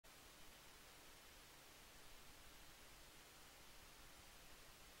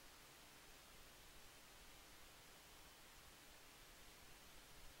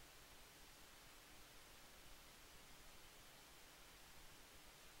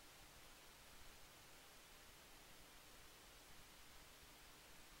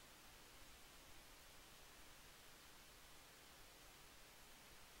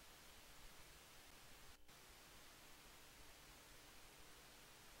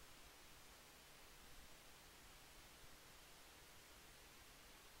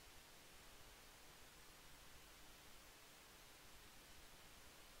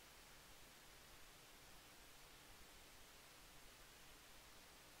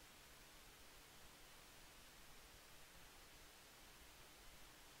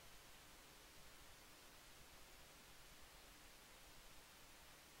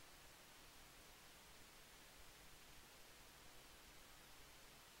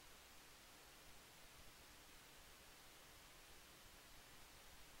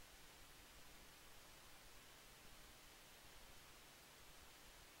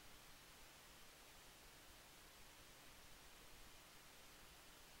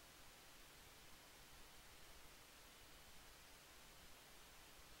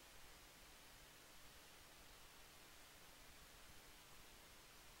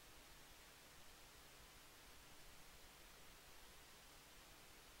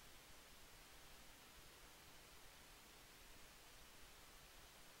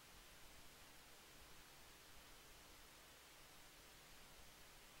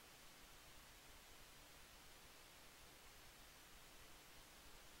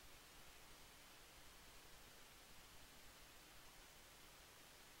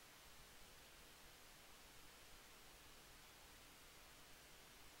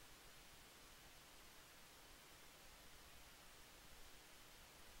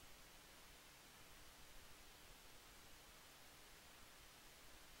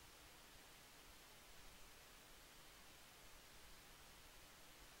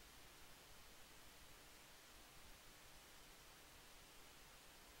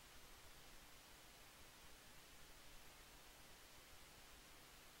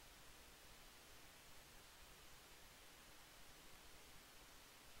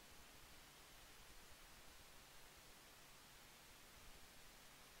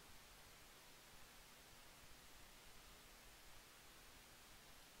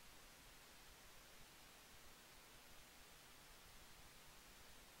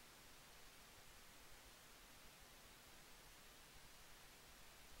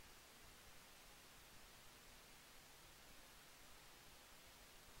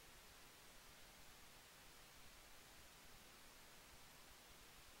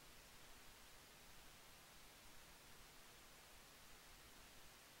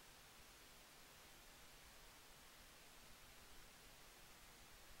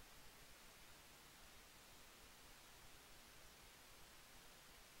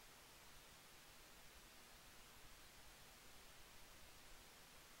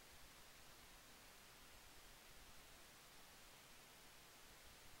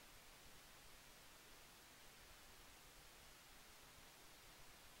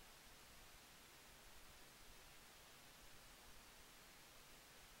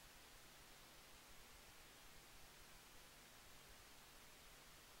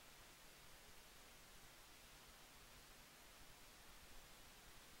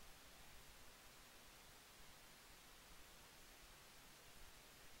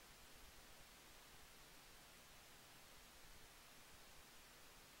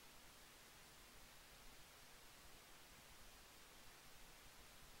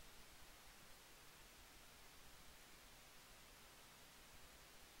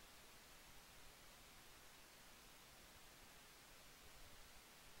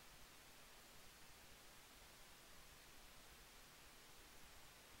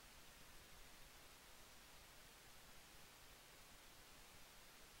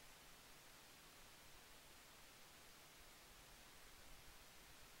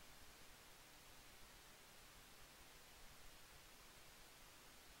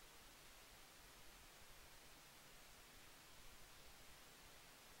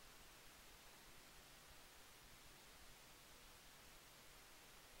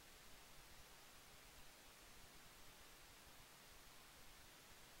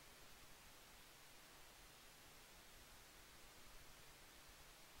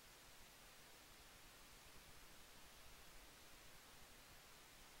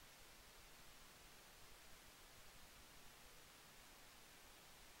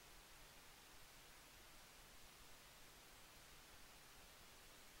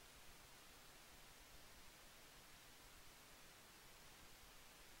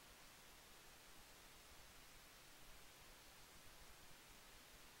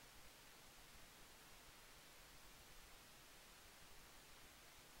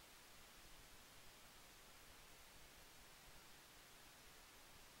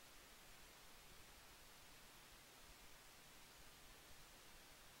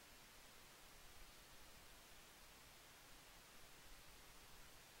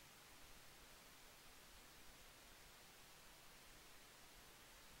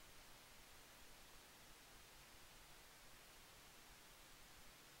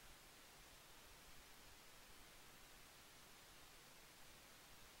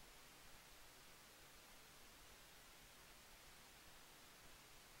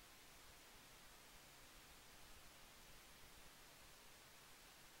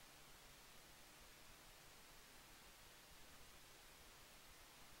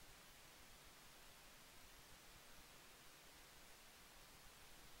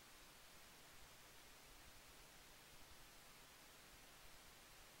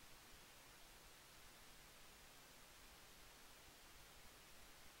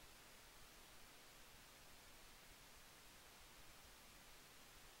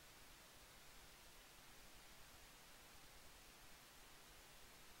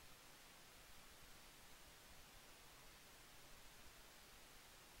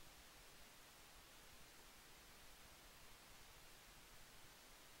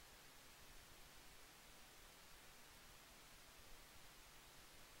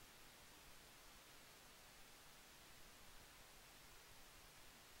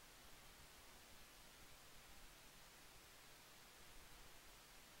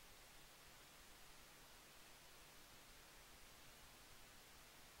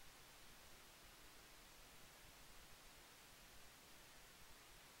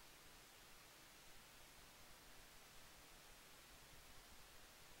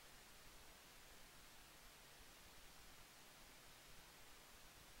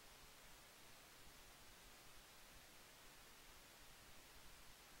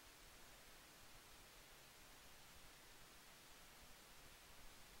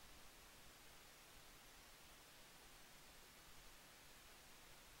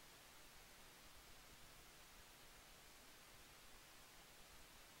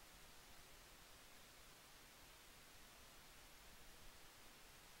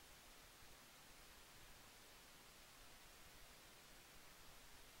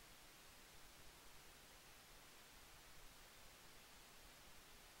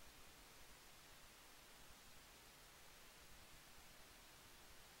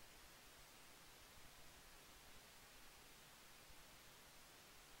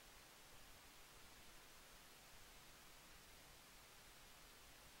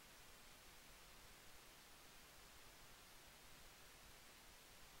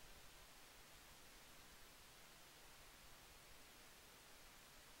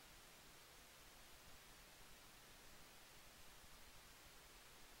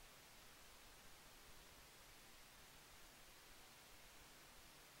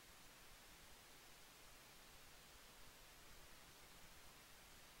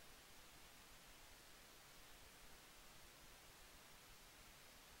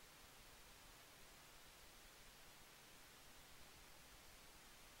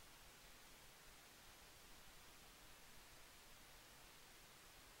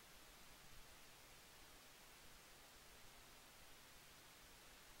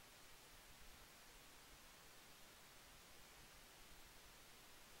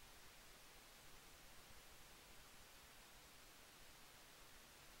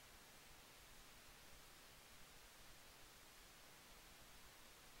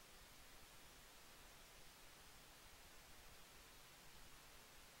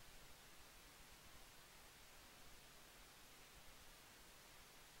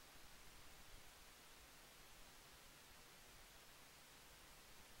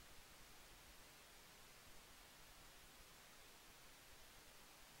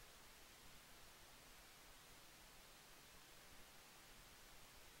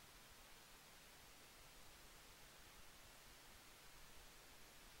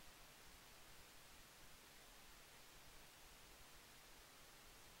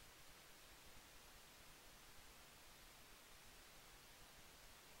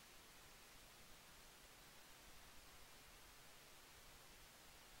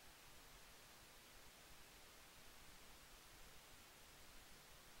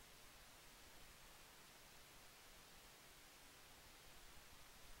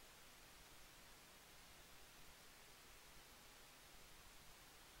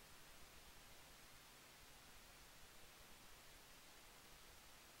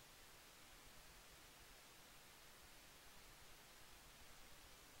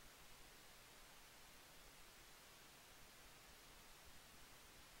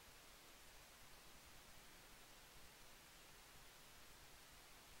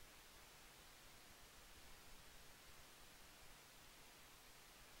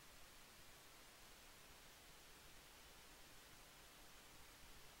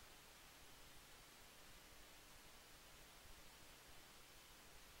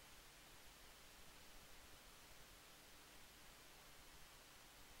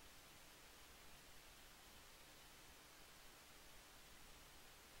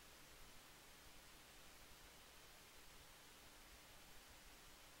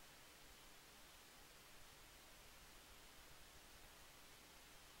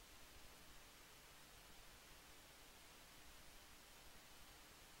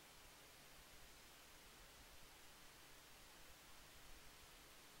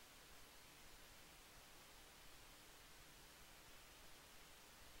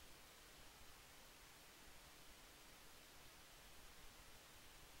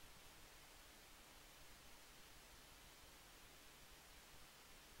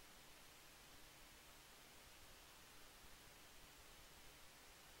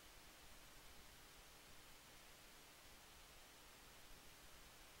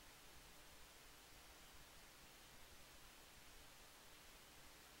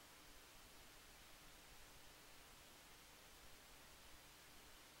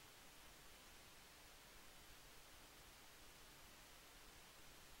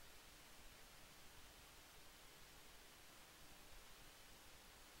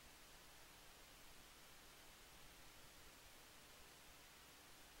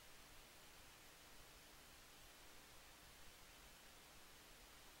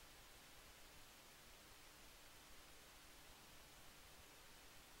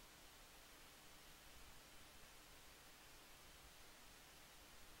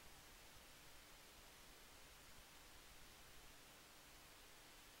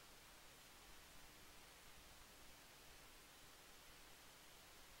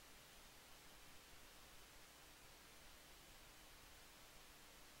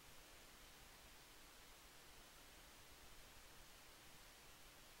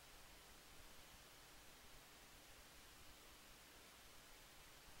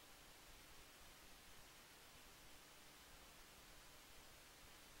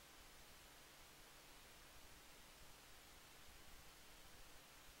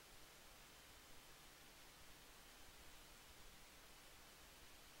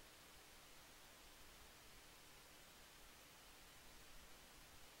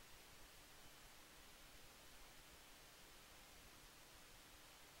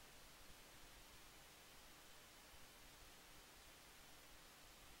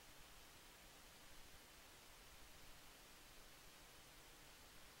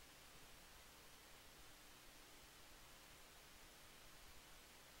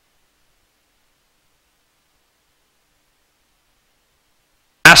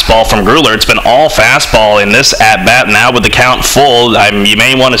fastball from Grueller. It's been all fastball in this at-bat now with the count full. You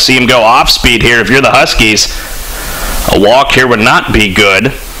may want to see him go off speed here if you're the Huskies. A walk here would not be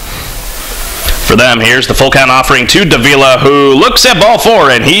good for them. Here's the full count offering to Davila, who looks at ball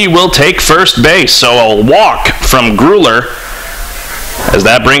 4, and he will take first base. So a walk from Grueller, as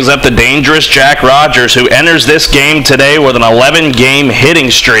that brings up the dangerous Jack Rogers, who enters this game today with an 11-game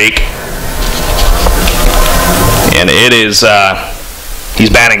hitting streak. And it is, he's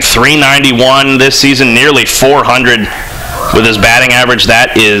batting .391 this season, nearly .400 with his batting average.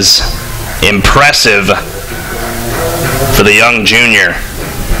 That is impressive for the young junior.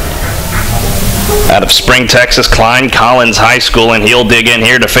 Out of Spring, Texas, Klein Collins High School, and he'll dig in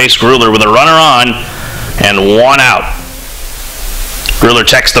here to face Grueller with a runner on and 1 out. Grueller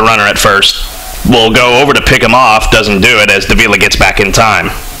checks the runner at first. Will go over to pick him off, doesn't do it as Davila gets back in time.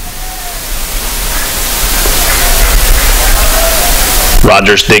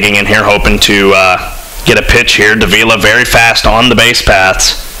 Rogers digging in here, hoping to get a pitch here. Davila very fast on the base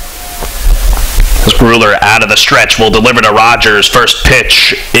paths. As Grueller out of the stretch will deliver to Rogers. First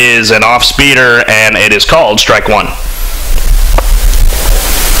pitch is an off-speeder, and it is called strike 1.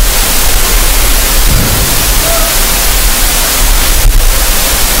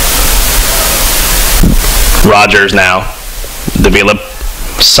 Rogers now. Davila,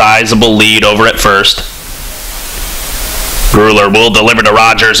 sizable lead over at first. Grueller will deliver to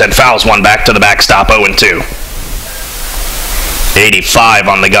Rogers and fouls one back to the backstop, 0-2. 85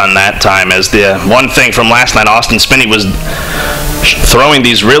 on the gun that time, as the one thing from last night, Austin Spinney was throwing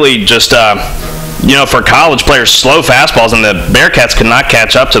these really just, for college players, slow fastballs, and the Bearcats could not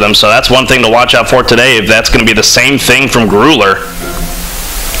catch up to them, so that's one thing to watch out for today, if that's going to be the same thing from Grueller.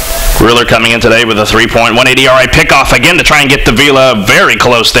 Grueller coming in today with a 3.18 ERA pickoff again to try and get Davila very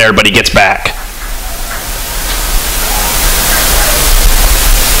close there, but he gets back.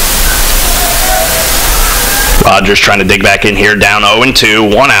 Rogers trying to dig back in here, down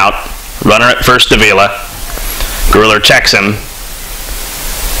 0-2, 1 out. Runner at first, Davila. Grueller checks him.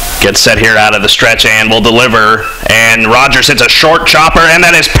 Gets set here out of the stretch and will deliver. And Rogers hits a short chopper, and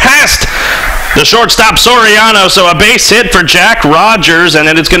that is past the shortstop Soriano. So a base hit for Jack Rogers, and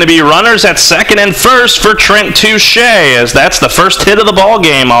then it's going to be runners at second and first for Trent Touche, as that's the first hit of the ball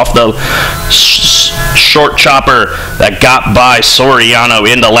game off the short chopper that got by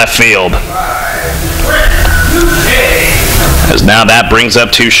Soriano into left field. As now that brings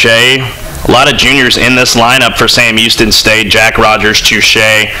up Touche. A lot of juniors in this lineup for Sam Houston State. Jack Rogers,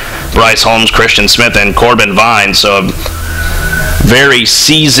 Touche, Bryce Holmes, Christian Smith, and Corbin Vine. So a very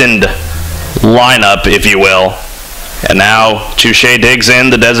seasoned lineup, if you will. And now Touche digs in,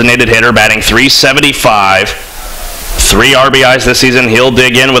 the designated hitter, batting .375. 3 RBIs this season. He'll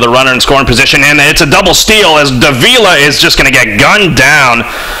dig in with a runner in scoring position, and it's a double steal as Davila is just going to get gunned down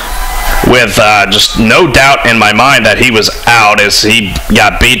with just no doubt in my mind that he was out, as he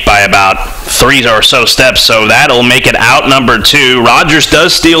got beat by about 3 or so steps. So that'll make it out number 2. Rogers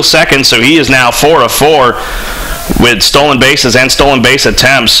does steal second, so he is now 4 of 4 with stolen bases and stolen base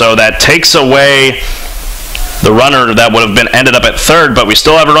attempts. So that takes away the runner that would have been ended up at third, but we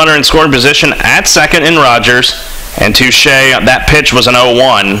still have a runner in scoring position at second in Rogers. And Touche, that pitch was an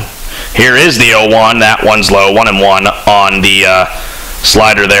 0-1. Here is the 0-1. That one's low, 1-1 on the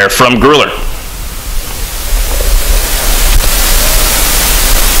slider there from Grueller.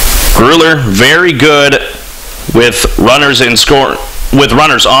 Grueller very good with runners in score, with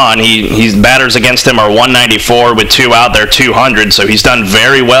runners on. He's batters against him are 194 with 2 out. They're 200, so he's done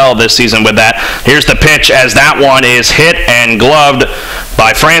very well this season with that. Here's the pitch as that one is hit and gloved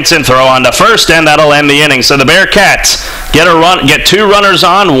by Franson. Throw on to first, and that'll end the inning. So the Bearcats get 2 runners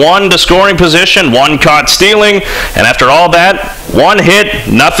on, 1 to scoring position, 1 caught stealing, and after all that, 1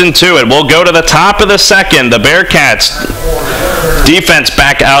 hit, nothing to it. We'll go to the top of the second. The Bearcats defense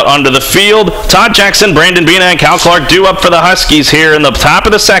back out onto the field. Todd Jackson, Brandon Bina, and Cal Clark due up for the Huskies here in the top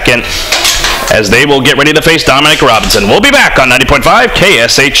of the second, as they will get ready to face Dominic Robinson. We'll be back on 90.5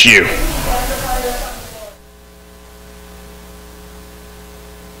 KSHU.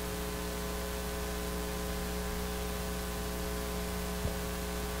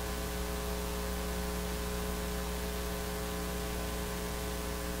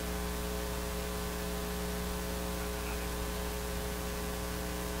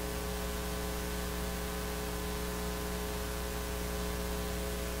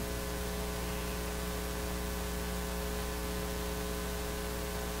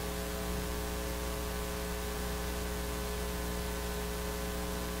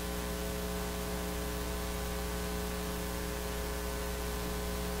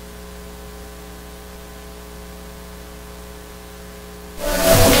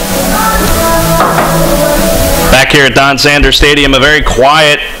 here at Don Sanders Stadium. A very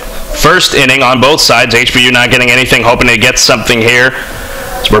quiet first inning on both sides. HBU not getting anything, hoping to get something here.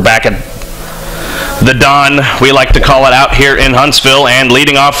 So we're back at the Don, we like to call it, out here in Huntsville. And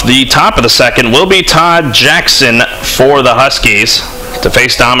leading off the top of the second will be Todd Jackson for the Huskies to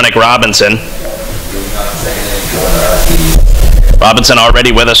face Dominic Robinson. Robinson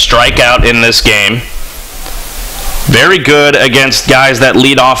already with a strikeout in this game. Very good against guys that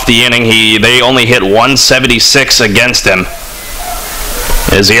lead off the inning. They only hit 176 against him.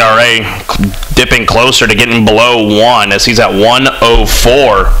 His ERA dipping closer to getting below 1 as he's at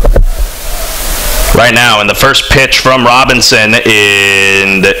 104 right now. And the first pitch from Robinson,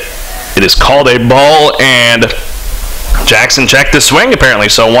 and it is called a ball, and Jackson checked his swing apparently.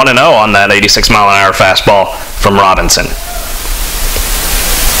 So 1-0 on that 86-mile-an-hour fastball from Robinson.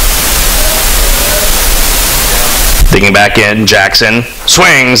 Digging back in, Jackson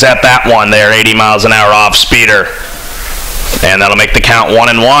swings at that one there, 80 miles an hour off speeder. And that'll make the count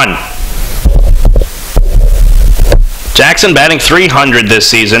 1-1. Jackson batting .300 this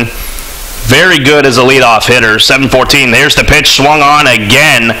season. Very good as a leadoff hitter, 7-14. There's the pitch, swung on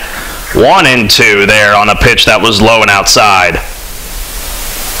again. 1-2 there on a pitch that was low and outside.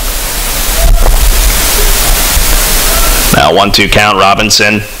 Now 1-2 count,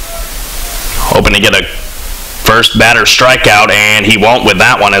 Robinson hoping to get a first batter strikeout, and he won't with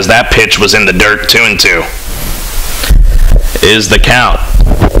that one as that pitch was in the dirt. 2-2 is the count.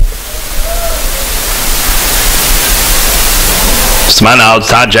 To my knowledge,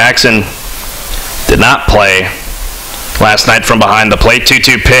 Todd Jackson did not play last night from behind the plate.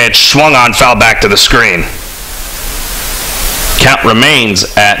 2-2 pitch, swung on, foul back to the screen. Count remains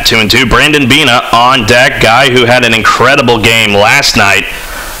at 2-2. Brandon Bina on deck, guy who had an incredible game last night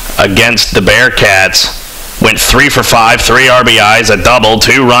against the Bearcats. Went 3 for 5, 3 RBIs, a double,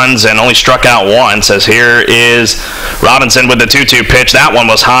 2 runs, and only struck out once. As here is Robinson with the 2-2 pitch. That one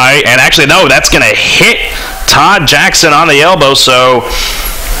was high, and actually, no, that's going to hit Todd Jackson on the elbow. So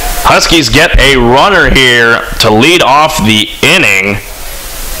Huskies get a runner here to lead off the inning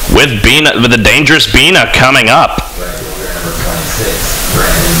with Bina, with the dangerous Bina coming up.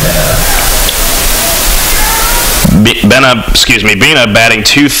 Bina batting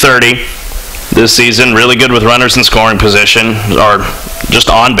 .230. This season, really good with runners in scoring position, or just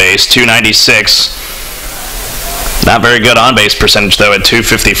on base, .296. Not very good on base percentage though at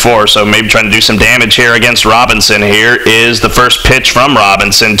 .254, so maybe trying to do some damage here against Robinson. Here is the first pitch from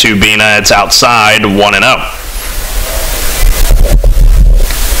Robinson to Bina. It's outside, 1-0.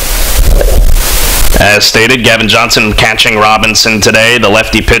 As stated, Gavin Johnson catching Robinson today, the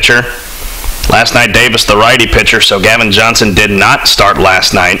lefty pitcher. Last night, Davis, the righty pitcher, so Gavin Johnson did not start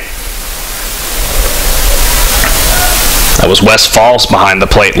last night. That was Wes Falls behind the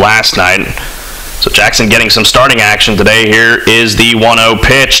plate last night. So Jackson getting some starting action today. Here is the 1-0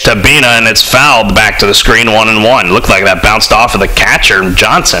 pitch to Bina, and it's fouled back to the screen, 1-1. Looked like that bounced off of the catcher,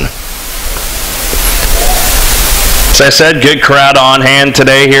 Johnson. As I said, good crowd on hand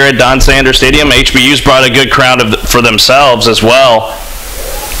today here at Don Sanders Stadium. HBU's brought a good crowd for themselves as well.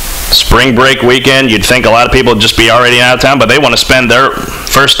 Spring break weekend, you'd think a lot of people would just be already out of town, but they want to spend their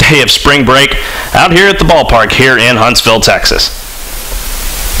first day of spring break out here at the ballpark here in Huntsville, Texas.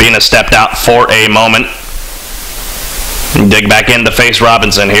 Bina stepped out for a moment. Dig back in to face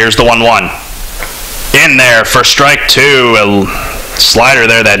Robinson. Here's the 1-1. In there for strike 2. A slider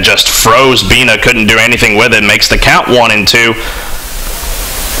there that just froze Bina. Couldn't do anything with it. Makes the count 1-2.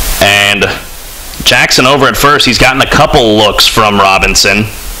 And Jackson over at first. He's gotten a couple looks from Robinson,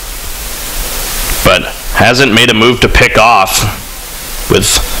 but hasn't made a move to pick off with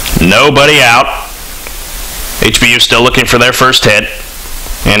nobody out. HBU still looking for their first hit.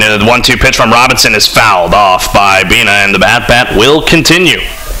 And the 1-2 pitch from Robinson is fouled off by Bina, and the at-bat will continue.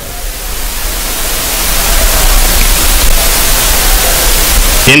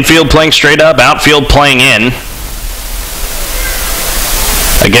 Infield playing straight up, outfield playing in.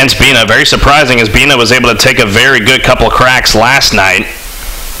 Against Bina, very surprising as Bina was able to take a very good couple of cracks last night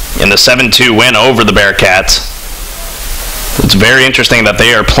in the 7-2 win over the Bearcats. It's very interesting that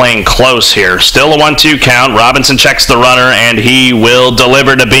they are playing close here. Still a 1-2 count. Robinson checks the runner, and he will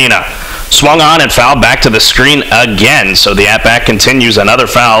deliver to Bina. Swung on and fouled back to the screen again. So the at-bat continues. Another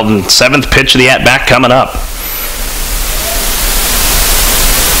foul. 7th pitch of the at-bat coming up.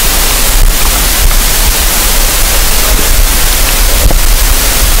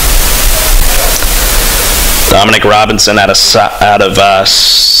 Dominic Robinson out of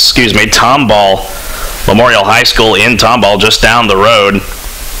Tomball Memorial High School in Tomball, just down the road.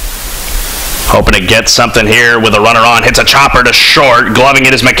 Hoping to get something here with a runner on. Hits a chopper to short. Gloving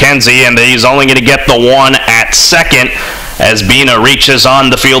it is McKenzie, and he's only going to get the one at second as Bina reaches on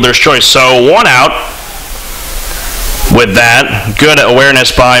the fielder's choice. So one out with that. Good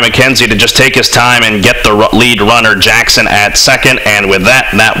awareness by McKenzie to just take his time and get the lead runner Jackson at second. And with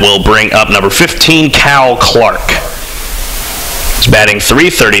that, that will bring up number 15, Cal Clark. He's batting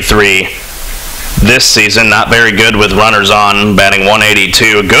 .333 this season. Not very good with runners on, batting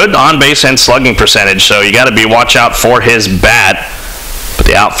 .182. Good on-base and slugging percentage, so you got to be watch out for his bat. But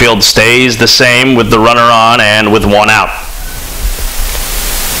the outfield stays the same with the runner on and with one out.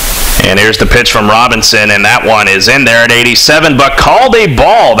 And here's the pitch from Robinson, and that one is in there at 87, but called a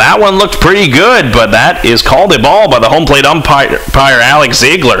ball. That one looked pretty good, but that is called a ball by the home plate umpire, Alex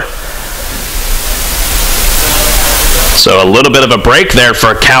Ziegler. So a little bit of a break there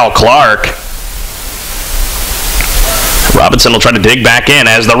for Cal Clark. Robinson will try to dig back in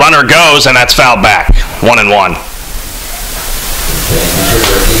as the runner goes, and that's fouled back. 1-1.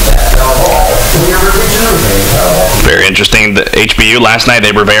 Very interesting. The HBU last night,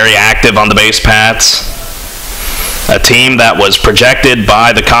 they were very active on the base paths. A team that was projected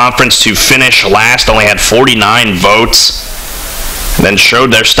by the conference to finish last only had 49 votes. Then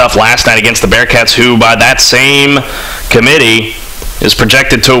showed their stuff last night against the Bearcats, who by that same committee is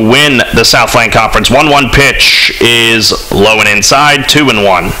projected to win the South Flank Conference. 1-1 pitch is low and inside,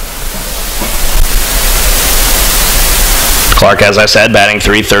 2-1. Clark, as I said, batting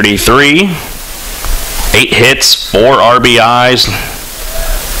 .333. 8 hits, 4 RBIs.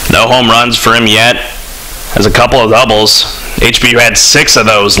 No home runs for him yet. Has a couple of doubles. HBU had 6 of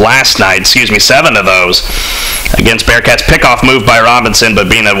those last night, 7 of those against Bearcats. Pickoff move by Robinson, but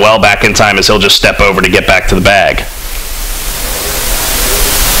being well back in time as he'll just step over to get back to the bag.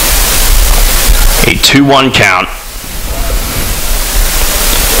 A 2-1 count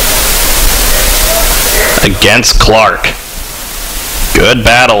against Clark. Good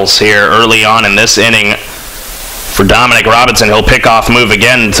battles here early on in this inning for Dominic Robinson. He'll pick off move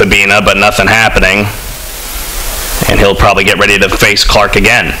again to Bina, but nothing happening. And he'll probably get ready to face Clark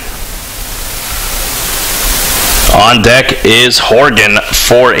again. On deck is Horgan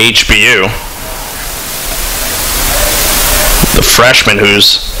for HBU. The freshman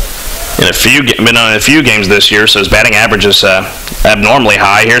who's been on a few games this year, so his batting average is abnormally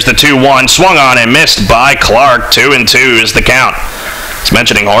high. Here's the 2-1, swung on and missed by Clark. 2-2 is the count. As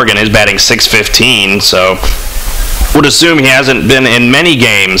mentioning, Horgan is batting .615, so would assume he hasn't been in many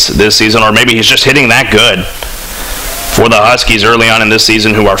games this season, or maybe he's just hitting that good for the Huskies early on in this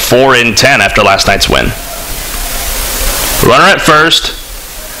season, who are 4-10 after last night's win. Runner at first.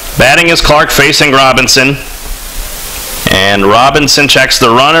 Batting is Clark facing Robinson. And Robinson checks the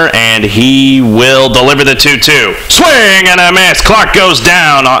runner, and he will deliver the 2-2. Swing and a miss. Clark goes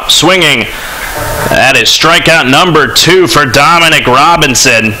down, swinging. That is strikeout number 2 for Dominic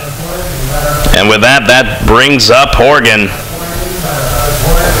Robinson. And with that, that brings up Horgan,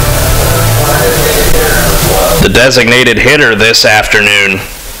 the designated hitter this afternoon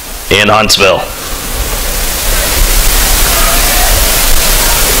in Huntsville.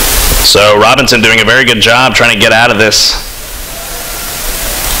 So Robinson doing a very good job trying to get out of this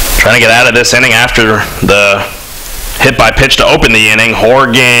inning after the hit by pitch to open the inning.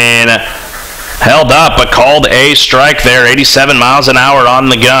 Horgan held up but called a strike there. 87 miles an hour on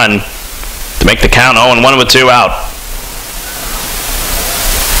the gun to make the count 0-1 with 2 out.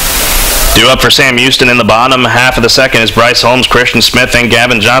 Due up for Sam Houston in the bottom half of the second is Bryce Holmes, Christian Smith, and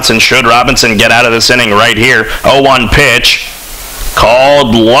Gavin Johnson. Should Robinson get out of this inning right here? 0-1 pitch.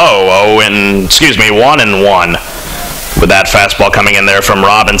 Called low, 1-1 with that fastball coming in there from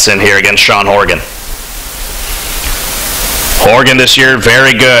Robinson here against Sean Horgan. Horgan this year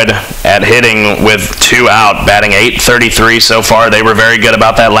very good at hitting with 2 out, batting .833 so far. They were very good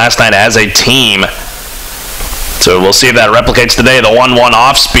about that last night as a team. So we'll see if that replicates today. The 1-1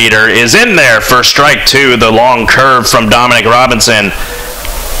 off-speeder is in there for strike 2, the long curve from Dominic Robinson.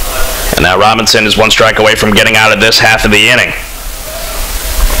 And now Robinson is 1 strike away from getting out of this half of the inning.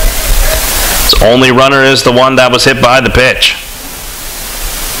 His only runner is the one that was hit by the pitch.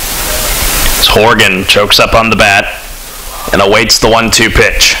 As Horgan chokes up on the bat and awaits the 1-2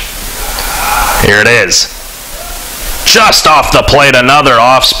 pitch. Here it is. Just off the plate, another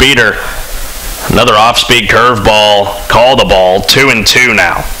off-speeder. Another off-speed curveball. Called a ball. 2-2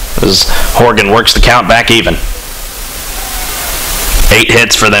 now as Horgan works the count back even. 8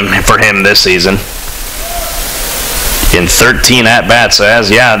 hits for him this season in 13 at-bats. So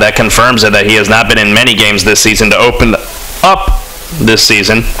that confirms it that he has not been in many games this season to open up this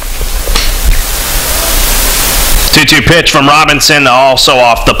season. 2-2 pitch from Robinson, also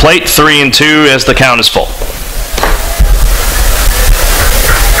off the plate. 3-2 as the count is full.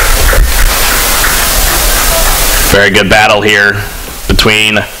 Very good battle here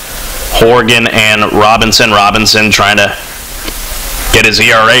between Horgan and Robinson. Robinson trying to get his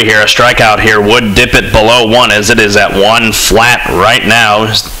ERA here. A strikeout here would dip it below 1 as it is at 1 flat right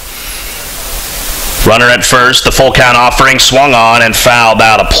now. Runner at first, the full count offering, swung on and fouled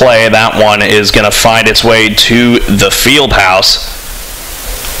out of play. That one is going to find its way to the field house.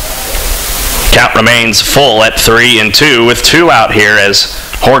 Count remains full at 3-2 with 2 out here as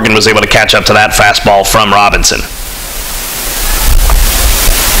Horgan was able to catch up to that fastball from Robinson.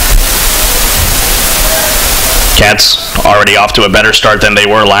 Cats already off to a better start than they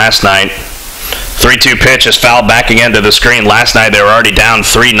were last night. 3-2 pitch is fouled back again to the screen. Last night they were already down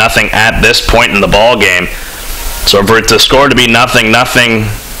 3-0 at this point in the ball game. So for it to score to be 0-0,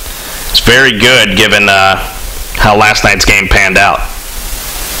 it's very good given how last night's game panned out.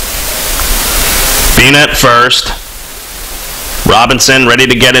 Bina at first. Robinson ready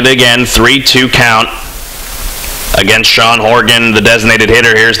to get it again. 3-2 count against Sean Horgan, the designated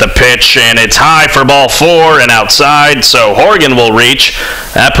hitter. Here's the pitch, and it's high for ball 4 and outside, so Horgan will reach.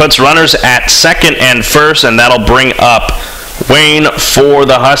 That puts runners at second and first, and that'll bring up Wayne for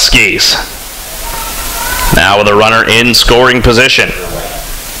the Huskies. Now with a runner in scoring position.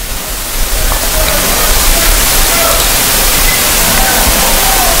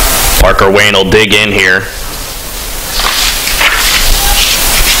 Parker Wayne will dig in here.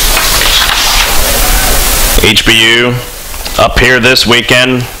 HBU up here this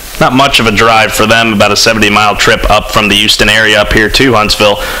weekend. Not much of a drive for them, about a 70-mile trip up from the Houston area up here to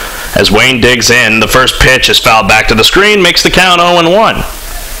Huntsville. As Wayne digs in, the first pitch is fouled back to the screen, makes the count 0-1.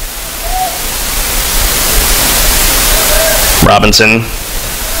 Robinson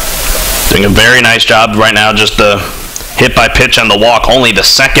doing a very nice job right now, just a hit by pitch on the walk. Only the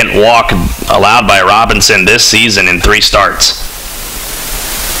second walk allowed by Robinson this season in 3 starts.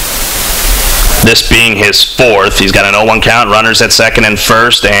 This being his 4th. He's got an 0-1 count, runners at second and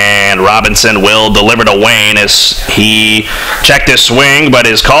first, and Robinson will deliver to Wayne as he checked his swing, but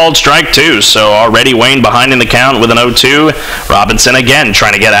is called strike 2. So already Wayne behind in the count with an 0-2. Robinson again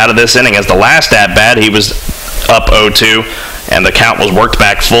trying to get out of this inning as the last at-bat he was up 0-2, and the count was worked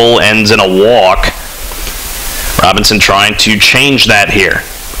back full, ends in a walk. Robinson trying to change that here.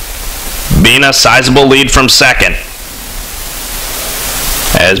 Bina, sizable lead from second.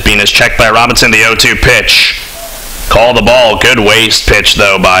 As Bean is checked by Robinson, the 0-2 pitch. Call the ball. Good waste pitch,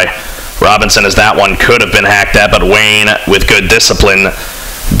 though, by Robinson, as that one could have been hacked at, but Wayne, with good discipline,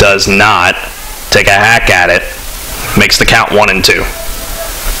 does not take a hack at it. Makes the count 1-2.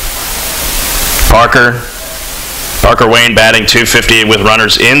 Parker Wayne batting .250 with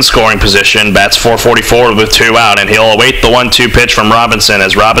runners in scoring position. Bats .444 with 2 out, and he'll await the 1-2 pitch from Robinson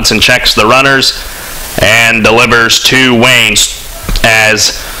as Robinson checks the runners and delivers to Wayne.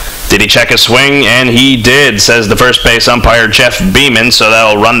 Did he check his swing? And he did, says the first base umpire Jeff Beeman, so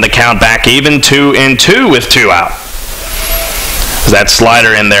that'll run the count back even 2-2 with 2 out. That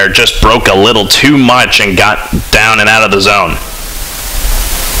slider in there just broke a little too much and got down and out of the zone.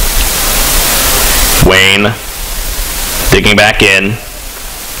 Wayne digging back in.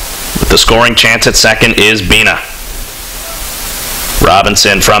 With the scoring chance at second is Bina.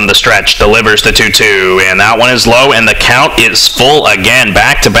 Robinson from the stretch delivers the 2-2, and that one is low, and the count is full again.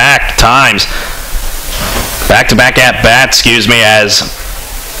 Back-to-back times. Back-to-back at-bats, as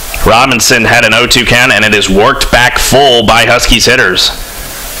Robinson had an 0-2 count, and it is worked back full by Huskies hitters.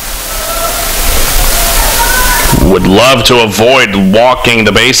 Would love to avoid walking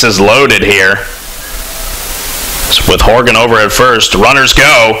the bases loaded here. With Horgan over at first, runners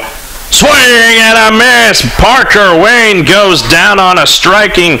go. Swing and a miss. Parker Wayne goes down on a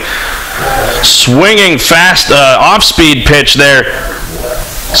swinging fast off-speed pitch there.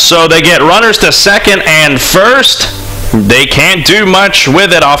 So they get runners to second and first. They can't do much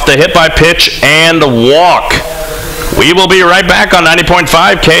with it off the hit by pitch and walk. We will be right back on 90.5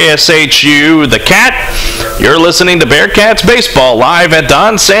 KSHU The Cat. You're listening to Bearcats Baseball live at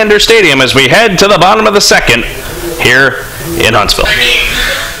Don Sanders Stadium as we head to the bottom of the second here in Huntsville.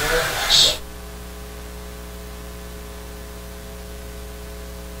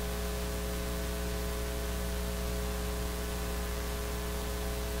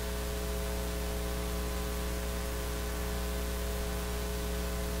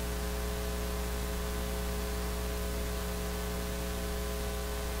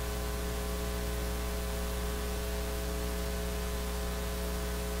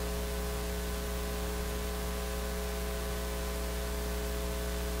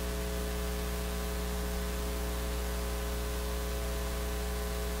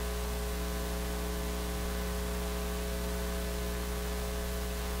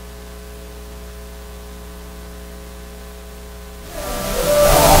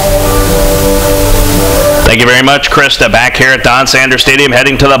 Thank you very much, Krista. Back here at Don Sanders Stadium,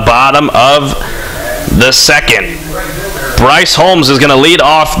 heading to the bottom of the second. Bryce Holmes is going to lead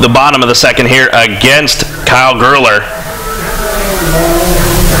off the bottom of the second here against Kyle Grueller.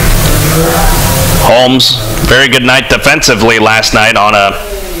 Holmes, very good night defensively last night.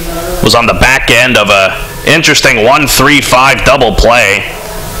 Was on the back end of a interesting 1-3-5 double play.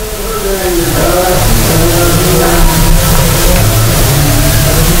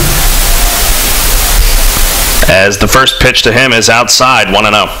 As the first pitch to him is outside,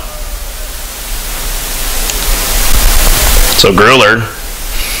 1-0. So Grueller,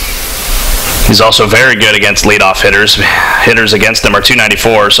 he's also very good against leadoff hitters. Hitters against him are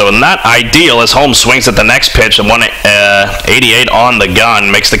 .294, so not ideal as Holmes swings at the next pitch, and 188 on the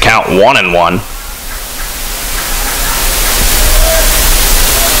gun makes the count 1-1.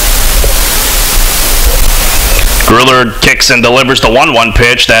 Grueller kicks and delivers the 1-1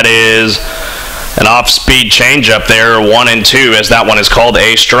 pitch. That is an off-speed changeup there, 1-2, as that one is called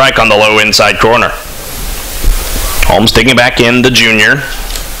a strike on the low inside corner. Holmes digging back in, the junior.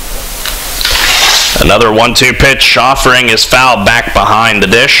 Another 1-2 pitch offering is fouled back behind the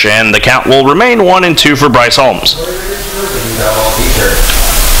dish, and the count will remain 1-2 for Bryce Holmes.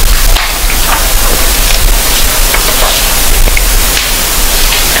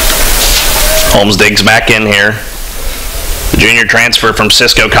 Holmes digs back in here. The junior transfer from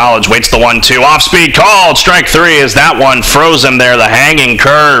Cisco College waits the 1-2. Off-speed called. Strike 3 is that one. Frozen there. The hanging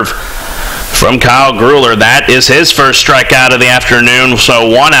curve from Kyle Grueller. That is his first strikeout of the afternoon.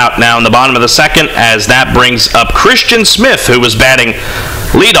 So 1 out now in the bottom of the second, as that brings up Christian Smith, who was batting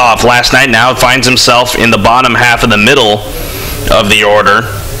leadoff last night. Now finds himself in the bottom half of the middle of the order,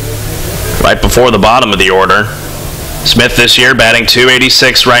 right before the bottom of the order. Smith this year batting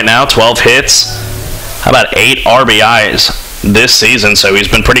 .286 right now, 12 hits. How about 8 RBIs this season? So he's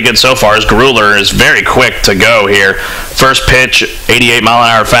been pretty good so far, as Grueller is very quick to go here. First pitch,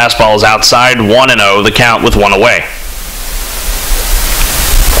 88-mile-an-hour fastball is outside, 1-0, the count with 1 away.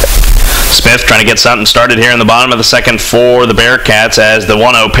 Smith trying to get something started here in the bottom of the second for the Bearcats, as the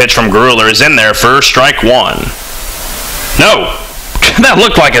 1-0 pitch from Grueller is in there for strike 1. No, that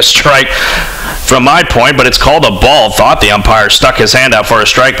looked like a strike from my point, but it's called a ball. Thought the umpire stuck his hand out for a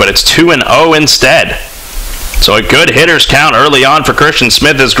strike, but it's 2-0 instead. So a good hitter's count early on for Christian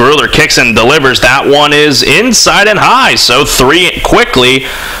Smith as Grueller kicks and delivers. That one is inside and high. So 3 quickly.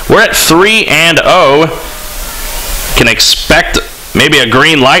 We're at 3-0. Can expect maybe a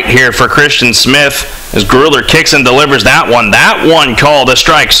green light here for Christian Smith as Grueller kicks and delivers that one. That one called a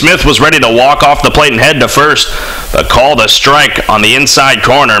strike. Smith was ready to walk off the plate and head to first. The call to strike on the inside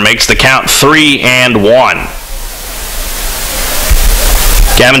corner makes the count 3-1.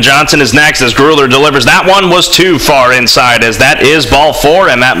 Gavin Johnson is next as Grueller delivers. That one was too far inside, as that is ball 4,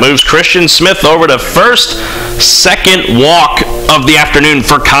 and that moves Christian Smith over to first. Second walk of the afternoon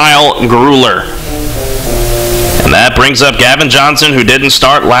for Kyle Grueller. And that brings up Gavin Johnson, who didn't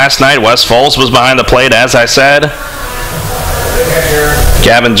start last night. Wes Foles was behind the plate, as I said.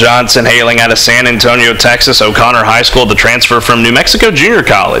 Gavin Johnson hailing out of San Antonio, Texas, O'Connor High School, the transfer from New Mexico Junior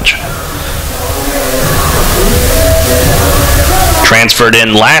College. Transferred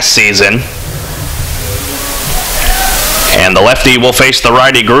in last season. And the lefty will face the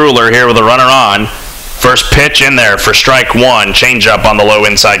righty Grueller here with a runner on. First pitch in there for strike 1. Changeup on the low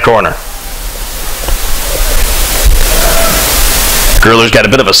inside corner. Grueller's got a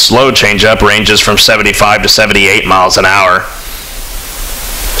bit of a slow changeup, ranges from 75 to 78 miles an hour.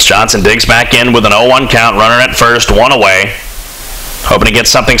 Johnson digs back in with an 0-1 count, runner at first, 1 away. Hoping to get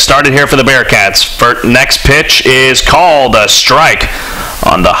something started here for the Bearcats. Next pitch is called a strike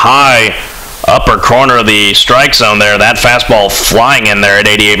on the high upper corner of the strike zone there. That fastball flying in there at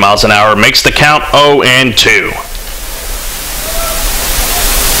 88 miles an hour makes the count 0-2.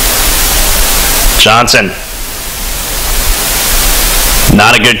 Johnson.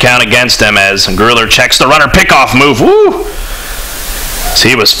 Not a good count against him as Grueller checks the runner. Pickoff move. Woo! So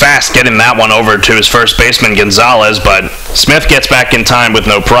he was fast getting that one over to his first baseman, Gonzalez, but Smith gets back in time with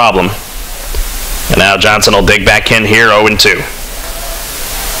no problem. And now Johnson will dig back in here, 0-2.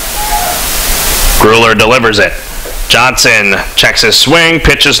 Grueller delivers it. Johnson checks his swing,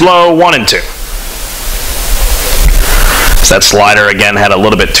 pitches low, 1-2. So that slider again had a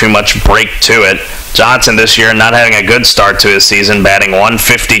little bit too much break to it. Johnson this year not having a good start to his season, batting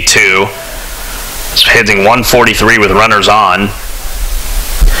 .152. Hitting .143 with runners on.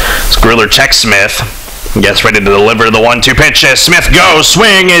 Grueller checks Smith. Gets ready to deliver the 1-2 pitch. Smith goes.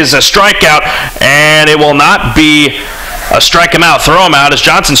 Swing is a strikeout. And it will not be strike him out, throw him out as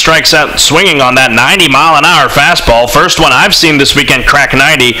Johnson strikes out swinging on that 90-mile-an-hour fastball. First one I've seen this weekend crack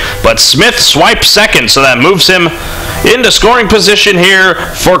 90, but Smith swipes second, so that moves him into scoring position here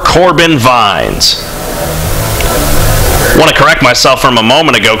for Corbin Vines. I want to correct myself from a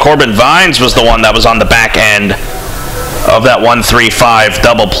moment ago. Corbin Vines was the one that was on the back end of that 1-3-5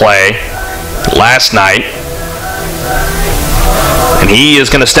 double play last night. And he is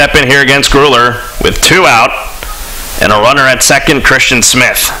going to step in here against Grueller with 2 out and a runner at second, Christian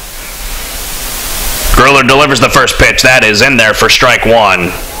Smith. Grueller delivers the first pitch. That is in there for strike 1.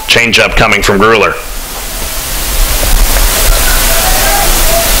 Changeup coming from Grueller.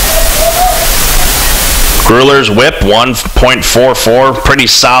 Grueller's whip, 1.44, pretty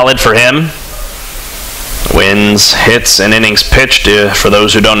solid for him. Wins, hits, and innings pitched, for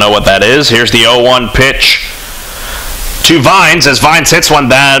those who don't know what that is. Here's the 0-1 pitch to Vines, as Vines hits one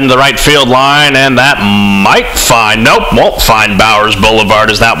down the right field line, and that might find, nope, won't find Bowers Boulevard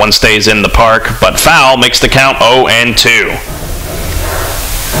as that one stays in the park, but foul makes the count 0-2.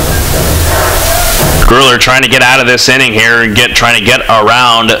 Grueller trying to get out of this inning here, trying to get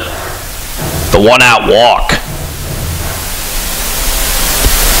around the 1-out walk.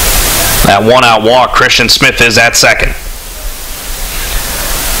 That 1-out walk, Christian Smith is at second.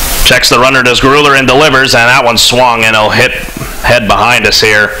 Checks the runner, does Grueller, and delivers, and that one swung, and he'll hit head behind us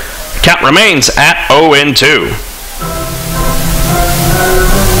here. Count remains at 0-2.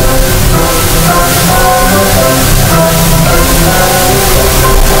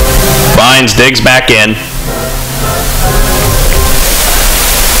 Vines digs back in.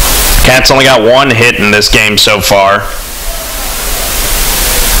 Cats only got 1 hit in this game so far.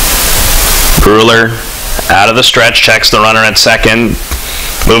 Grueller out of the stretch, checks the runner at second.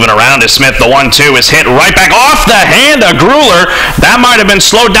 Moving around to Smith, the 1-2 is hit right back off the hand of Grueller. That might have been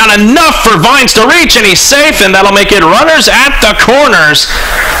slowed down enough for Vines to reach, and he's safe, and that'll make it runners at the corners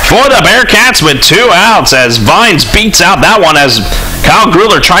for the Bearcats with 2 outs as Vines beats out that one as Kyle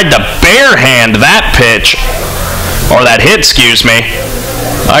Grueller tried to barehand that pitch, or that hit, excuse me.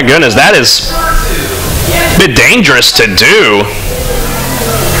 My goodness, that is a bit dangerous to do.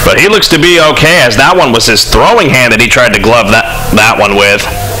 But he looks to be okay, as that one was his throwing hand that he tried to glove that one with.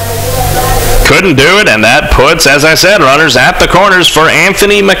 Couldn't do it, and that puts, as I said, runners at the corners for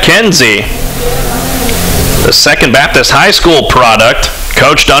Anthony McKenzie. The Second Baptist High School product,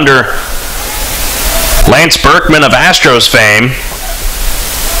 coached under Lance Berkman of Astros fame.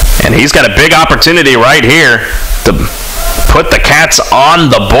 And he's got a big opportunity right here to put the Cats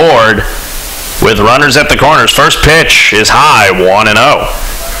on the board with runners at the corners. First pitch is high, 1-0.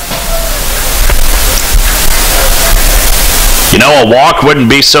 You know, a walk wouldn't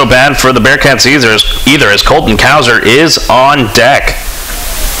be so bad for the Bearcats either, as Colton Cowser is on deck.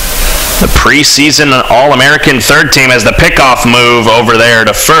 The preseason All-American third team has the pickoff move over there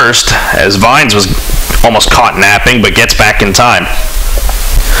to first, as Vines was almost caught napping, but gets back in time.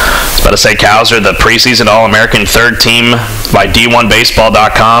 I was about to say Cowser, the preseason All-American third team by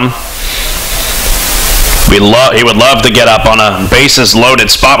D1Baseball.com. He would love to get up on a bases-loaded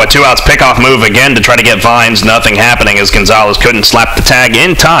spot with 2 outs. Pickoff move again to try to get Vines. Nothing happening as Gonzalez couldn't slap the tag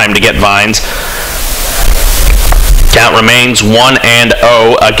in time to get Vines. Count remains 1-0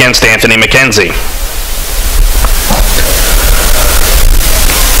 against Anthony McKenzie.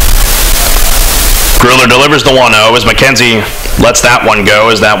 Grueller delivers the 1-0 as McKenzie lets that one go.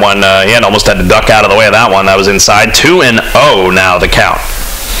 As that one, he almost had to duck out of the way of that one. That was inside. 2-0 now the count.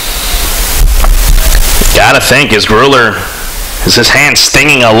 Gotta think, is his hand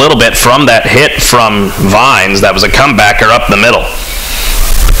stinging a little bit from that hit from Vines? That was a comebacker up the middle.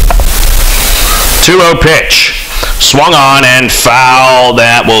 2-0 pitch. Swung on and foul.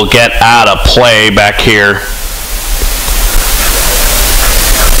 That will get out of play back here.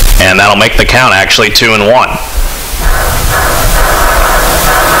 And that'll make the count actually 2-1.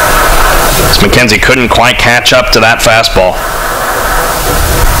 As McKenzie couldn't quite catch up to that fastball.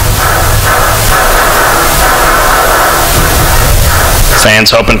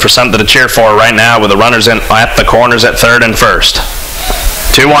 Fans hoping for something to cheer for right now with the runners at the corners at third and first.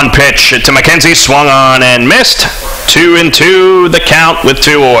 2-1 pitch to McKenzie, swung on and missed. 2-2 the count with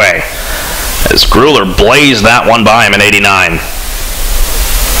 2 away. As Grueller blazed that one by him in 89.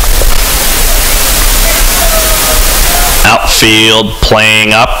 Outfield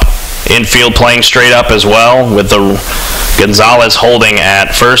playing up, infield playing straight up as well, with the Gonzalez holding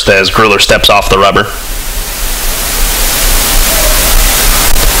at first as Grueller steps off the rubber.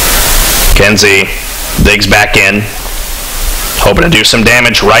 McKenzie digs back in, hoping to do some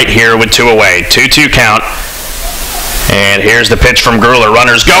damage right here with 2 away. 2-2 count. And here's the pitch from Grueller.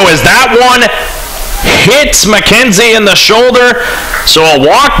 Runners go as that one hits McKenzie in the shoulder, so a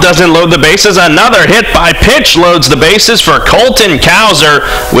walk doesn't load the bases. Another hit by pitch loads the bases for Colton Cowser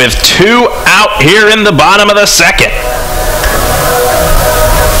with 2 out here in the bottom of the second.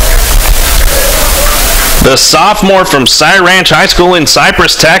 The sophomore from Cy Ranch High School in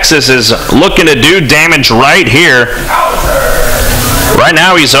Cypress, Texas is looking to do damage right here. Right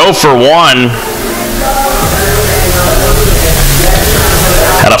now he's 0 for 1.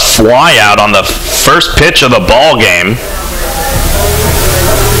 Had a fly out on the first pitch of the ball game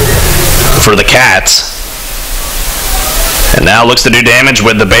for the Cats. And now looks to do damage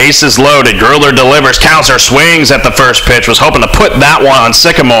with the bases loaded. Grueller delivers. Cowser swings at the first pitch. Was hoping to put that one on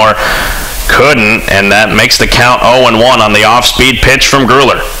Sycamore. Couldn't, and that makes the count 0-1 on the off-speed pitch from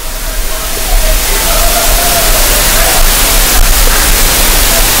Grueller.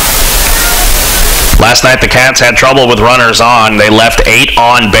 Last night the Cats had trouble with runners on. They left 8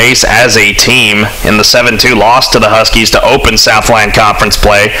 on base as a team in the 7-2 loss to the Huskies to open Southland Conference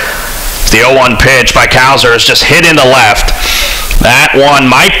play. The 0-1 pitch by Cowser is just hit into left. That one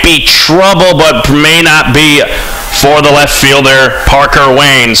might be trouble, but may not be for the left fielder, Parker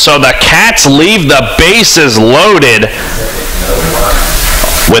Wayne. So the Cats leave the bases loaded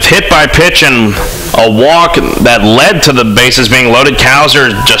with hit by pitch and a walk that led to the bases being loaded.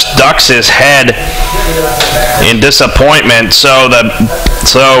 Cowser just ducks his head in disappointment. So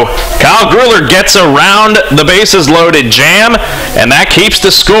Kyle Grueller gets around the bases loaded jam, and that keeps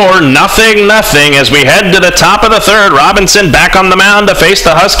the score 0-0 as we head to the top of the third. Robinson back on the mound to face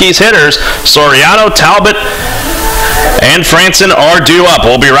the Huskies hitters. Soriano, Talbot, and Franson are due up.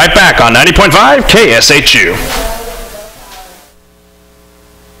 We'll be right back on 90.5 KSHU.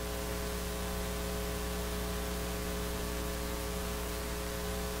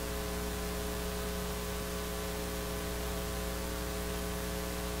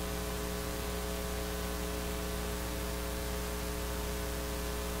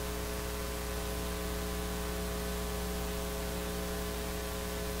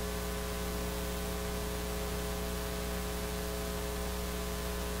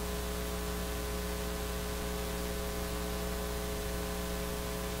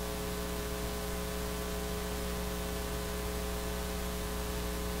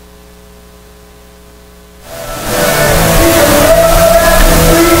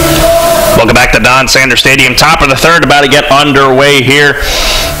 Welcome back to Don Sanders Stadium. Top of the third, about to get underway here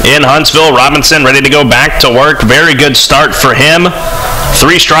in Huntsville. Robinson ready to go back to work. Very good start for him.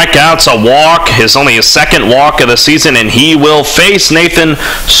 3 strikeouts, a walk. Only his second walk of the season, and he will face Nathan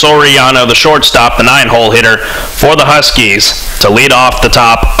Soriano, the shortstop, the 9-hole hitter for the Huskies, to lead off the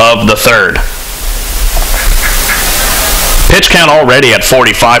top of the third. Pitch count already at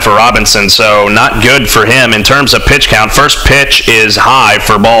 45 for Robinson, so not good for him in terms of pitch count. First pitch is high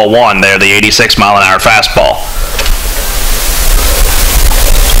for ball 1 there, the 86-mile-an-hour fastball.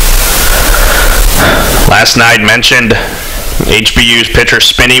 Last night mentioned HBU's pitcher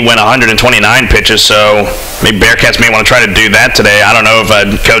Spinney went 129 pitches, so maybe Bearcats may want to try to do that today. I don't know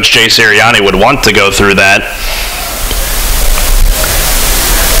if Coach Jay Sirianni would want to go through that,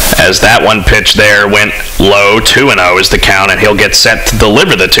 as that one pitch there went low. 2-0 is the count, and he'll get set to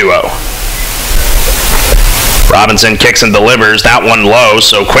deliver the 2-0. Robinson kicks and delivers. That one low,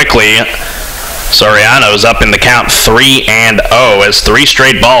 so quickly Soriano's up in the count 3-0 as 3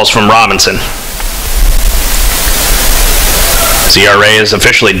 straight balls from Robinson. ERA is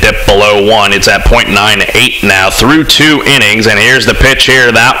officially dipped below 1. It's at .98 now through 2 innings. And here's the pitch here.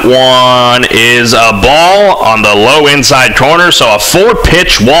 That one is a ball on the low inside corner. So a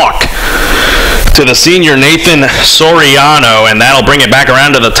 4-pitch walk to the senior Nathan Soriano. And that'll bring it back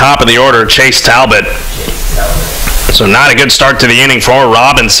around to the top of the order, Chase Talbot. So not a good start to the inning for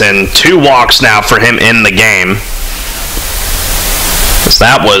Robinson. 2 walks now for him in the game.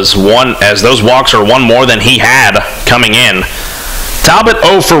 That was one, as those walks are one more than he had coming in. Talbot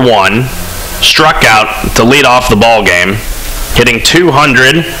 0 for 1, struck out to lead off the ball game, hitting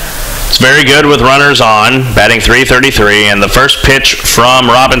 200. It's very good with runners on, batting .333, and the first pitch from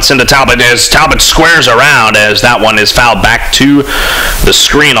Robinson to Talbot is Talbot squares around as that one is fouled back to the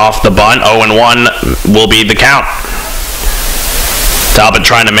screen off the bunt. 0-1 will be the count. Talbot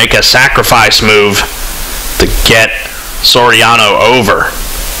trying to make a sacrifice move to get Soriano over.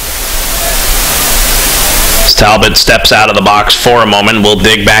 As Talbot steps out of the box for a moment, we'll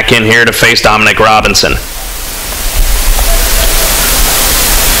dig back in here to face Dominic Robinson.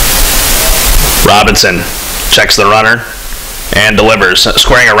 Robinson checks the runner and delivers.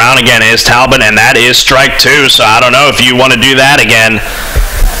 Squaring around again is Talbot, and that is strike 2. So I don't know if you want to do that again,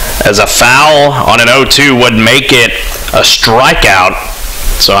 as a foul on an 0-2 would make it a strikeout.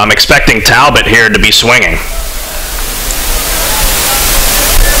 So I'm expecting Talbot here to be swinging.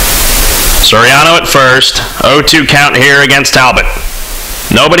 Soriano at first. 0-2 count here against Talbot.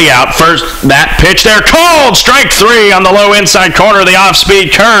 Nobody out. First, that pitch there. Called! Strike 3 on the low inside corner of the off-speed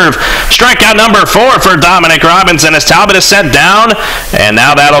curve. Strikeout number 4 for Dominic Robinson as Talbot is set down. And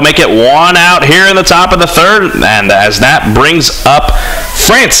now that'll make it 1 out here in the top of the third. And as that brings up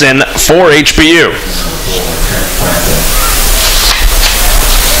Franson for HBU.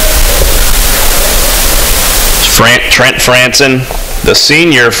 Trent Franson, the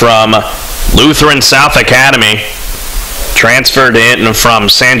senior from Lutheran South Academy, transferred in from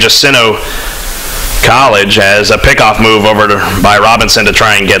San Jacinto College as a pickoff move over by Robinson to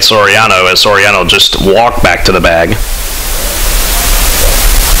try and get Soriano, as Soriano just walked back to the bag.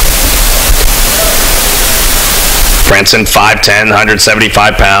 Franson, 5'10",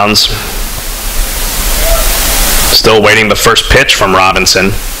 175 pounds. Still waiting the first pitch from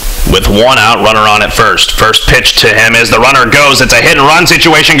Robinson. With 1 out, runner on at first. First pitch to him as the runner goes. It's a hit and run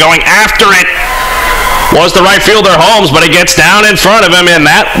situation. Going after it was the right fielder Holmes, but it gets down in front of him, and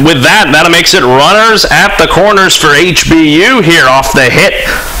that makes it runners at the corners for HBU here off the hit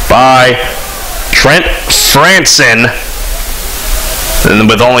by Trent Franson. And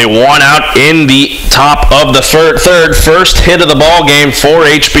with only 1 out in the top of the third, first hit of the ball game for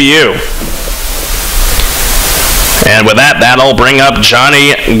HBU. And with that, that'll bring up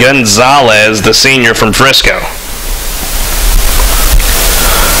Johnny Gonzalez, the senior from Frisco.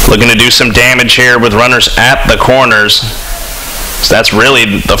 Looking to do some damage here with runners at the corners. So that's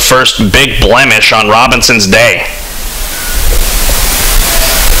really the first big blemish on Robinson's day.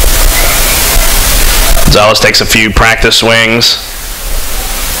 Gonzalez takes a few practice swings.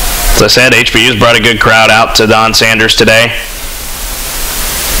 As I said, HBU's brought a good crowd out to Don Sanders today.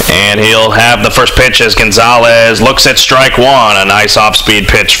 And he'll have the first pitch as Gonzalez looks at strike 1. A nice off-speed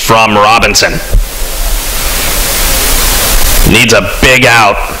pitch from Robinson. Needs a big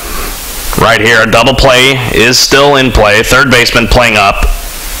out. Right here, a double play is still in play. Third baseman playing up.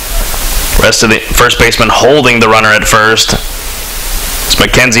 Rest of the first baseman holding the runner at first. It's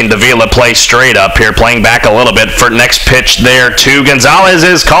Mackenzie and Davila play straight up here, playing back a little bit for next pitch there to Gonzalez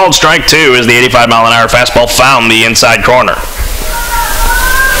is called strike 2 as the 85-mile-an-hour fastball found the inside corner.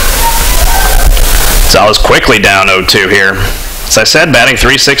 Gonzalez quickly down 0-2 here. As I said, batting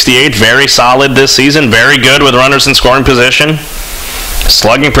 .368, very solid this season, very good with runners in scoring position.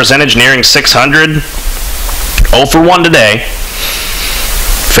 Slugging percentage nearing .600. 0 for 1 today.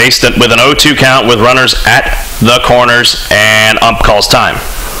 Faced it with an 0-2 count with runners at the corners, and ump calls time.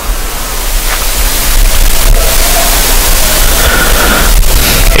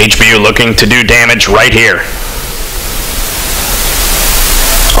 HBU looking to do damage right here.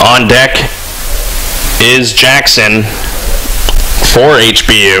 On deck is Jackson for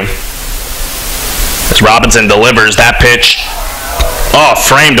HBU. As Robinson delivers that pitch. Oh,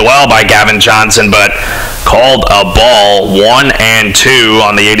 framed well by Gavin Johnson, but called a ball 1 and 2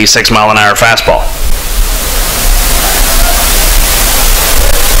 on the 86-mile-an-hour fastball.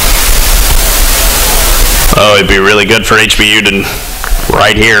 Oh, it'd be really good for HBU to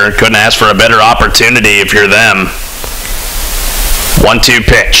right here. Couldn't ask for a better opportunity if you're them. 1-2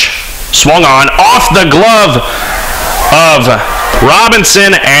 pitch. Swung on, off the glove of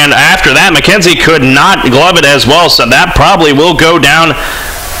Robinson, and after that, Mackenzie could not glove it as well, so that probably will go down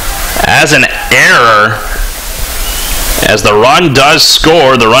as an error. As the run does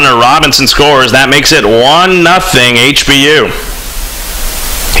score, the runner Robinson scores, that makes it 1-0 HBU.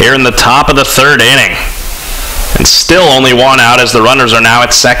 Here in the top of the third inning. And still only 1 out as the runners are now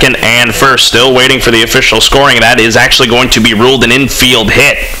at second and first, still waiting for the official scoring. That is actually going to be ruled an infield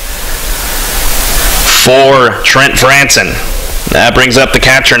hit for Trent Franson. That brings up the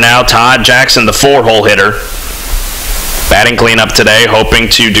catcher now, Todd Jackson, the 4-hole hitter. Batting cleanup today, hoping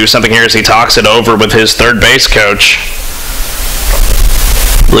to do something here as he talks it over with his third base coach.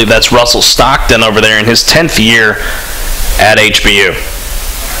 I believe that's Russell Stockton over there in his 10th year at HBU.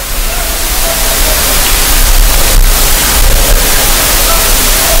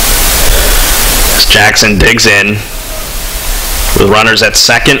 As Jackson digs in with runners at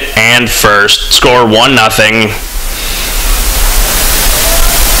second and first. Score 1-0.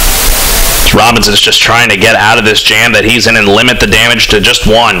 Robinson's just trying to get out of this jam that he's in and limit the damage to just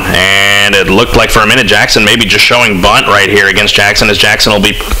 1. And it looked like for a minute Jackson maybe just showing bunt right here against Jackson, as Robinson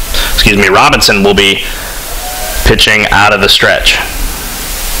will be pitching out of the stretch.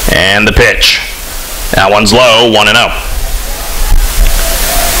 And the pitch. That one's low, 1-0.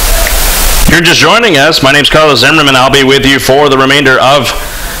 If you're just joining us, my name's Carlos Zimmerman. I'll be with you for the remainder of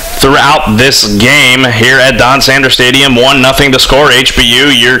throughout this game here at Don Sanders Stadium. 1-0 to score. HBU,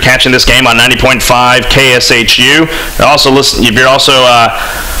 you're catching this game on 90.5 KSHU. If you're also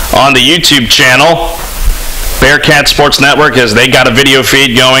on the YouTube channel, Bearcat Sports Network, as they got a video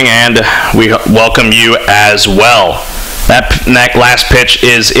feed going, and we welcome you as well. That last pitch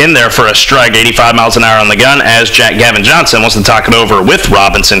is in there for a strike, 85 miles an hour on the gun, as Gavin Johnson wants to talk it over with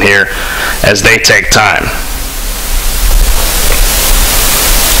Robinson here as they take time.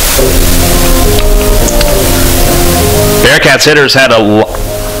 Bearcats hitters had a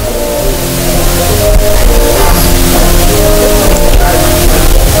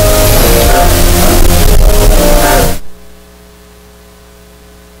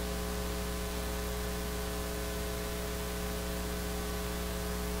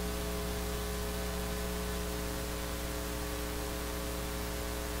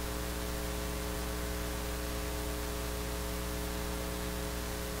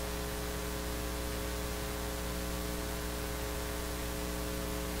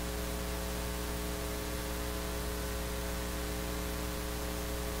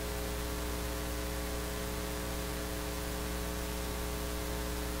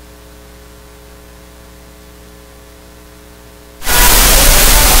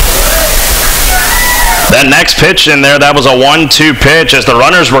that next pitch in there, that was a 1-2 pitch as the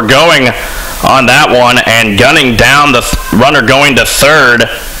runners were going on that one and gunning down. The runner going to third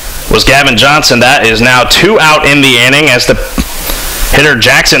was Gavin Johnson. That is now 2 out in the inning as the hitter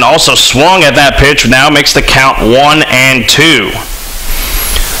Jackson also swung at that pitch. Now makes the count 1-2. 2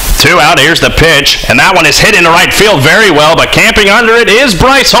 out, here's the pitch, and that one is hit into right field very well, but camping under it is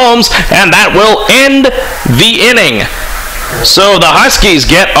Bryce Holmes, and that will end the inning. So the Huskies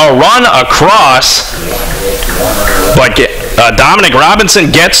get a run across, but Dominic Robinson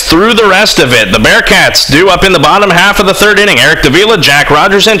gets through the rest of it. The Bearcats do up in the bottom half of the third inning. Eric Davila, Jack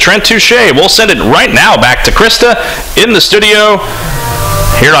Rogers, and Trent Touche. We'll send it right now back to Krista in the studio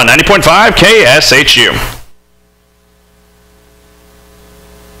here on 90.5 KSHU.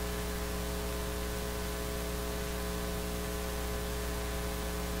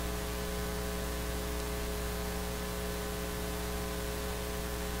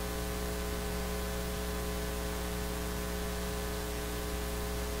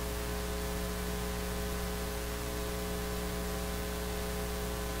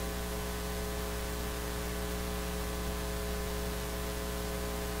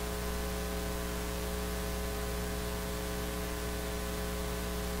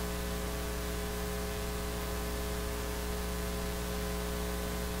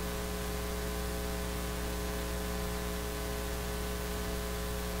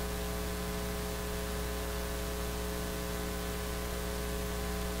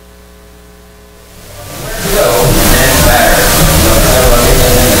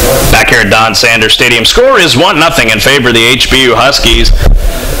 Here at Don Sanders Stadium. Score is 1-0 in favor of the HBU Huskies.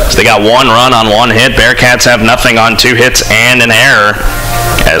 So they got 1 run on 1 hit. Bearcats have nothing on 2 hits and an error.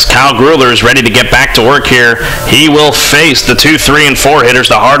 As Kyle Grueller is ready to get back to work here, he will face the 2, 3, and 4 hitters,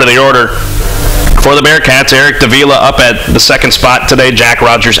 the heart of the order for the Bearcats. Eric Davila up at the second spot today, Jack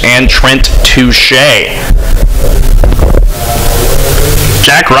Rogers and Trent Touche.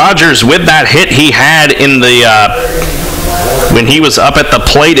 Jack Rogers, with that hit he had in the when he was up at the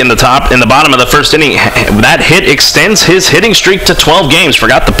plate in the bottom of the first inning, that hit extends his hitting streak to 12 games.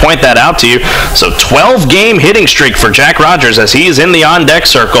 Forgot to point that out to you. So 12-game hitting streak for Jack Rogers as he is in the on-deck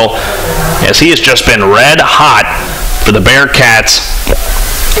circle, as he has just been red hot for the Bearcats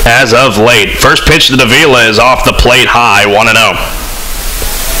as of late. First pitch to Davila is off the plate high, 1-0.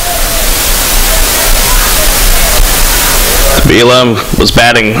 Davila was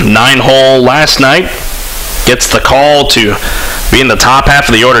batting 9-hole last night. Gets the call to be in the top half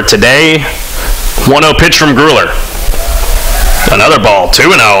of the order today. 1-0 pitch from Grueller. Another ball,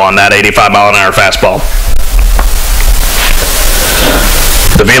 2-0 on that 85-mile-an-hour fastball.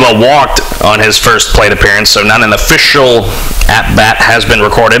 Davila walked on his first plate appearance, so not an official at-bat has been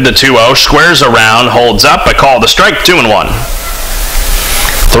recorded. The 2-0 squares around, holds up, a call to strike, 2-1.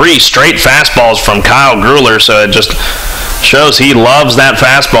 3 straight fastballs from Kyle Grueller, so it just shows he loves that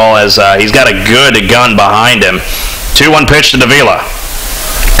fastball as he's got a good gun behind him. 2-1 pitch to Davila.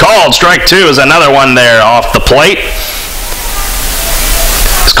 Called. Strike 2 is another one there off the plate.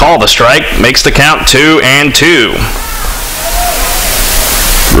 It's called a strike. Makes the count 2-2.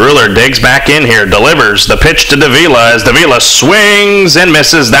 Grueller digs back in here. Delivers the pitch to Davila as Davila swings and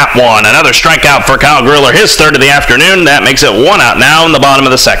misses that one. Another strikeout for Kyle Grueller. His third of the afternoon. That makes it 1 out now in the bottom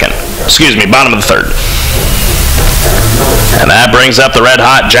of the bottom of the third. And that brings up the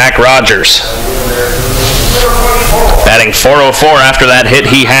red-hot Jack Rogers. Batting .404 after that hit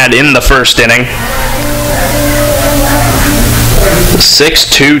he had in the first inning.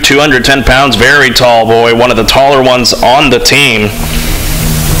 6'2", 210 pounds, very tall boy, one of the taller ones on the team,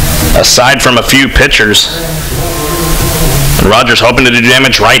 aside from a few pitchers. And Rogers hoping to do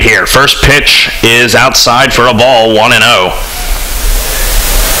damage right here. First pitch is outside for a ball, 1-0.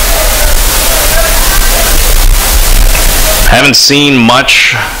 Haven't seen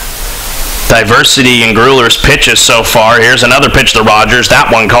much diversity in Grueller's pitches so far. Here's another pitch to Rogers.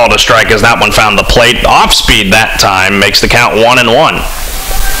 That one called a strike as that one found the plate. Off speed that time, makes the count 1-1.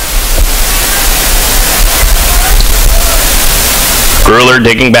 Grueller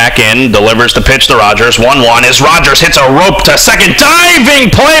digging back in, delivers the pitch to Rogers. 1-1 as Rogers hits a rope to second.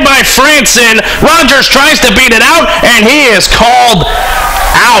 Diving play by Franson. Rogers tries to beat it out, and he is called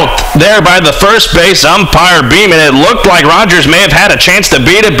out there by the first base umpire Beeman. It looked like Rogers may have had a chance to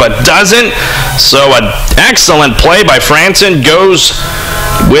beat it, but doesn't. So an excellent play by Franson goes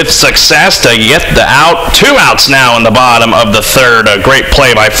with success to get the out. 2 outs now in the bottom of the third. A great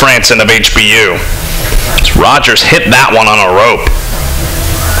play by Franson of HBU. Rogers hit that one on a rope.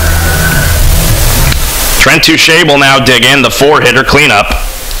 Trent Touche will now dig in, the 4-hitter cleanup.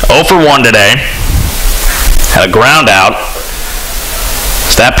 0 for 1 today. Had a ground out.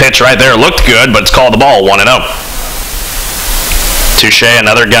 That pitch right there looked good, but it's called the ball, 1-0. Touche,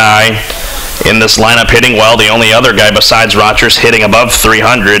 another guy in this lineup hitting well. The only other guy besides Rogers hitting above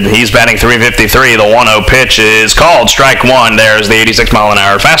 300. He's batting .353. The 1-0 pitch is called strike 1. There's the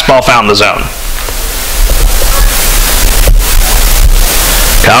 86-mile-an-hour fastball, found the zone.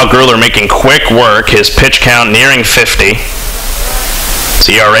 Kyle Grueller making quick work. His pitch count nearing 50.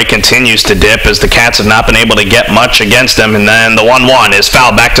 His ERA continues to dip as the Cats have not been able to get much against him. And then the 1-1 is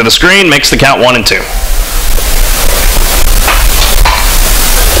fouled back to the screen, makes the count 1-2.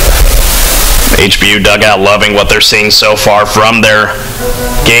 HBU dugout loving what they're seeing so far from their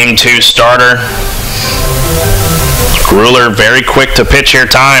Game 2 starter. Grueller very quick to pitch here.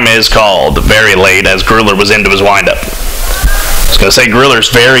 Time is called very late as Grueller was into his windup. I was going to say Grueller's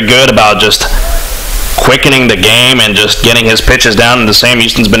very good about just quickening the game and just getting his pitches down, and the Sam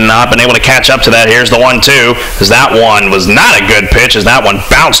Houston's not been able to catch up to that. Here's the 1-2, as that one was not a good pitch, as that one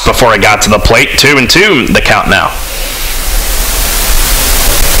bounced before it got to the plate. 2-2 the count now.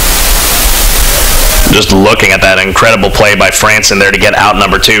 Just looking at that incredible play by Franson there to get out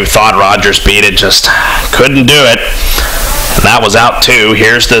number 2. Thought Rogers beat it, just couldn't do it. And that was out 2.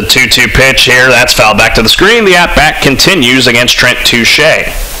 Here's the 2-2 pitch here. That's fouled back to the screen. The at-bat continues against Trent Touche.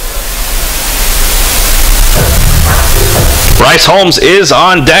 Bryce Holmes is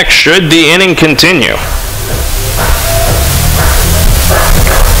on deck should the inning continue.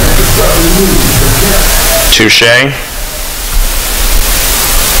 Touche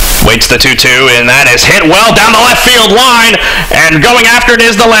waits the 2-2, and that is hit well down the left field line, and going after it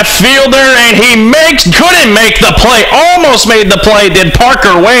is the left fielder, and he couldn't make the play, almost made the play, did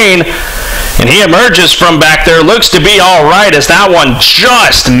Parker Wayne, and he emerges from back there, looks to be all right as that one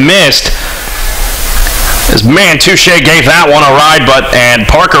just missed. As man, Touche gave that one a ride, and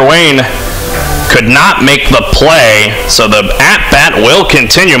Parker Wayne could not make the play, so the at-bat will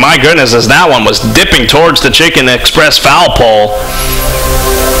continue. My goodness, as that one was dipping towards the Chicken Express foul pole.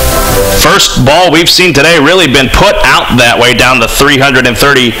 First ball we've seen today really been put out that way down the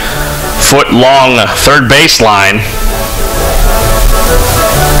 330-foot-long third baseline.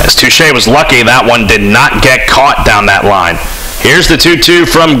 As Touche was lucky that one did not get caught down that line. Here's the 2-2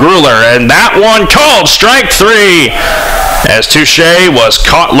 from Grueller, and that one called strike 3 as Touche was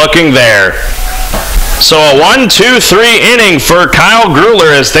caught looking there. So a 1-2-3 inning for Kyle Grueller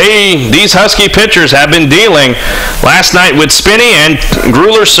as these Husky pitchers have been dealing last night with Spinney, and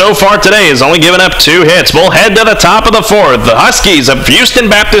Grueller so far today has only given up 2 hits. We'll head to the top of the 4th. The Huskies of Houston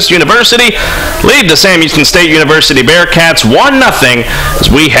Baptist University lead the Sam Houston State University Bearcats 1-0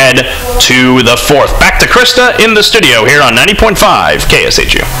 as we head to the 4th. Back to Krista in the studio here on 90.5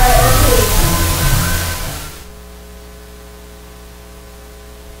 KSHU.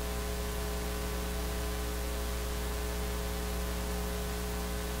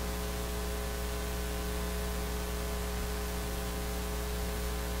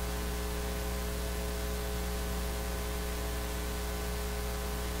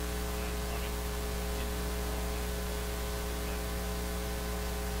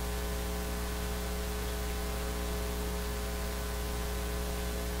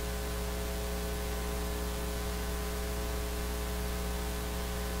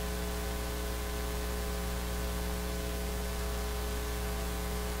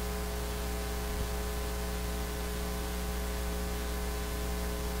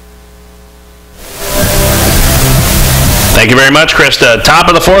 Thank you very much, Krista. Top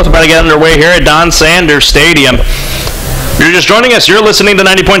of the fourth, about to get underway here at Don Sanders Stadium. If you're just joining us, you're listening to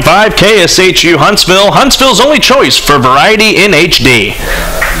 90.5 KSHU Huntsville, Huntsville's only choice for variety in HD.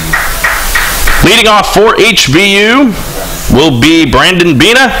 Leading off for HVU will be Brandon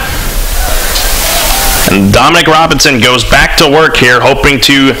Bina. And Dominic Robinson goes back to work here, hoping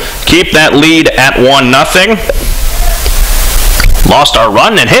to keep that lead at 1-0. Lost our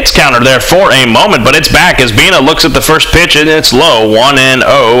run and hits counter there for a moment, but it's back as Bina looks at the first pitch, and it's low, 1-0.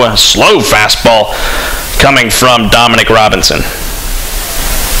 Slow fastball coming from Dominic Robinson.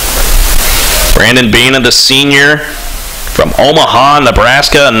 Brandon Bina, the senior from Omaha,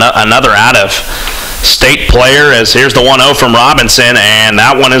 Nebraska, another out-of-state player, as here's the 1-0 from Robinson, and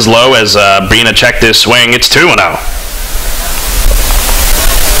that one is low as Bina checked his swing. It's 2-0.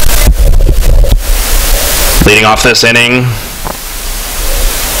 Leading off this inning,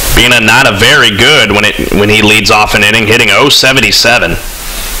 Bina not a very good when he leads off an inning, hitting .077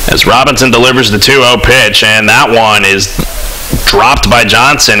 as Robinson delivers the 2-0 pitch, and that one is dropped by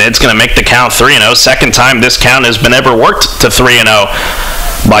Johnson. It's going to make the count 3-0. Second time this count has been ever worked to 3-0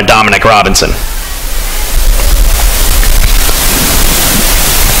 by Dominic Robinson.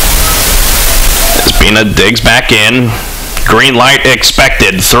 As Bina digs back in, green light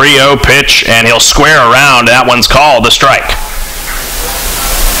expected, 3-0 pitch, and he'll square around. That one's called a strike.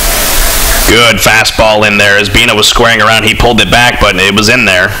 Good fastball in there as Bina was squaring around. He pulled it back, but it was in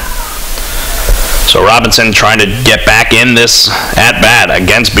there. So Robinson trying to get back in this at-bat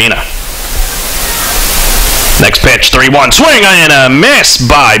against Bina. Next pitch, 3-1. Swing and a miss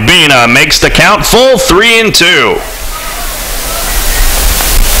by Bina. Makes the count full 3-2.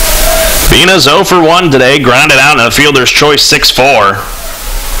 Bina's 0 for 1 today. Grounded out in a fielder's choice 6-4.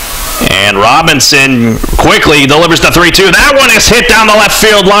 And Robinson quickly delivers the 3-2. That one is hit down the left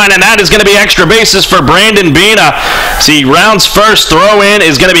field line, and that is going to be extra bases for Brandon Bina. See, rounds first throw in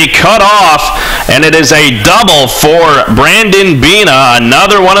is going to be cut off, and it is a double for Brandon Bina.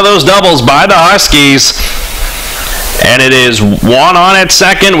 Another one of those doubles by the Huskies. And it is 1 on at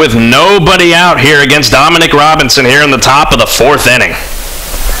second with nobody out here against Dominic Robinson here in the top of the fourth inning.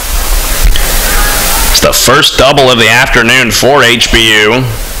 It's the first double of the afternoon for HBU.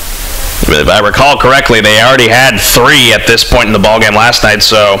 If I recall correctly, they already had 3 at this point in the ballgame last night.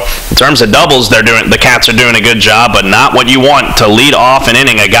 So in terms of doubles, the Cats are doing a good job, but not what you want to lead off an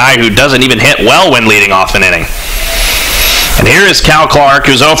inning. A guy who doesn't even hit well when leading off an inning. And here is Cal Clark,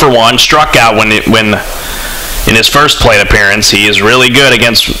 who's 0 for 1, struck out when in his first plate appearance. He is really good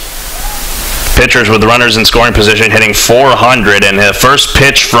against pitchers with runners in scoring position, hitting .400. And the first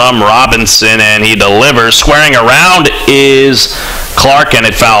pitch from Robinson, and he delivers. Squaring around is Clark, and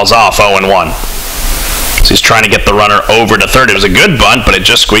it fouls off 0-1. So he's trying to get the runner over to third. It was a good bunt, but it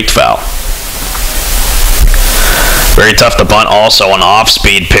just squeaked foul. Very tough to bunt also on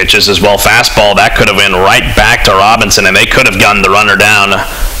off-speed pitches as well. Fastball, that could have been right back to Robinson, and they could have gotten the runner down,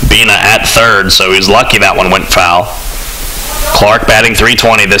 Bina at third, so he's lucky that one went foul. Clark batting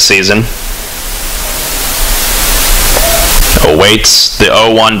 .320 this season. Awaits the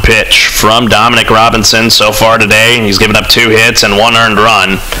 0-1 pitch from Dominic Robinson so far today. He's given up 2 hits and 1 earned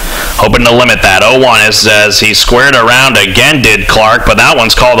run. Hoping to limit that. 0-1 as he squared around again, did Clark, but that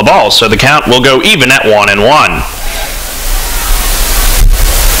one's called a ball, so the count will go even at 1-1.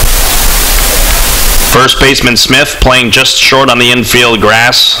 First baseman Smith playing just short on the infield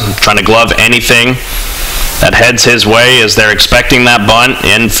grass, trying to glove anything that heads his way as they're expecting that bunt.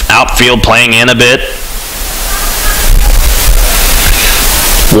 In outfield playing in a bit.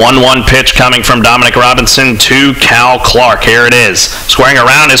 1-1 pitch coming from Dominic Robinson to Cal Clark. Here it is. Squaring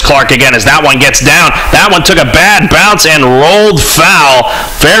around is Clark again as that one gets down. That one took a bad bounce and rolled foul.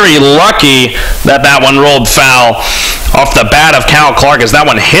 Very lucky that one rolled foul off the bat of Cal Clark as that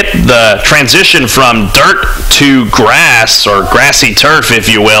one hit the transition from dirt to grass, or grassy turf, if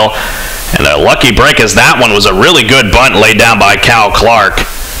you will. And a lucky break as that one was a really good bunt laid down by Cal Clark.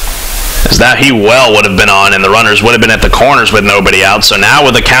 As that he well would have been on, and the runners would have been at the corners with nobody out. So now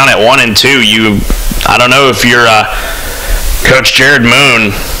with the count at 1-2, I don't know if you're Coach Jared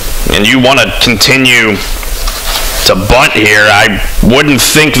Moon and you want to continue to bunt here. I wouldn't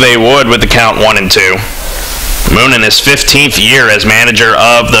think they would with the count 1-2. Moon in his 15th year as manager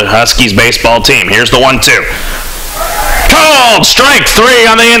of the Huskies baseball team. Here's the 1-2. Called strike 3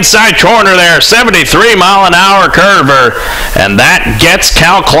 on the inside corner there. 73-mile-an-hour curver. And that gets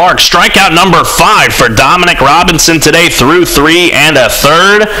Cal Clark strikeout number 5 for Dominic Robinson today through 3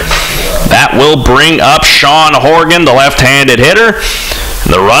 1/3. That will bring up Sean Horgan, the left-handed hitter.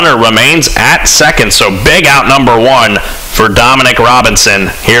 The runner remains at second. So big out number 1 for Dominic Robinson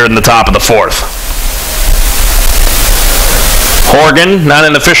here in the top of the fourth. Horgan, not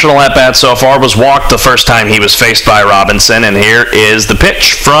an official at-bat so far, was walked the first time he was faced by Robinson, and here is the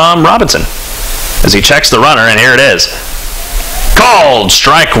pitch from Robinson as he checks the runner, and here it is. Called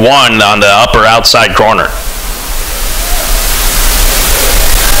strike one on the upper outside corner.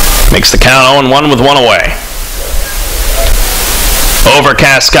 Makes the count 0-1 with one away.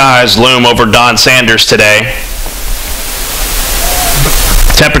 Overcast skies loom over Don Sanders today.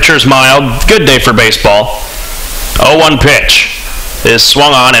 Temperature's mild. Good day for baseball. 0-1 pitch is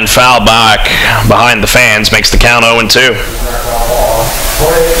swung on and fouled back behind the fans. Makes the count 0-2.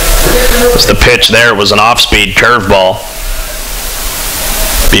 As the pitch there was an off-speed curveball.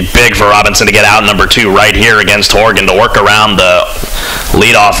 Be big for Robinson to get out number 2 right here against Horgan to work around the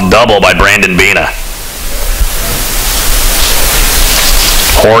leadoff double by Brandon Bina.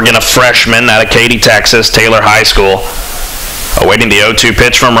 Horgan, a freshman out of Katy, Texas, Taylor High School, awaiting the 0-2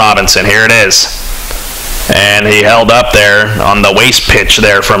 pitch from Robinson. Here it is. And he held up there on the waist pitch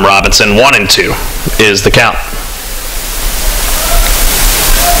there from Robinson. 1-2 is the count.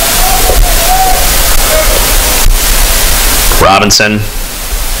 Robinson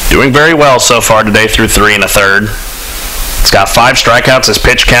doing very well so far today through 3 1/3. It's got 5 strikeouts. His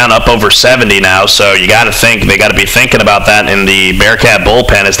pitch count up over 70 now, so you got to think they got to be thinking about that in the Bearcat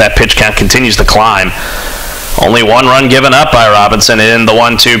bullpen as that pitch count continues to climb. Only 1 run given up by Robinson, and the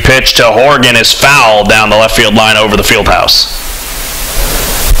 1-2 pitch to Horgan is fouled down the left field line over the field house.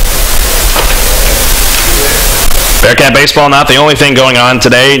 Bearcat baseball not the only thing going on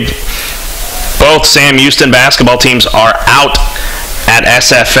today. Both Sam Houston basketball teams are out at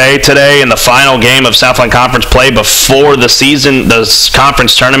SFA today in the final game of Southland Conference play before the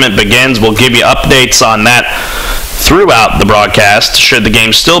conference tournament begins. We'll give you updates on that throughout the broadcast, should the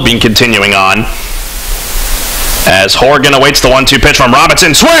game still be continuing on. As Horgan awaits the 1-2 pitch from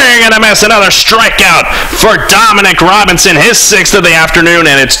Robinson. Swing and a miss. Another strikeout for Dominic Robinson, his 6th of the afternoon,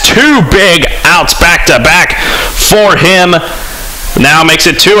 and it's 2 big outs back-to-back for him. Now makes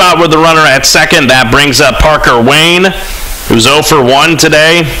it 2 out with the runner at second. That brings up Parker Wayne, who's 0 for 1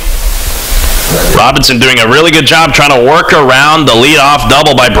 today. Robinson doing a really good job trying to work around the leadoff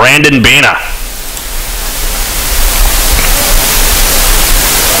double by Brandon Bina.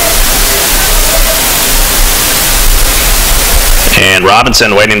 And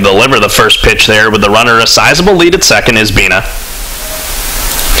Robinson waiting to deliver the first pitch there with the runner a sizable lead at second is Bina.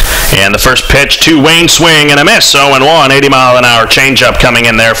 And the first pitch to Wayne, swing and a miss. 0-1, 80-mile-an-hour changeup coming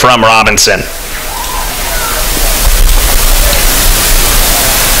in there from Robinson.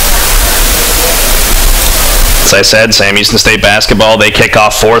 As I said, Sam Houston State basketball, they kick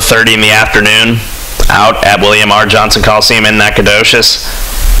off 4:30 in the afternoon out at William R. Johnson Coliseum in Nacogdoches.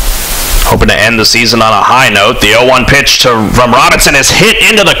 Hoping to end the season on a high note. The 0-1 pitch from Robinson is hit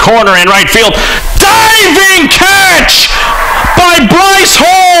into the corner in right field. Diving catch by Bryce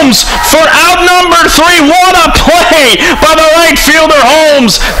Holmes for out number 3. What a play by the right fielder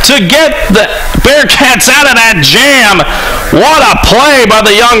Holmes to get the Bearcats out of that jam. What a play by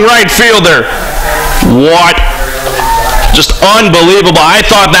the young right fielder. What? Just unbelievable. I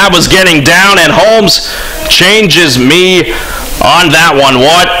thought that was getting down, and Holmes changes me on that one.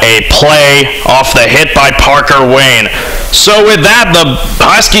 What a play off the hit by Parker Wayne. So with that, the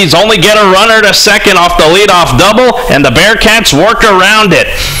Huskies only get a runner to second off the leadoff double, and the Bearcats work around it.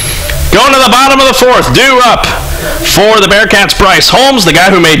 Going to the bottom of the 4th, due up for the Bearcats, Bryce Holmes, the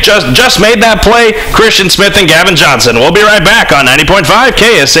guy who just made that play, Christian Smith and Gavin Johnson. We'll be right back on 90.5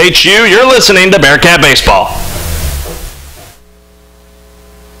 KSHU. You're listening to Bearcat Baseball.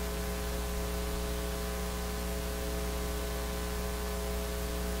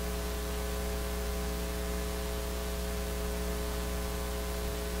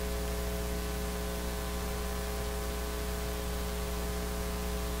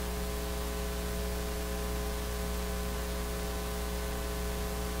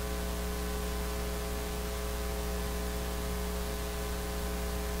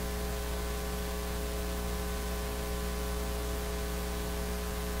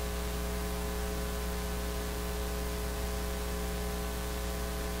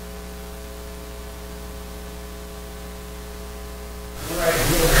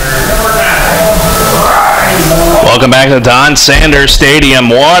 Welcome back to Don Sanders Stadium.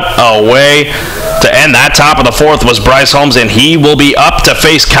 What a way to end that top of the 4th was Bryce Holmes, and he will be up to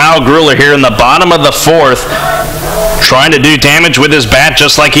face Kyle Grueller here in the bottom of the 4th, trying to do damage with his bat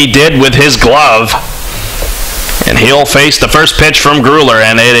just like he did with his glove. And he'll face the first pitch from Grueller,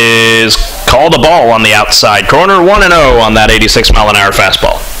 and it is called a ball on the outside corner. 1-0 on that 86-mile-an-hour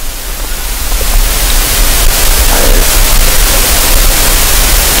fastball.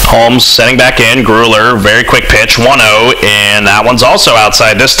 Holmes setting back in. Grueller, very quick pitch, 1-0, and that one's also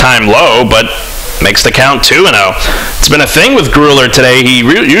outside, this time low, but makes the count 2-0. It's been a thing with Grueller today. He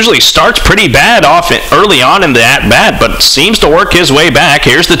usually starts pretty bad off early on in the at-bat, but seems to work his way back.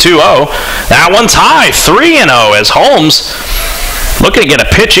 Here's the 2-0. That one's high, 3-0, as Holmes looking to get a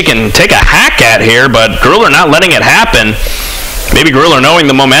pitch he can take a hack at here, but Grueller not letting it happen. Maybe Grueller knowing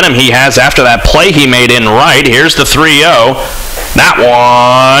the momentum he has after that play he made in right. Here's the 3-0. That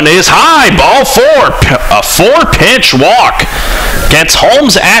one is high. Ball 4. A 4-pitch walk. Gets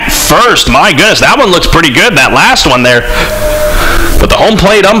Holmes at first. My goodness, that one looks pretty good, that last one there. But the home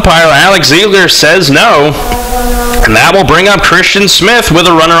plate umpire, Alex Ziegler, says no. And that will bring up Christian Smith with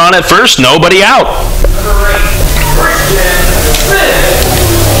a runner on at first. Nobody out.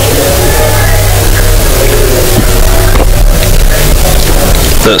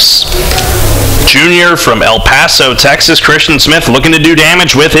 This junior from El Paso, Texas, Christian Smith, looking to do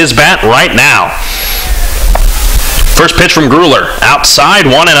damage with his bat right now. First pitch from Grueller, outside,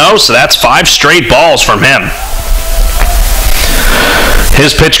 1-0, so that's 5 straight balls from him.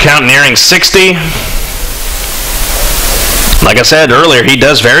 His pitch count nearing 60. Like I said earlier, he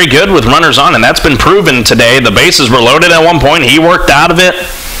does very good with runners on, and that's been proven today. The bases were loaded at one point. He worked out of it,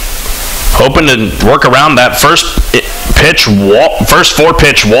 hoping to work around that first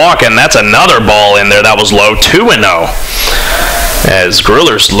 4-pitch walk, and that's another ball in there that was low, 2-0. As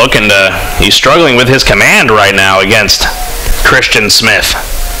Grueller's he's struggling with his command right now against Christian Smith.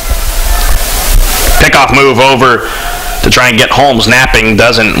 Pickoff move over to try and get Holmes napping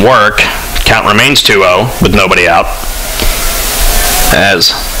doesn't work. Count remains 2-0 with nobody out.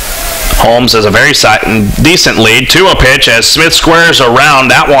 As Holmes has a very decent lead. 2-0 pitch as Smith squares around.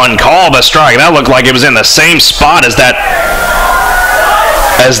 That one called a strike. That looked like it was in the same spot as that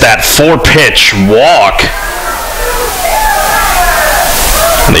 4-pitch walk.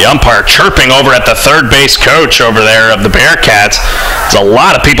 And the umpire chirping over at the third base coach over there of the Bearcats. There's a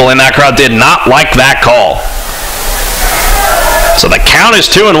lot of people in that crowd did not like that call. So the count is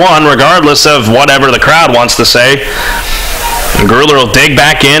 2-1 regardless of whatever the crowd wants to say. And Grueller will dig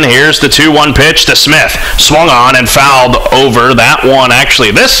back in. Here's the 2-1 pitch to Smith. Swung on and fouled over. That one,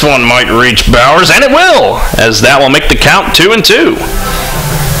 actually, this one might reach Bowers, and it will, as that will make the count 2-2.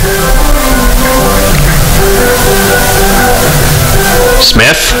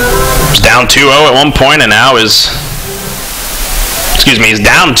 Smith was down 2-0 at one point, and now he's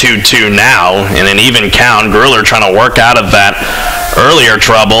down 2-2 now in an even count. Grueller trying to work out of that earlier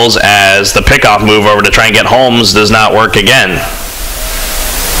troubles as the pickoff move over to try and get Holmes does not work again.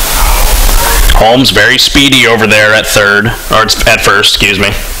 Holmes very speedy over there at first, excuse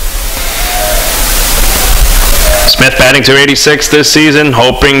me. Smith batting .286 this season,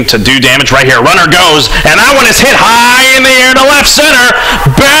 hoping to do damage right here. Runner goes, and that one is hit high in the air to left center.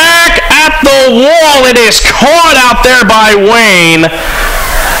 Back at the wall. It is caught out there by Wayne.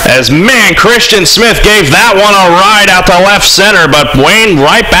 As, man, Christian Smith gave that one a ride out to left center, but Wayne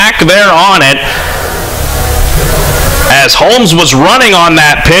right back there on it. As Holmes was running on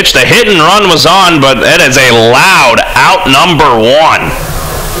that pitch, the hit and run was on, but it is a loud out number 1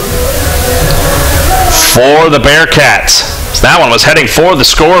 for the Bearcats. So that one was heading for the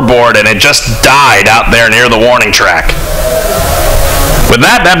scoreboard, and it just died out there near the warning track. With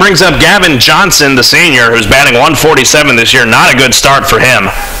that brings up Gavin Johnson, the senior, who's batting .147 this year. Not a good start for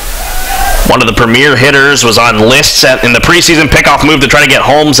him. One of the premier hitters was on lists in the preseason pickoff move to try to get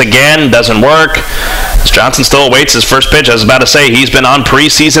Holmes again. Doesn't work. Johnson still awaits his first pitch. I was about to say, he's been on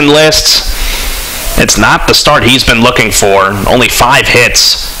preseason lists. It's not the start he's been looking for. Only 5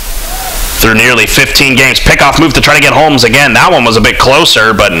 hits through nearly 15 games. Pickoff move to try to get Holmes again. That one was a bit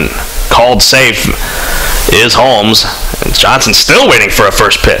closer, but called safe is Holmes. And Johnson still waiting for a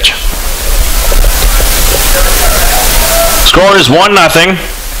first pitch. Score is 1-0.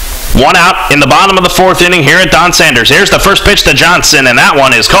 1 out in the bottom of the 4th inning here at Don Sanders. Here's the first pitch to Johnson, and that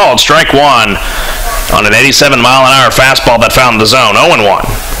one is called strike 1 on an 87-mile-an-hour fastball that found the zone. 0-1.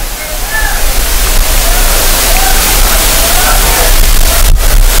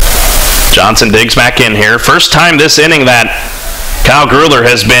 Johnson digs back in here. First time this inning that Kyle Grueller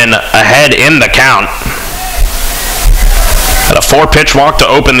has been ahead in the count. At a 4-pitch walk to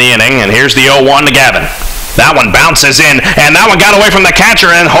open the inning, and here's the 0-1 to Gavin. That one bounces in, and that one got away from the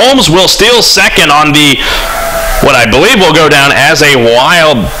catcher, and Holmes will steal second on what I believe will go down as a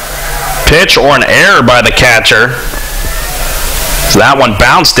wild pitch or an error by the catcher. So that one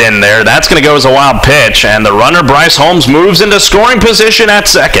bounced in there. That's going to go as a wild pitch, and the runner, Bryce Holmes, moves into scoring position at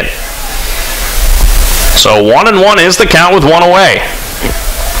second. So 1-1 is the count with 1 away.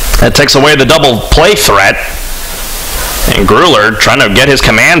 That takes away the double play threat. And Grueller trying to get his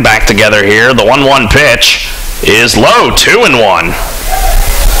command back together here. The 1-1 pitch is low, 2-1.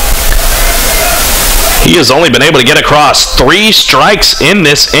 He has only been able to get across 3 strikes in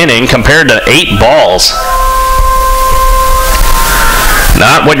this inning compared to 8 balls.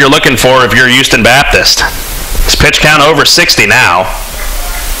 Not what you're looking for if you're Houston Baptist. His pitch count over 60 now.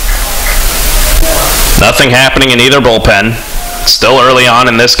 Nothing happening in either bullpen. Still early on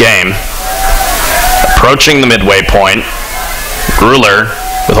in this game. Approaching the midway point. Grueller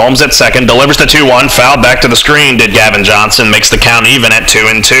with Holmes at second, delivers the 2-1, fouled back to the screen, did Gavin Johnson, makes the count even at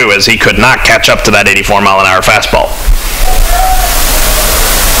 2-2 as he could not catch up to that 84-mile-an-hour fastball.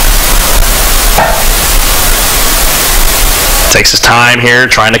 Takes his time here,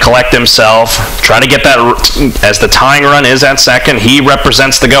 trying to collect himself, trying to get that, as the tying run is at second, he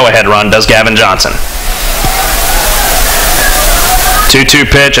represents the go-ahead run, does Gavin Johnson. 2-2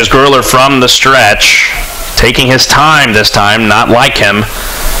 pitch as Grueller from the stretch, taking his time this time, not like him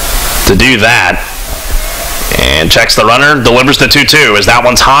to do that. And checks the runner, delivers the 2-2. As that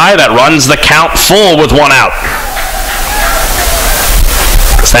one's high, that runs the count full with 1 out.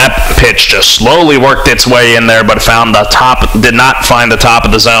 That pitch just slowly worked its way in there, but found the top, did not find the top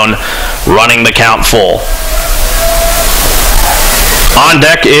of the zone, running the count full. On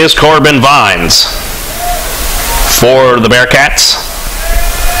deck is Corbin Vines for the Bearcats.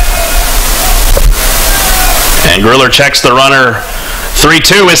 And Grueller checks the runner.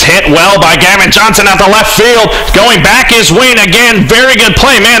 3-2 is hit well by Gavin Johnson out the left field. Going back is Wayne again. Very good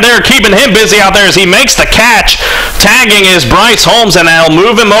play. Man, they're keeping him busy out there as he makes the catch. Tagging is Bryce Holmes, and they'll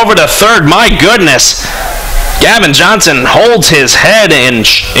move him over to third. My goodness. Gavin Johnson holds his head in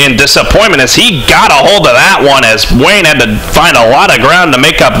disappointment as he got a hold of that one, as Wayne had to find a lot of ground to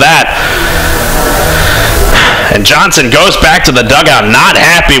make up that. And Johnson goes back to the dugout not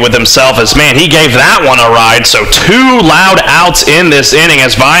happy with himself as, man, he gave that one a ride. So 2 loud outs in this inning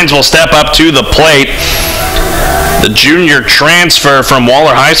as Vines will step up to the plate. The junior transfer from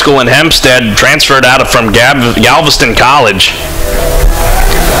Waller High School in Hempstead transferred out from Galveston College.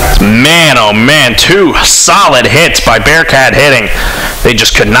 Man, oh man, 2 solid hits by Bearcat hitting. They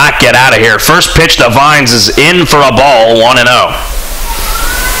just could not get out of here. First pitch to Vines is in for a ball, 1-0.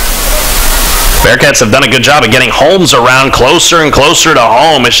 Bearcats have done a good job of getting Holmes around closer and closer to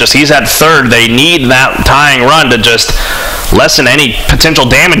home. It's just he's at third. They need that tying run to just lessen any potential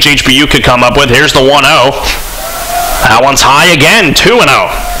damage HBU could come up with. Here's the 1-0. That one's high again, 2-0.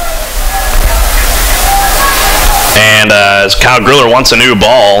 And as Kyle Grueller wants a new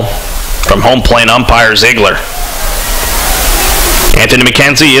ball from home plate umpire Ziegler. Anthony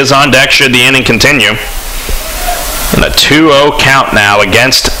McKenzie is on deck should the inning continue. And a 2-0 count now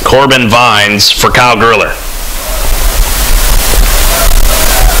against Corbin Vines for Kyle Grueller.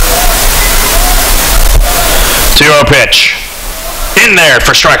 Two-0 pitch. In there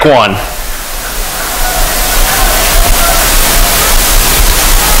for strike 1.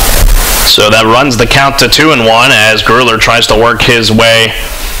 So that runs the count to 2-1 as Grueller tries to work his way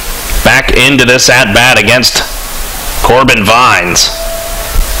back into this at-bat against Corbin Vines.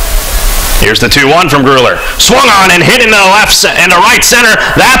 Here's the 2-1 from Grueller. Swung on and hit into the left and the right center.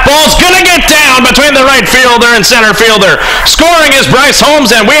 That ball's going to get down between the right fielder and center fielder. Scoring is Bryce Holmes,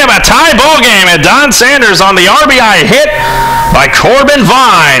 and we have a tie ball game. And Don Sanders on the RBI hit by Corbin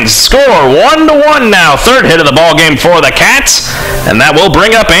Vines. Score 1-1 now. Third hit of the ball game for the Cats. And that will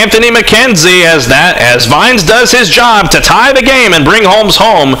bring up Anthony McKenzie as Vines does his job to tie the game and bring Holmes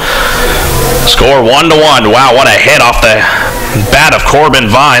home. Score 1-1. Wow, what a hit off the bat of Corbin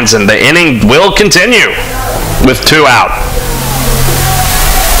Vines, and the inning will continue with 2 out.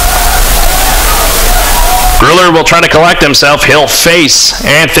 Grueller will try to collect himself. He'll face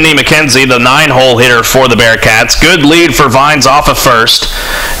Anthony McKenzie, the 9-hole hitter for the Bearcats. Good lead for Vines off of first.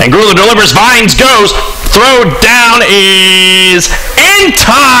 And Grueller delivers. Vines goes. Throw down is in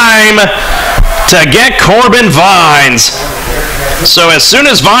time to get Corbin Vines. So as soon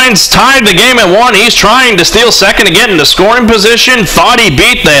as Vines tied the game at 1, he's trying to steal second to get into scoring position. Thought he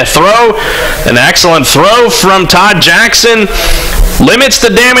beat the throw. An excellent throw from Todd Jackson. Limits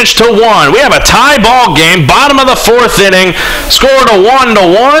the damage to 1. We have a tie ball game. Bottom of the 4th inning. Scored a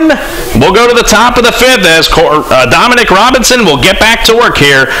 1-1. We'll go to the top of the 5th as Dominic Robinson will get back to work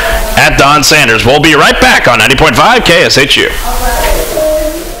here at Don Sanders. We'll be right back on 90.5 KSHU.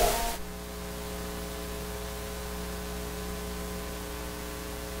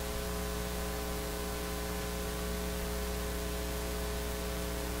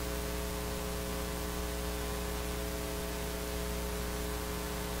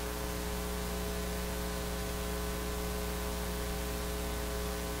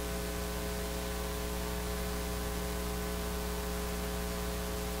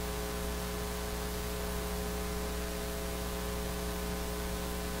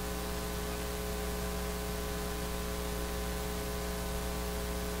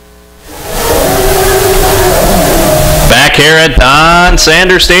 here at Don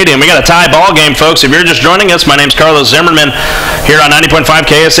Sanders Stadium. We got a tie ball game, folks. If you're just joining us, my name's Carlos Zimmerman here on 90.5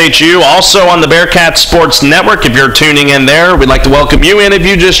 KSHU, also on the Bearcat Sports Network. If you're tuning in there, we'd like to welcome you in if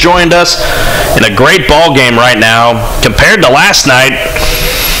you just joined us in a great ball game right now. Compared to last night,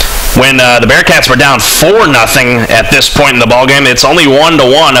 when the Bearcats were down 4-0 at this point in the ballgame, it's only 1-1.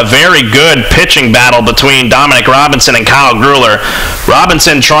 A very good pitching battle between Dominic Robinson and Kyle Grueller.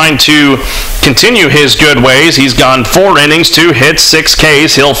 Robinson trying to continue his good ways. He's gone 4 innings, 2 hits, 6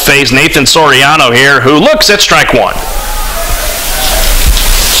 Ks. He'll face Nathan Soriano here, who looks at strike 1.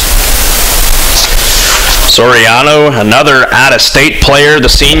 Soriano, another out-of-state player, the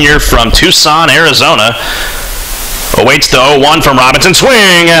senior from Tucson, Arizona, awaits the 0-1 from Robinson.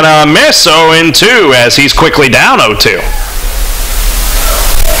 Swing and a miss, 0-2 as he's quickly down 0-2.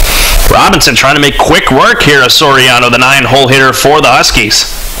 Robinson trying to make quick work here of Soriano, the 9-hole hitter for the Huskies.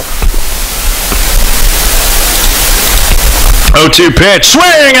 0-2 pitch,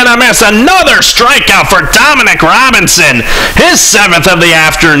 swing and a miss, another strikeout for Dominic Robinson, his 7th of the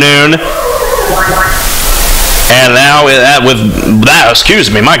afternoon. And now with that, excuse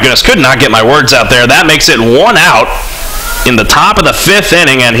me, my goodness, could not get my words out there. That makes it 1 out in the top of the 5th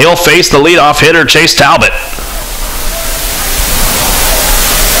inning, and he'll face the leadoff hitter, Chase Talbot.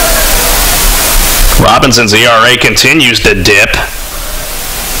 Robinson's ERA continues to dip.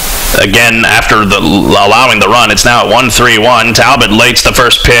 Again, after allowing the run, it's now at 1.31. Talbot lates the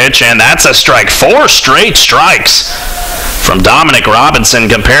first pitch, and that's a strike. 4 straight strikes from Dominic Robinson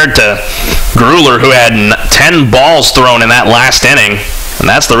compared to Grueller, who had 10 balls thrown in that last inning. And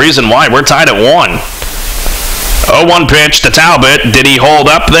that's the reason why we're tied at 1. 0-1 pitch to Talbot. Did he hold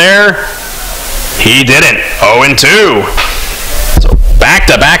up there? He didn't. 0-2. So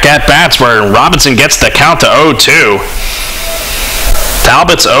back-to-back at-bats where Robinson gets the count to 0-2.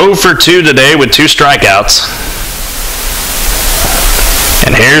 Talbot's 0 for 2 today with 2 strikeouts.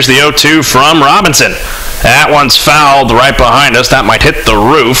 And here's the 0-2 from Robinson. That one's fouled right behind us. That might hit the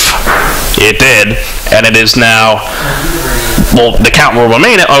roof. It did. And it is now, well, the count will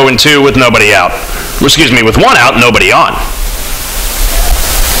remain at 0-2 with nobody out. Excuse me, with 1 out, nobody on.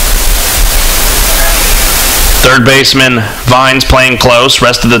 Third baseman Vines playing close.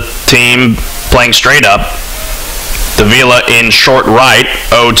 Rest of the team playing straight up. Davila in short right.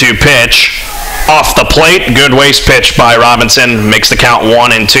 0-2 pitch. Off the plate, good waste pitch by Robinson. Makes the count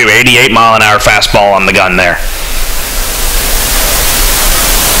 1-2. 88-mile-an-hour fastball on the gun there.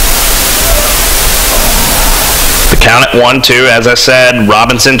 The count at 1-2, as I said.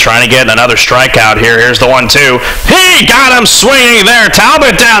 Robinson trying to get another strikeout here. Here's the 1-2. He got him swinging there.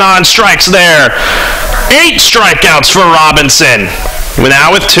 Talbot down on strikes there. 8 strikeouts for Robinson.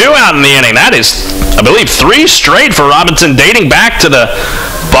 Now with 2 out in the inning. That is, I believe, 3 straight for Robinson, dating back to the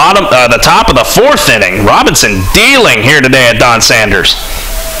top of the 4th inning. Robinson dealing here today at Don Sanders.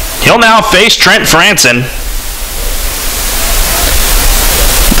 He'll now face Trent Franson.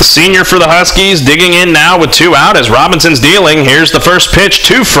 The senior for the Huskies digging in now with 2 out as Robinson's dealing. Here's the first pitch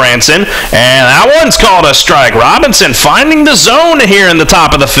to Franson, and that one's called a strike. Robinson finding the zone here in the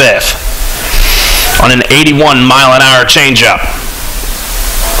top of the 5th on an 81-mile-an-hour changeup.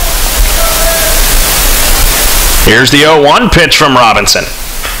 Here's the 0-1 pitch from Robinson.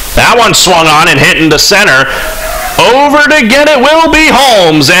 That one swung on and hit into center. Over to get it will be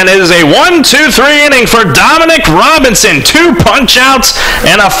Holmes, and it is a 1-2-3 inning for Dominic Robinson. 2 punch-outs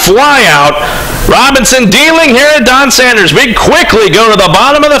and a fly-out. Robinson dealing here at Don Sanders. We quickly go to the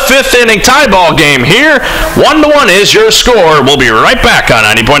bottom of the 5th inning tie ball game here. 1-1 is your score. We'll be right back on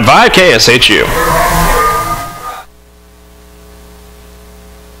 90.5 KSHU.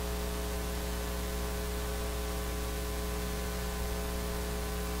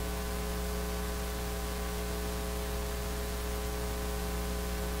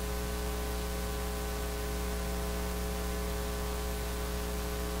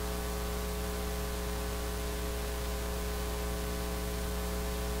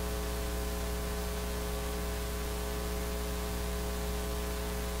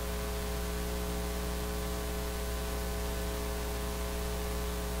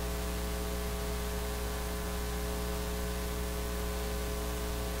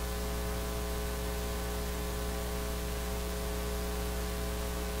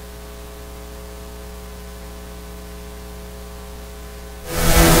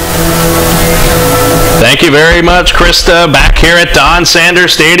 Thank you very much, Krista. Back here at Don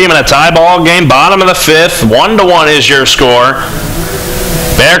Sanders Stadium in a tie ball game, bottom of the 5th. 1-1 is your score.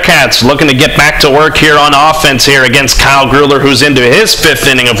 Bearcats looking to get back to work here on offense here against Kyle Grueller, who's into his 5th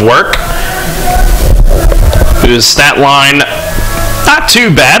inning of work. Whose stat line not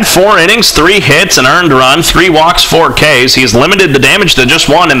too bad. 4 innings, 3 hits, an earned run, 3 walks, 4 Ks. He's limited the damage to just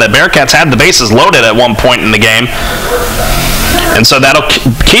 1, and the Bearcats had the bases loaded at one point in the game. And so that'll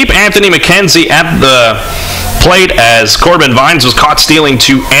keep Anthony McKenzie at the plate as Corbin Vines was caught stealing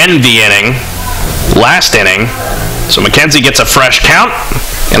to end the inning, last inning. So McKenzie gets a fresh count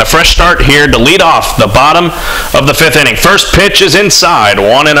and a fresh start here to lead off the bottom of the 5th inning. First pitch is inside,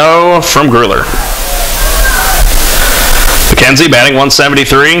 1-0 from Grueller. McKenzie batting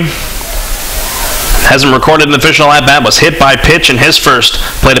 173. Hasn't recorded an official at-bat, was hit by pitch in his first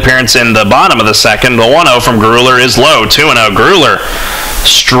plate appearance in the bottom of the 2nd. The 1-0 from Grueller is low, 2-0. Grueller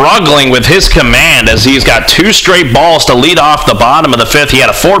struggling with his command as he's got 2 straight balls to lead off the bottom of the 5th. He had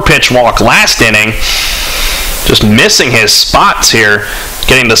a 4-pitch walk last inning. Just missing his spots here.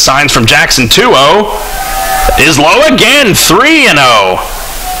 Getting the signs from Jackson. 2-0 is low again. 3-0.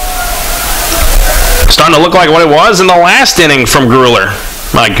 Starting to look like what it was in the last inning from Grueller.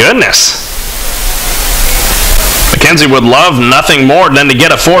 My goodness. McKenzie would love nothing more than to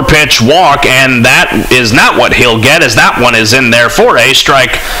get a 4-pitch walk, and that is not what he'll get, as that one is in there for a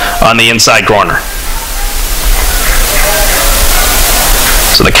strike on the inside corner.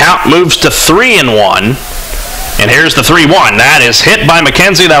 So the count moves to 3-1. And here's the 3-1. That is hit by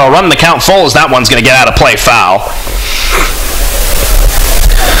McKenzie. That'll run the count full as that one's going to get out of play, foul.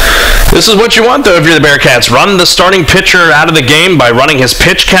 This is what you want, though, if you're the Bearcats. Run the starting pitcher out of the game by running his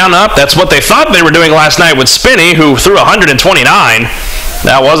pitch count up. That's what they thought they were doing last night with Spinney, who threw 129.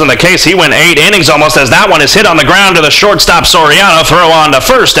 That wasn't the case. He went 8 innings almost as that one is hit on the ground to the shortstop Soriano. Throw on to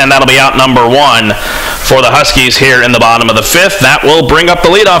first, and that'll be out number 1 for the Huskies here in the bottom of the 5th. That will bring up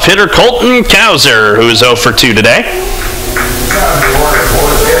the leadoff hitter, Colton Cowser, who is 0 for 2 today.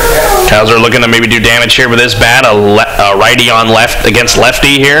 Cowser looking to maybe do damage here with his bat. A righty on left against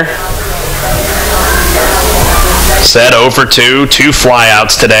lefty here. Said 0 for 2, 2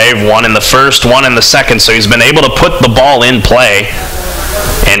 flyouts today, 1 in the first, 1 in the second, so he's been able to put the ball in play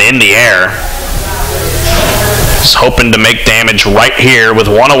and in the air. He's hoping to make damage right here with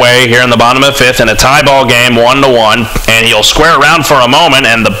 1 away here in the bottom of the 5th in a tie ball game, 1-1, and he'll square around for a moment,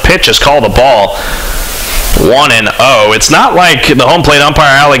 and the pitch is called the ball. 1-0. It's not like the home plate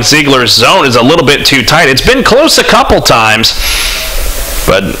umpire Alex Ziegler's zone is a little bit too tight. It's been close a couple times,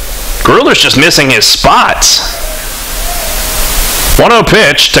 but Grueller's just missing his spots. 1-0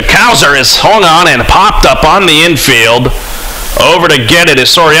 pitch to Cowser is hung on and popped up on the infield. Over to get it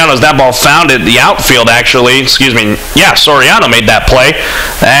is Soriano. That ball found it, the outfield actually. Excuse me. Yeah, Soriano made that play.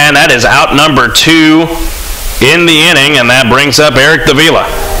 And that is out number 2 in the inning, and that brings up Eric Davila.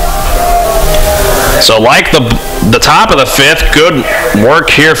 So like the top of the 5th, good work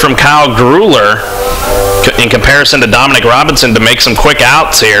here from Kyle Grueller in comparison to Dominic Robinson to make some quick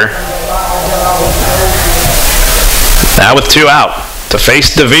outs here. Now with 2 out to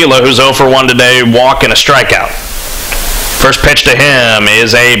face Davila, who's 0 for 1 today, walk and a strikeout. First pitch to him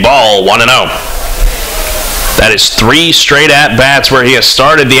is a ball, 1-0. That is 3 straight at-bats where he has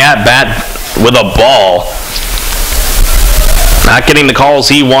started the at-bat with a ball. Not getting the calls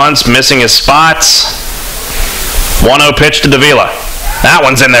he wants, missing his spots. 1-0 pitch to Davila. That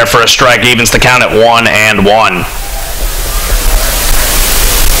one's in there for a strike, evens the count at 1-1.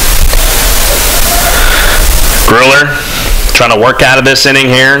 Grueller trying to work out of this inning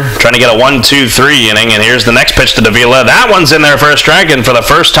here, trying to get a 1-2-3 inning, and here's the next pitch to Davila. That one's in there for a strike, and for the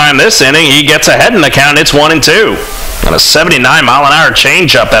first time this inning, he gets ahead in the count. It's 1-2. And a 79-mile-an-hour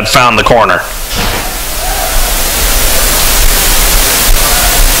changeup that found the corner.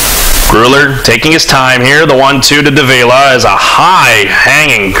 Grueller taking his time here. The 1-2 to Davila is a high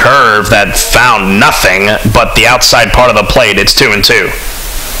hanging curve that found nothing but the outside part of the plate. It's 2-2.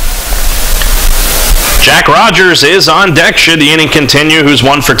 Jack Rogers is on deck should the inning continue, who's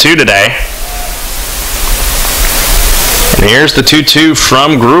 1 for 2 today. And here's the 2-2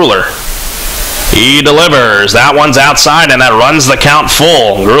 from Grueller. He delivers. That one's outside, and that runs the count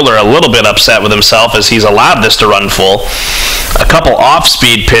full. Grueller a little bit upset with himself as he's allowed this to run full. A couple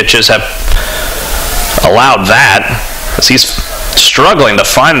off-speed pitches have allowed that, as he's struggling to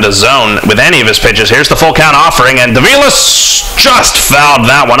find the zone with any of his pitches. Here's the full count offering, and Davila just fouled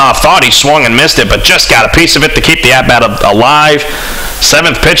that one off. Thought he swung and missed it, but just got a piece of it to keep the at-bat alive.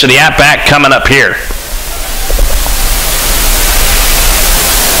 7th pitch of the at-bat coming up here.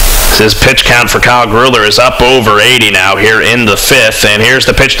 His pitch count for Kyle Grueller is up over 80 now here in the 5th. And here's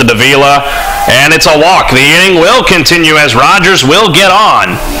the pitch to Davila, and it's a walk. The inning will continue as Rogers will get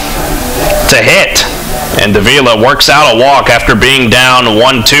on to hit. And Davila works out a walk after being down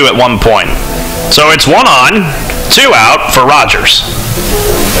 1-2 at one point. So it's 1 on, 2 out for Rogers.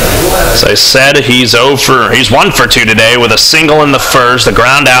 As I said, he's 1 for 2 today with a single in the first, a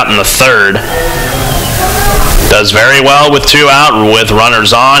ground out in the third. Does very well with 2 out with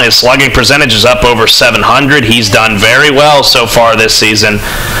runners on. His slugging percentage is up over 700. He's done very well so far this season.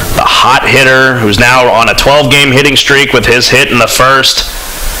 The hot hitter who's now on a 12-game hitting streak with his hit in the first.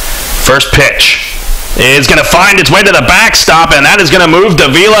 First pitch is going to find its way to the backstop, and that is going to move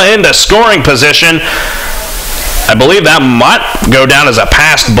Davila into scoring position. I believe that might go down as a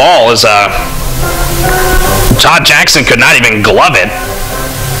passed ball, as Todd Jackson could not even glove it.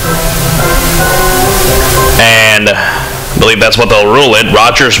 And I believe that's what they'll rule it.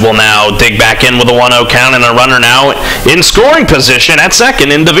 Rogers will now dig back in with a 1-0 count and a runner now in scoring position at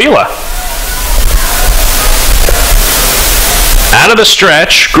second in Davila. Out of the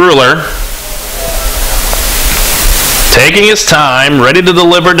stretch, Grueller taking his time, ready to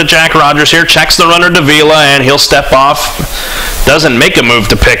deliver to Jack Rogers here. Checks the runner Davila, and he'll step off. Doesn't make a move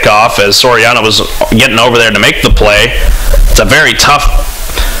to pick off as Soriano was getting over there to make the play. It's a very tough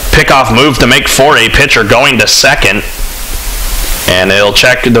pickoff move to make for a pitcher going to second. And he'll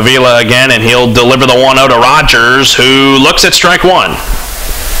check Davila again, and he'll deliver the 1-0 to Rogers, who looks at strike one.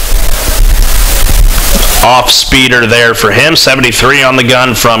 Off speeder there for him. 73 on the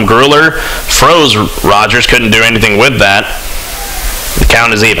gun from Grueller. Froze Rogers. Couldn't do anything with that. The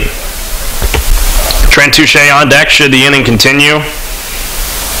count is even. Trent Touche on deck should the inning continue.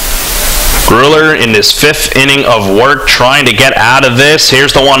 Grueller in his 5th inning of work trying to get out of this.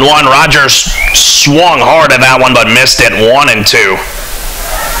 Here's the 1-1. Rogers swung hard at that one but missed it. 1-2.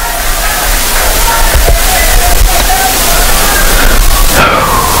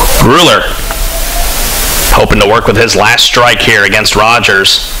 Grueller hoping to work with his last strike here against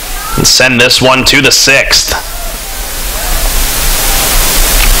Rogers and send this one to the 6th.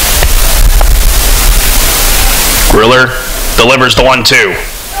 Grueller delivers the 1-2.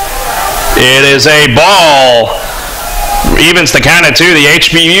 It is a ball. Evens the count at 2. The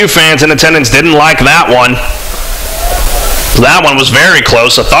HBU fans in attendance didn't like that one. That one was very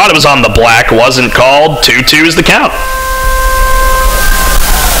close. I thought it was on the black. Wasn't called. 2-2 is the count.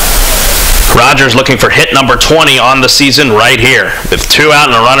 Rogers looking for hit number 20 on the season right here. With 2 out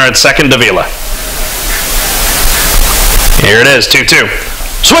and a runner at second, Davila. Here it is, 2-2.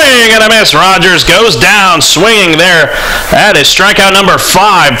 Swing and a miss. Rogers goes down swinging there. That is strikeout number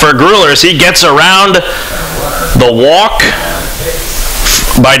 5 for Grueller as he gets around the walk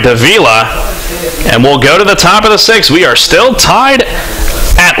by Davila. And we'll go to the top of the 6th. We are still tied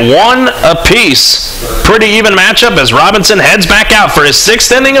at 1 apiece. Pretty even matchup as Robinson heads back out for his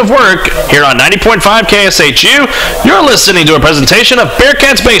 6th inning of work here on 90.5 KSHU. You're listening to a presentation of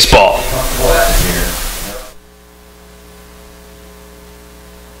Bearcats Baseball.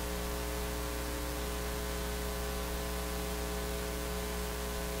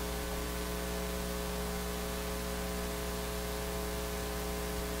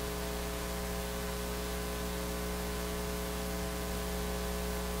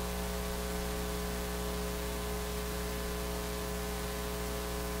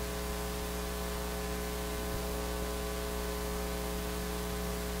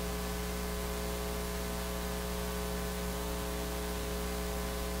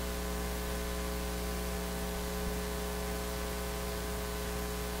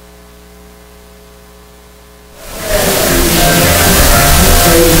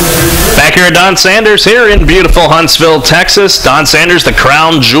 Back here at Don Sanders here in beautiful Huntsville, Texas. Don Sanders, the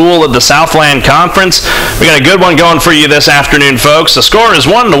crown jewel of the Southland Conference. We got a good one going for you this afternoon, folks. The score is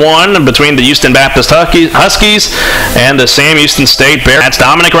 1-1 between the Houston Baptist Huskies and the Sam Houston State Bears. That's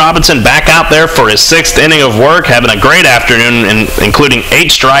Dominic Robinson back out there for his 6th inning of work, having a great afternoon, including 8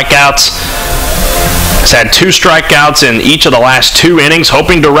 strikeouts. He's had 2 strikeouts in each of the last 2 innings,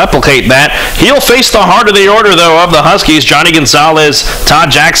 hoping to replicate that. He'll face the heart of the order, though, of the Huskies, Johnny Gonzalez,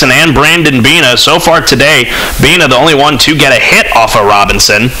 Todd Jackson, and Brandon Bina. So far today, Bina the only one to get a hit off of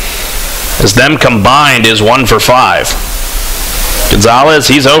Robinson, as them combined is 1 for 5. Gonzalez,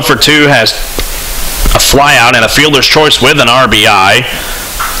 he's 0 for 2, has a flyout and a fielder's choice with an RBI.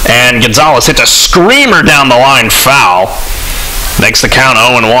 And Gonzalez hits a screamer down the line foul. Makes the count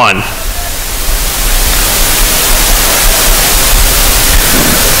 0-1.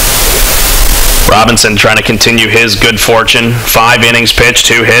 Robinson trying to continue his good fortune. 5 innings pitched,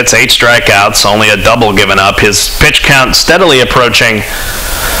 2 hits, 8 strikeouts, only a double given up. His pitch count steadily approaching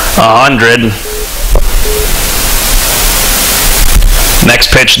 100.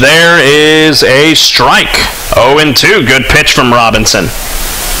 Next pitch there is a strike. 0-2. Good pitch from Robinson.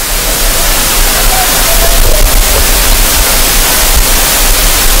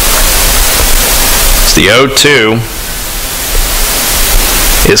 It's the 0-2.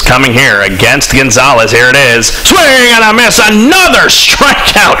 Is coming here against Gonzalez. Here it is. Swing and a miss. Another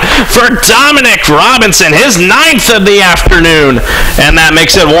strikeout for Dominic Robinson. His 9th of the afternoon. And that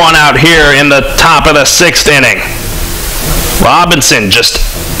makes it 1 out here in the top of the 6th inning. Robinson just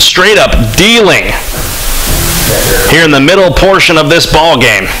straight up dealing here in the middle portion of this ball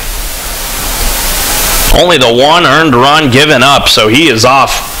game. Only the 1 earned run given up, so he is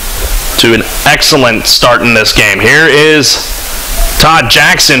off to an excellent start in this game. Here is Todd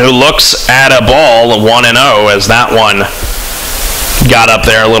Jackson, who looks at a ball 1-0 as that one got up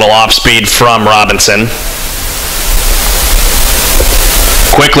there a little off speed from Robinson.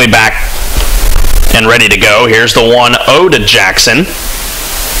 Quickly back and ready to go. Here's the 1-0 to Jackson.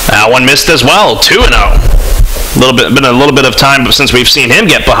 That one missed as well. 2-0. Been a little bit of time since we've seen him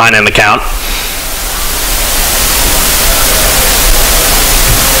get behind in the count.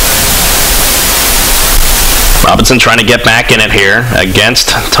 Robinson trying to get back in it here against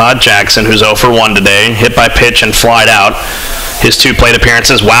Todd Jackson, who's 0 for 1 today. Hit by pitch and flied out. His 2 plate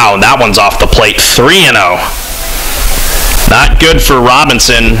appearances. Wow, that one's off the plate. 3-0. Not good for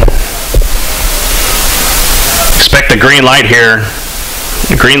Robinson. Expect a green light here.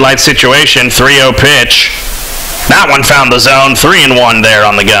 A green light situation. 3-0 pitch. That one found the zone. 3-1 there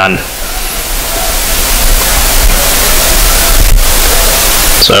on the gun.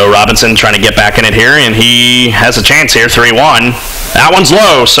 So Robinson trying to get back in it here, and he has a chance here, 3-1. That one's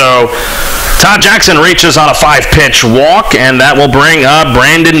low, so Todd Jackson reaches on a 5-pitch walk, and that will bring up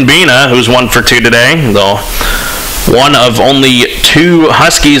Brandon Bina, who's 1 for 2 today. Though one of only 2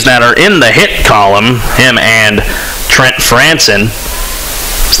 Huskies that are in the hit column, him and Trent Franson.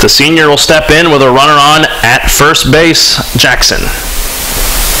 So the senior will step in with a runner on at first base, Jackson.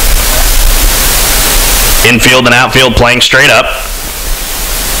 Infield and outfield playing straight up.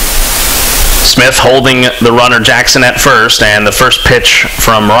 Smith holding the runner Jackson at first, and the first pitch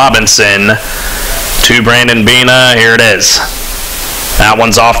from Robinson to Brandon Bina. Here it is. That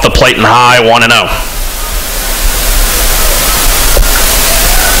one's off the plate and high, 1-0.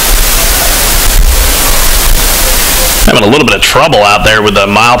 Having a little bit of trouble out there with the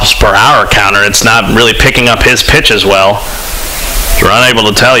miles per hour counter. It's not really picking up his pitch as well. We're unable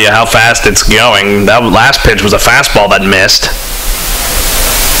to tell you how fast it's going. That last pitch was a fastball that missed.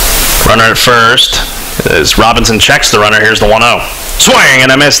 Runner at first as Robinson checks the runner. Here's the 1-0. Swing,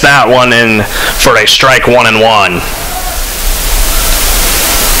 and I missed that one in for a strike, 1-1.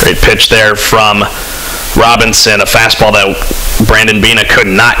 Great pitch there from Robinson, a fastball that Brandon Bina could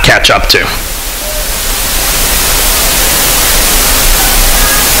not catch up to.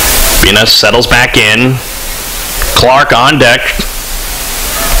 Bina settles back in. Clark on deck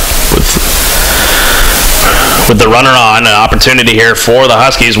with the runner on. An opportunity here for the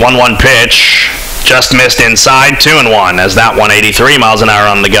Huskies. 1-1 pitch. Just missed inside. 2-1 as that 183 miles an hour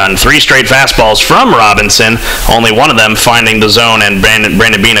on the gun. 3 straight fastballs from Robinson. Only one of them finding the zone, and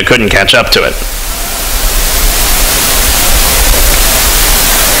Brandon Bina couldn't catch up to it.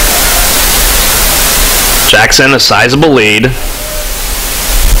 Jackson, a sizable lead.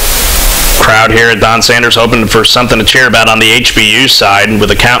 Crowd here at Don Sanders hoping for something to cheer about on the HBU side.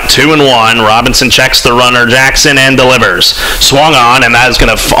 With a count 2-1, Robinson checks the runner Jackson and delivers. Swung on, and that is going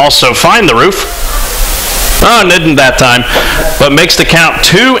to also find the roof. Oh, didn't that time, but makes the count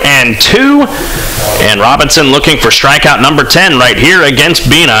 2-2. And Robinson looking for strikeout number 10 right here against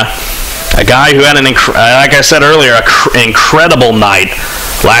Bina. A guy who had like I said earlier, an incredible night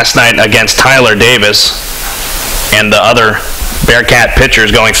last night against Tyler Davis, and the other Bearcat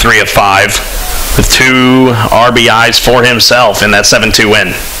pitchers going 3 of 5 with 2 RBIs for himself in that 7-2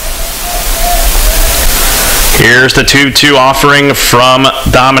 win. Here's the 2-2 offering from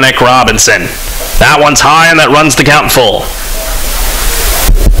Dominic Robinson. That one's high, and that runs the count full.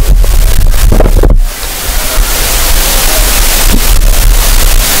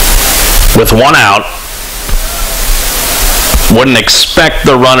 With 1 out, wouldn't expect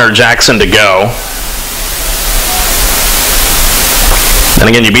the runner Jackson to go. And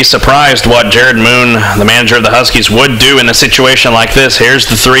again, you'd be surprised what Jared Moon, the manager of the Huskies, would do in a situation like this. Here's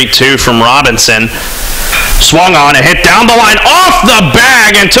the 3-2 from Robinson. Swung on and hit down the line off the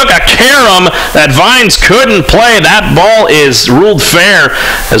bag and took a carom that Vines couldn't play. That ball is ruled fair,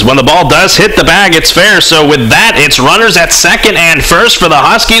 as when the ball does hit the bag, it's fair. So with that, it's runners at second and first for the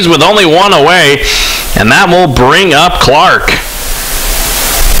Huskies with only 1 away. And that will bring up Clark.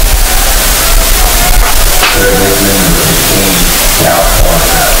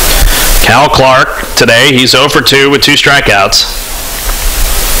 Cal Clark today, he's 0 for 2 with 2 strikeouts.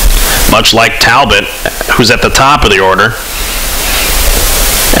 Much like Talbot, who's at the top of the order.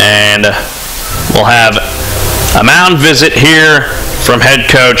 And We'll have a mound visit here from head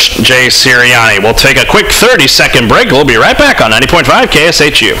coach Jay Sirianni. We'll take a quick 30-second break. We'll be right back on 90.5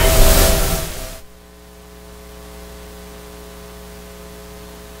 KSHU.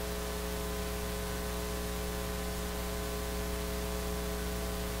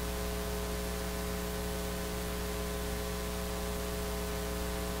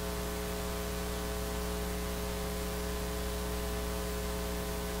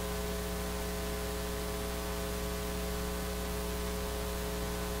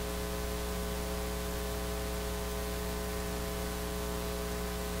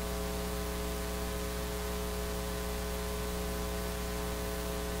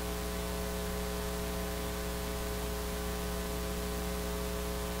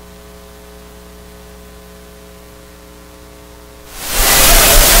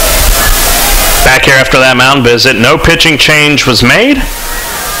 Back here after that mound visit, no pitching change was made.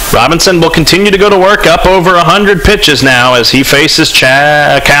 Robinson will continue to go to work, up over 100 pitches now as he faces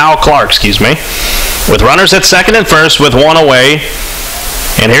Cal Clark, with runners at second and first with one away.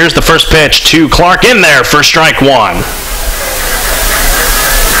 And here's the first pitch to Clark, in there for strike one.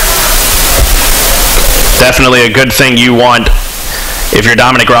 Definitely a good thing you want if you're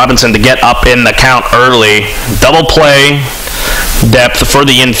Dominic Robinson to get up in the count early. Double play depth for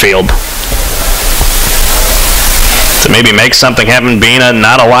the infield. To maybe make something happen. Bina,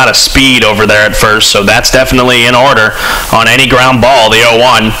 not a lot of speed over there at first, so that's definitely in order on any ground ball. The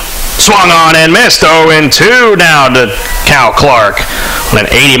 0-1 swung on and missed. 0-2 now to Cal Clark on an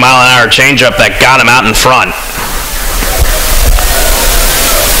 80-mile-an-hour changeup that got him out in front.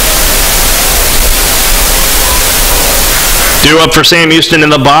 Due up for Sam Houston in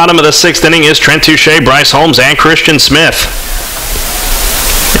the bottom of the sixth inning is Trent Touche, Bryce Holmes, and Christian Smith.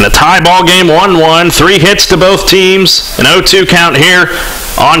 In a tie ball game, 1-1, 3 hits to both teams. An 0-2 count here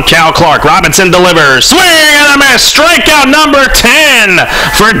on Cal Clark. Robinson delivers. Swing and a miss. Strikeout number 10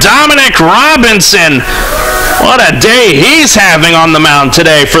 for Dominic Robinson. What a day he's having on the mound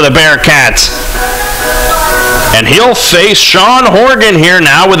today for the Bearcats. And he'll face Sean Horgan here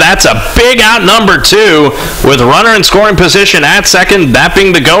now. That's a big out number 2 with runner in scoring position at second. That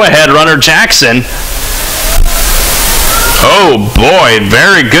being the go-ahead runner, Jackson. Oh boy,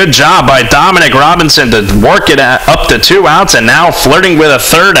 very good job by Dominic Robinson to work it up to 2 outs and now flirting with a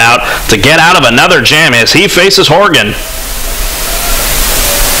third out to get out of another jam as he faces Horgan.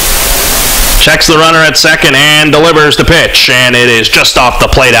 Checks the runner at second and delivers the pitch, and it is just off the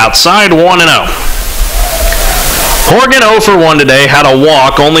plate outside, 1-0. Horgan 0 for 1 today, had a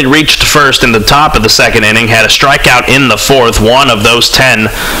walk, only reached first in the top of the second inning, had a strikeout in the fourth, 1 of those 10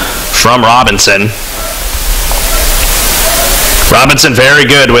 from Robinson. Robinson very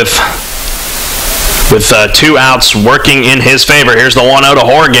good with 2 outs working in his favor. Here's the 1-0 to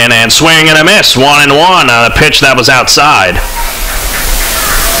Horgan, and swing and a miss. 1-1 on a pitch that was outside.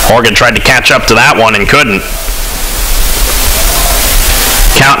 Horgan tried to catch up to that one and couldn't.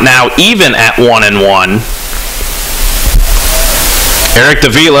 Count now even at 1-1. Eric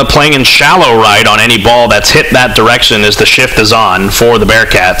Davila playing in shallow right on any ball that's hit that direction as the shift is on for the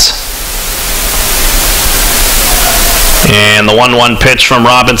Bearcats. And the 1-1 pitch from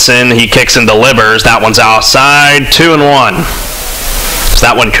Robinson, he kicks and delivers. That one's outside, 2-1. So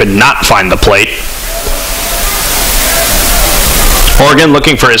that one could not find the plate. Horgan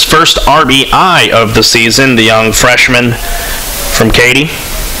looking for his first RBI of the season, the young freshman from Katy.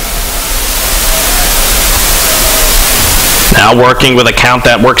 Now working with a count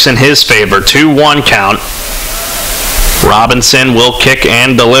that works in his favor, 2-1 count. Robinson will kick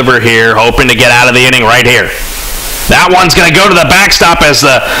and deliver here, hoping to get out of the inning right here. That one's going to go to the backstop as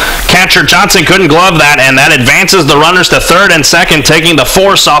the catcher Johnson couldn't glove that, and that advances the runners to third and second, taking the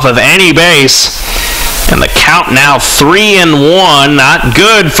force off of any base. And the count now 3-1, not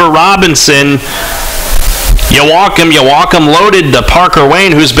good for Robinson. You walk him loaded to Parker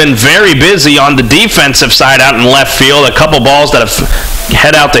Wayne, who's been very busy on the defensive side out in left field. A couple balls that have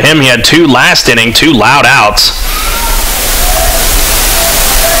head out to him. He had 2 last inning, 2 loud outs.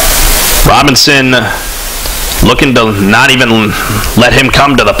 Robinson looking to not even let him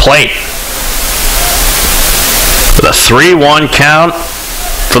come to the plate. With a 3-1 count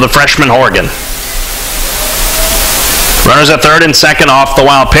for the freshman Horgan. Runners at third and second off the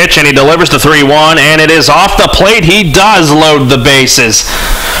wild pitch, and he delivers the 3-1, and it is off the plate. He does load the bases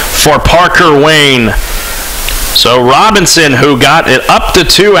for Parker Wayne. So Robinson, who got it up to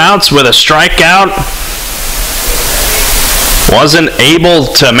 2 outs with a strikeout, wasn't able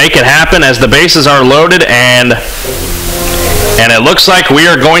to make it happen as the bases are loaded, and And it looks like we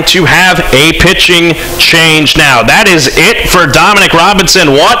are going to have a pitching change now. That is it for Dominic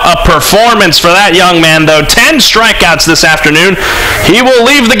Robinson. What a performance for that young man, though. 10 strikeouts this afternoon. He will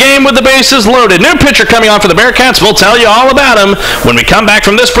leave the game with the bases loaded. New pitcher coming on for the Bearcats. We'll tell you all about him when we come back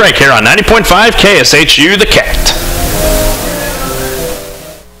from this break here on 90.5 KSHU The Cat.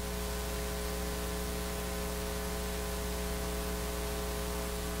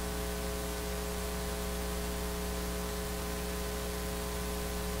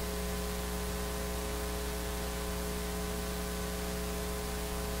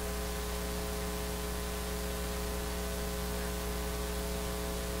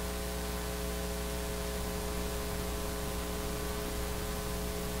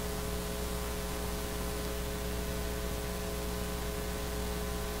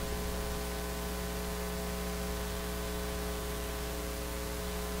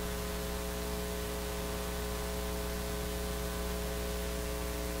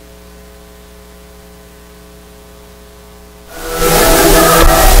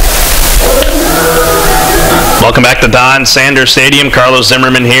 Welcome back to Don Sanders Stadium. Carlos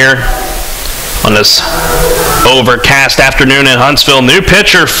Zimmerman here on this overcast afternoon in Huntsville. New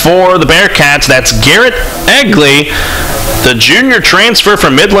pitcher for the Bearcats, that's Garrett Egley, the junior transfer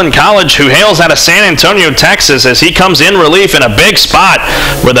from Midland College who hails out of San Antonio, Texas, as he comes in relief in a big spot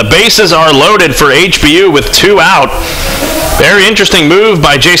where the bases are loaded for HBU with 2 out. Very interesting move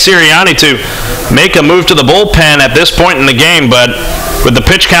by Jay Sirianni to make a move to the bullpen at this point in the game, but with the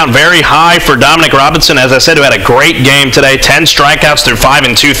pitch count very high for Dominic Robinson, as I said, who had a great game today, 10 strikeouts through 5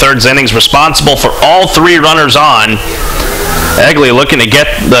 2/3 innings, responsible for all 3 runners on. Egley looking to get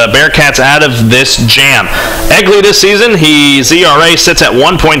the Bearcats out of this jam. Egley this season, his ERA sits at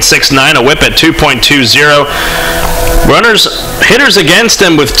 1.69, a whip at 2.20. Hitters against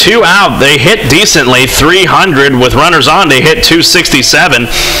him with 2 out, they hit decently, 300. With runners on, they hit 267.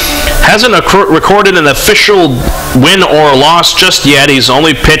 Hasn't recorded an official win or loss just yet. He's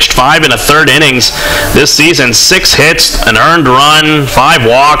only pitched 5 1/3 innings this season. 6 hits, an earned run, 5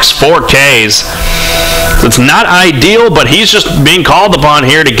 walks, 4 Ks. It's not ideal, but he's just being called upon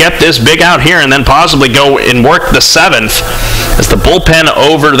here to get this big out here and then possibly go and work the 7th, as the bullpen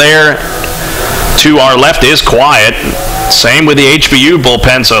over there to our left is quiet. Same with the HBU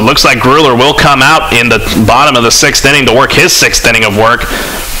bullpen, so it looks like Grueller will come out in the bottom of the 6th inning to work his 6th inning of work.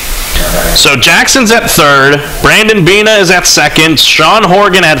 So Jackson's at 3rd, Brandon Bina is at 2nd, Sean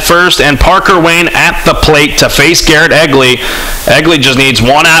Horgan at 1st, and Parker Wayne at the plate to face Garrett Egley. Egley just needs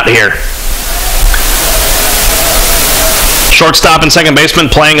 1 out here. Shortstop and second baseman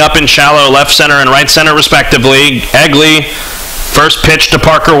playing up in shallow left center and right center respectively. Egley, first pitch to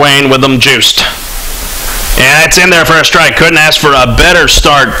Parker Wayne with them juiced. And it's in there for a strike. Couldn't ask for a better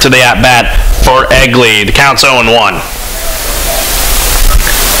start to the at-bat for Egley. The count's 0-1.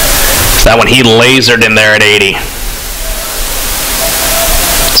 So that one he lasered in there at 80.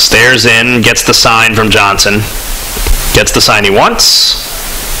 Stares in, gets the sign from Johnson. Gets the sign he wants.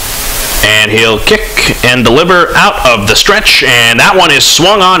 And he'll kick and deliver out of the stretch. And that one is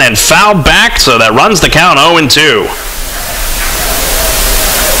swung on and fouled back, so that runs the count 0-2.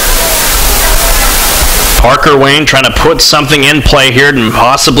 Parker Wayne trying to put something in play here,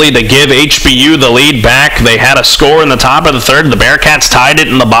 possibly to give HBU the lead back. They had a score in the top of the 3rd. The Bearcats tied it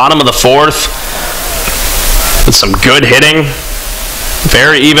in the bottom of the 4th with some good hitting.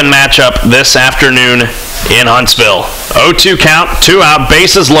 Very even matchup this afternoon in Huntsville. 0-2 count, 2 out,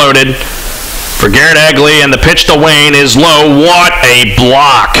 bases loaded for Garrett Egley, and the pitch to Wayne is low. What a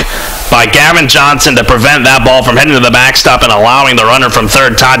block by Gavin Johnson to prevent that ball from heading to the backstop and allowing the runner from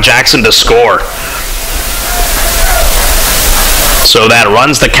 3rd, Todd Jackson, to score. So that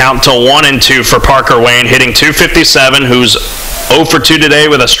runs the count to 1-2 for Parker Wayne, hitting .257, who's 0 for 2 today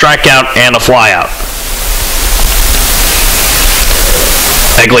with a strikeout and a flyout.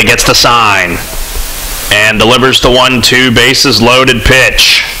 Egley gets the sign and delivers the 1-2, bases loaded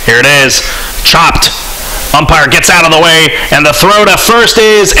pitch. Here it is, chopped. Umpire gets out of the way, and the throw to first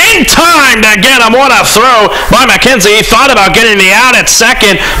is in time to get him. What a throw by McKenzie. He thought about getting the out at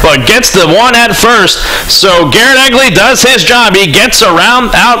 2nd, but gets the 1 at 1st. So Garrett Egley does his job. He gets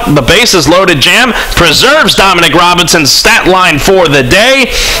around out the bases loaded jam, preserves Dominic Robinson's stat line for the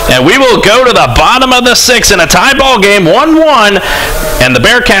day, and we will go to the bottom of the 6th in a tie ball game, 1-1, and the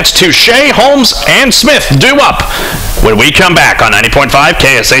Bearcats Touche, Holmes, and Smith due up when we come back on 90.5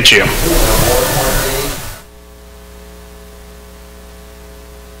 KSHU.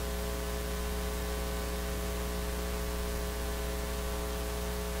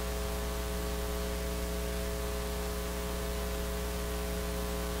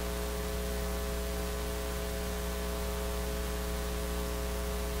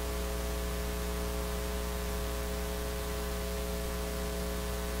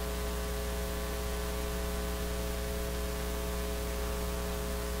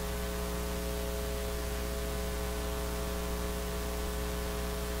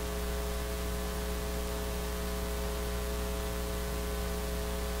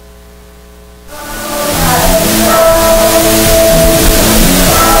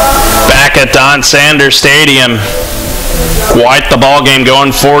 at Don Sanders Stadium. Quite the ball game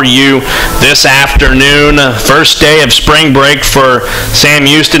going for you this afternoon. First day of spring break for Sam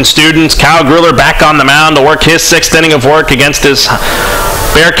Houston students. Kyle Grueller back on the mound to work his 6th inning of work against his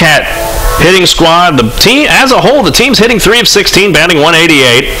Bearcat hitting squad. The team as a whole, the team's hitting 3 of 16, batting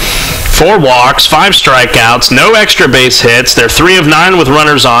 .188. 4 walks, 5 strikeouts, no extra base hits. They're 3 of 9 with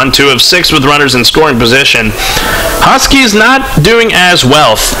runners on, 2 of 6 with runners in scoring position. Huskies not doing as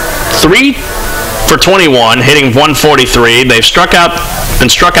well. 3 for 21, hitting .143. They've struck out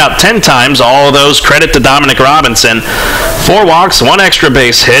 10 times. All of those credit to Dominic Robinson. 4 walks, 1 extra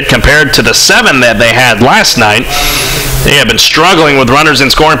base hit compared to the 7 that they had last night. They have been struggling with runners in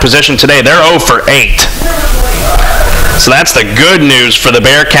scoring position today. They're 0 for 8. So that's the good news for the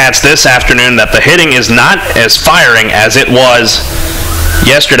Bearcats this afternoon, that the hitting is not as firing as it was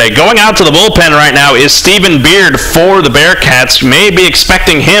yesterday. Going out to the bullpen right now is Stephen Beard for the Bearcats. May be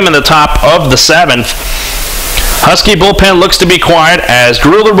expecting him in the top of the 7th. Husky bullpen looks to be quiet as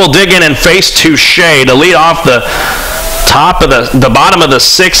Grueller will dig in and face Touche to lead off the bottom of the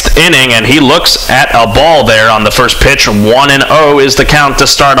 6th inning, and he looks at a ball there on the first pitch. 1-0 is the count to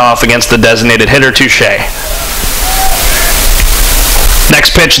start off against the designated hitter Touche.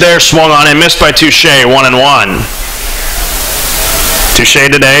 Next pitch there, swung on and missed by Touche, 1-1. Touche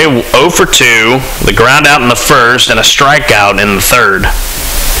today, 0 for 2, the ground out in the first and a strikeout in the third.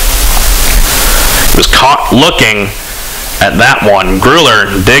 He was caught looking at that one.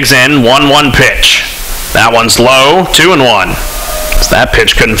 Grueller digs in, 1-1 pitch. That one's low, 2-1. So that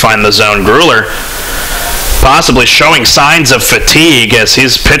pitch couldn't find the zone. Grueller possibly showing signs of fatigue as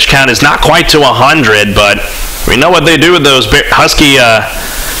his pitch count is not quite to 100, but we know what they do with those Husky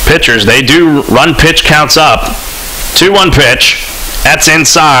pitchers. They do run pitch counts up. 2-1 pitch. That's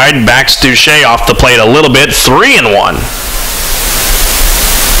inside. Backs Touche off the plate a little bit. 3-1.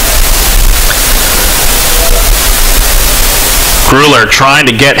 Grueller trying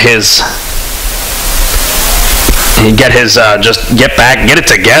to get his get it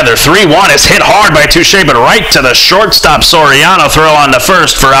together. 3-1 is hit hard by Touche, but right to the shortstop. Soriano throw on the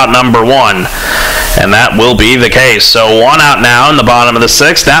first for out number 1. And that will be the case. So 1 out now in the bottom of the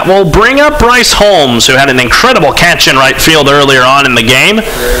 6th. That will bring up Bryce Holmes, who had an incredible catch in right field earlier on in the game.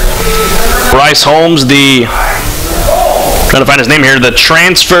 Bryce Holmes, trying to find his name here, the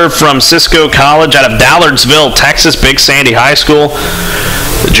transfer from Cisco College out of Dallardsville, Texas, Big Sandy High School.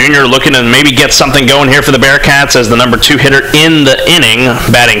 The junior looking to maybe get something going here for the Bearcats as the number 2 hitter in the inning,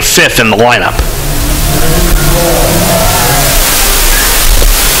 batting 5th in the lineup.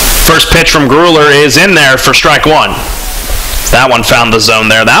 First pitch from Grueller is in there for strike 1. That one found the zone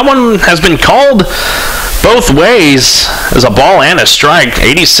there. That one has been called both ways as a ball and a strike.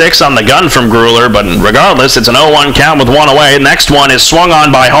 86 on the gun from Grueller, but regardless, it's an 0-1 count with 1 away. Next one is swung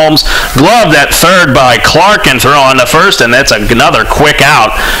on by Holmes, gloved at third by Clark, and throw on to first, and that's another quick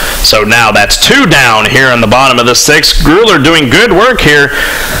out. So now that's 2 down here in the bottom of the 6th. Grueller doing good work here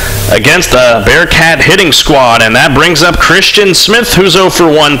against the Bearcat hitting squad, and that brings up Christian Smith, who's 0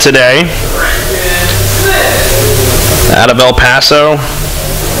 for 1 today. Out of El Paso.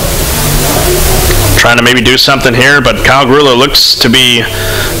 Trying to maybe do something here, but Kyle Grueller looks to be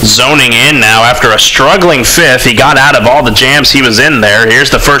zoning in now after a struggling 5th. He got out of all the jams he was in there. Here's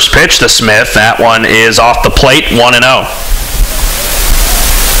the first pitch to Smith. That one is off the plate, 1-0.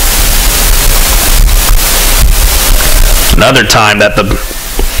 Another time that the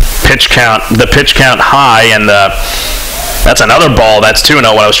pitch count high, and that's another ball. That's 2-0.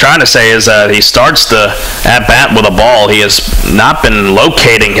 What I was trying to say is he starts the at-bat with a ball. He has not been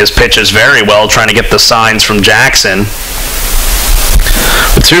locating his pitches very well, trying to get the signs from Jackson.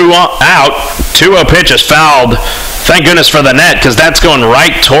 With 2 out, 2-0 pitch is fouled. Thank goodness for the net, because that's going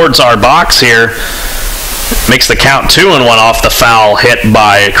right towards our box here. Makes the count 2-1 off the foul hit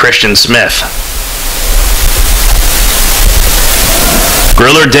by Christian Smith.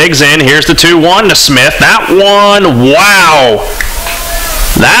 Grueller digs in. Here's the 2-1 to Smith. That one, wow.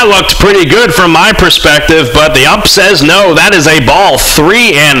 That looked pretty good from my perspective, but the ump says no. That is a ball.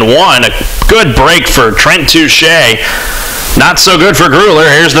 3-1. A good break for Trent Touche. Not so good for Grueller.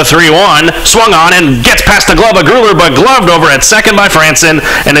 Here's the 3-1. Swung on and gets past the glove of Grueller, but gloved over at second by Franson.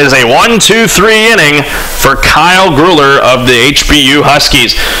 And it is a 1-2-3 inning for Kyle Grueller of the HBU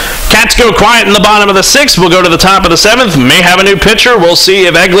Huskies. Cats go quiet in the bottom of the 6th. We'll go to the top of the 7th. May have a new pitcher. We'll see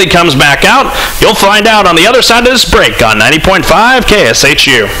if Egley comes back out. You'll find out on the other side of this break on 90.5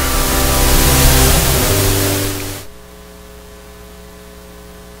 KSHU.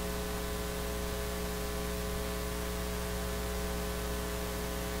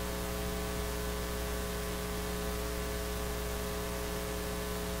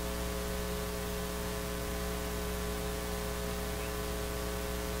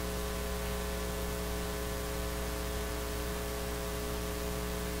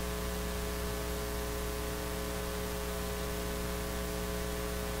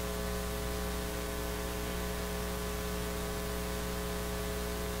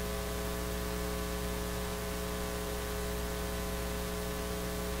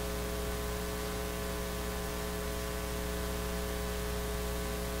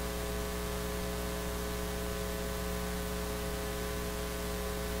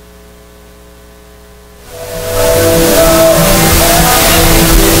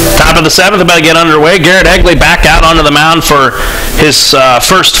 of the 7th about to get underway. Garrett Egley back out onto the mound for his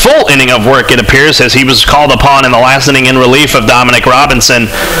first full inning of work, it appears, as he was called upon in the last inning in relief of Dominic Robinson,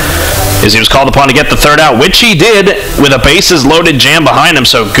 as he was called upon to get the third out, which he did with a bases-loaded jam behind him.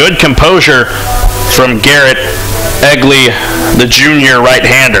 So good composure from Garrett Egley, the junior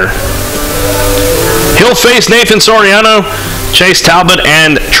right-hander. He'll face Nathan Soriano, Chase Talbot,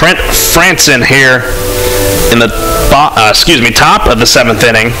 and Trent Franson here in the top of the 7th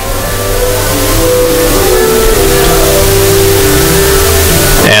inning.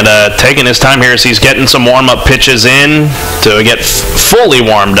 And taking his time here as he's getting some warm-up pitches in to get fully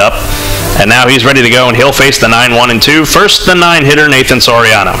warmed up. And now he's ready to go, and he'll face the 9-1-2. First, the 9-hitter, Nathan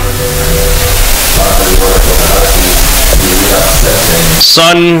Soriano.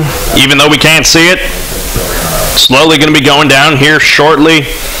 Sun, even though we can't see it, slowly going to be going down here shortly.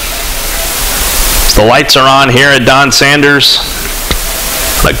 The lights are on here at Don Sanders.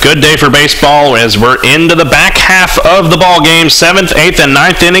 A good day for baseball as we're into the back half of the ball game. 7th, 8th, and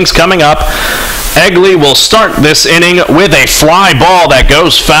 9th innings coming up. Egley will start this inning with a fly ball that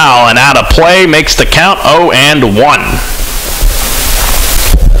goes foul and out of play, makes the count 0-1.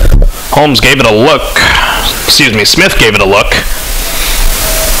 Holmes gave it a look. Smith gave it a look.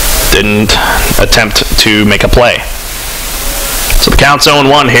 Didn't attempt to make a play. So the count's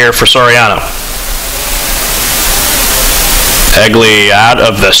 0-1 here for Soriano. Egley out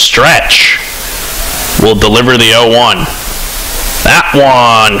of the stretch will deliver the 0-1. That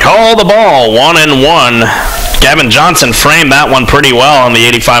one, call the ball, 1-1. Gavin Johnson framed that one pretty well on the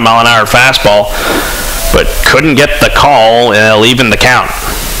 85-mile-an-hour fastball, but couldn't get the call, leaving the count.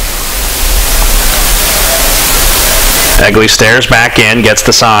 Egley stares back in, gets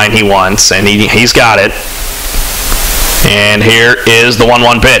the sign he wants, and he's got it. And here is the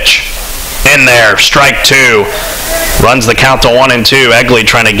 1-1 pitch. In there, strike 2. Runs the count to 1-2. Egley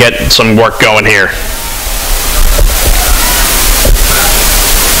trying to get some work going here.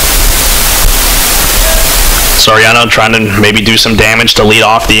 Soriano trying to maybe do some damage to lead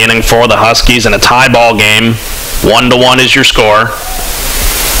off the inning for the Huskies in a tie ball game. 1-1 is your score.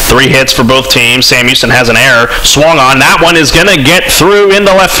 3 hits for both teams. Sam Houston has an error. Swung on. That one is going to get through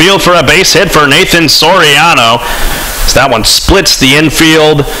into left field for a base hit for Nathan Soriano. So that one splits the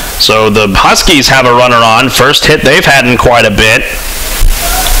infield. So the Huskies have a runner on. First hit they've had in quite a bit.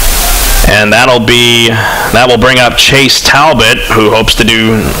 And that will bring up Chase Talbot, who hopes to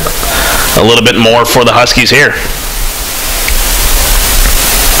do a little bit more for the Huskies here,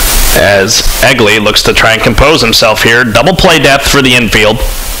 as Egley looks to try and compose himself here. Double play depth for the infield.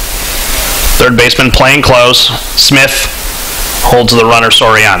 Third baseman playing close. Smith holds the runner,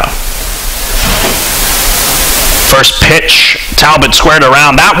 Soriano. First pitch, Talbot squared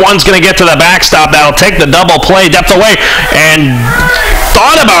around. That one's going to get to the backstop. That'll take the double play depth away. And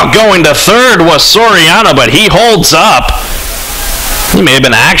thought about going to third was Soriano, but he holds up. He may have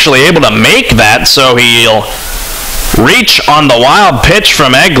been actually able to make that, so he'll reach on the wild pitch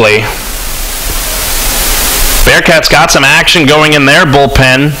from Egley. Bearcats got some action going in their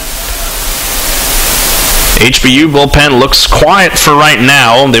bullpen. HBU bullpen looks quiet for right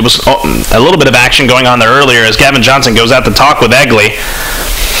now. There was a little bit of action going on there earlier as Gavin Johnson goes out to talk with Egley.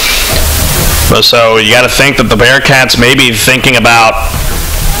 So you got to think that the Bearcats may be thinking about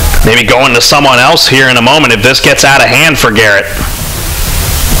maybe going to someone else here in a moment if this gets out of hand for Garrett.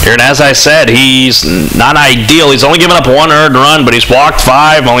 Here, and as I said, he's not ideal. He's only given up 1 earned run, but he's walked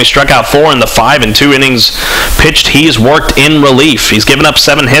 5, only struck out 4 in the 5 and 2 innings pitched. He's worked in relief. He's given up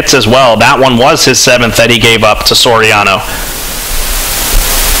 7 hits as well. That one was his 7th that he gave up to Soriano.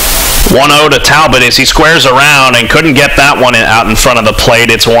 1-0 to Talbot as he squares around and couldn't get that one out in front of the plate.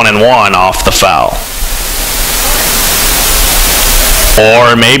 It's 1-1 off the foul.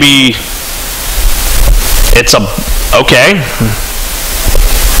 Or maybe it's okay.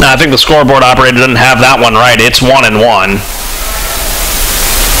 No, I think the scoreboard operator didn't have that one right. It's 1-1.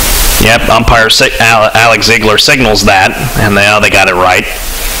 Yep, umpire Alex Ziegler signals that, and they got it right.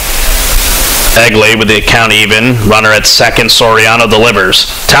 Egley with the count even. Runner at second. Soriano delivers.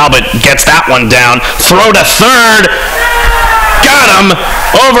 Talbot gets that one down. Throw to third. Got him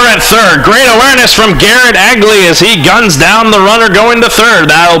over at third. Great awareness from Garrett Egley as he guns down the runner going to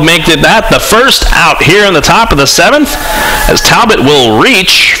third. That'll make that the first out here in the top of the 7th, as Talbot will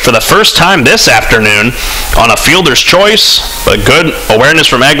reach for the first time this afternoon on a fielder's choice. But good awareness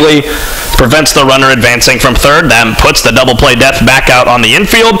from Egley prevents the runner advancing from third. Then puts the double play depth back out on the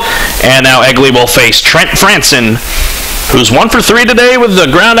infield. And now Egley will face Trent Franson, who's 1 for 3 today with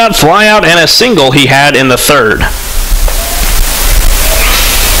the ground out, fly out, and a single he had in the third.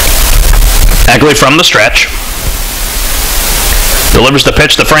 Egley from the stretch. Delivers the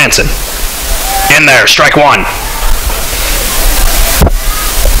pitch to Franson. In there, strike one.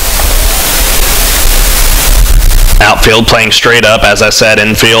 Outfield playing straight up, as I said,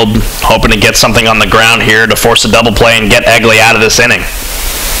 infield hoping to get something on the ground here to force a double play and get Egley out of this inning.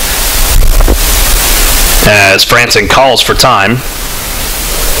 As Franson calls for time.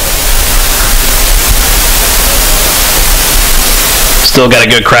 Still got a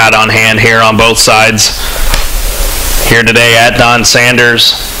good crowd on hand here on both sides. Here today at Don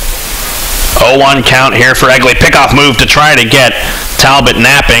Sanders. 0-1 count here for Egley. Pickoff move to try to get Talbot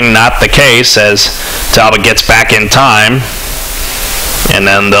napping. Not the case as Talbot gets back in time. And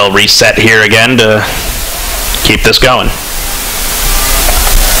then they'll reset here again to keep this going.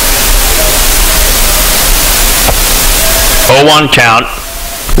 Oh, 0-1 count.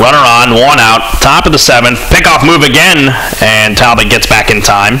 Runner on, 1 out. Top of the 7th. Pickoff move again. And Talbot gets back in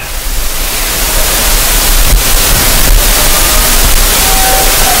time.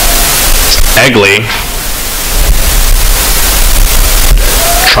 Egley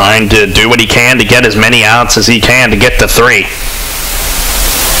trying to do what he can to get as many outs as he can to get to 3.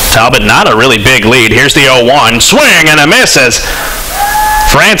 Talbot not a really big lead. Here's the 0-1. Swing and a miss as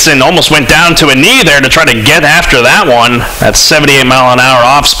Franson almost went down to a knee there to try to get after that one. That's 78 mile an hour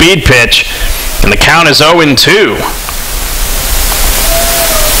off speed pitch. And the count is 0-2.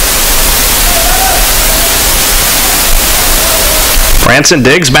 Franson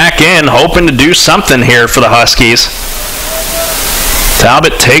digs back in, hoping to do something here for the Huskies.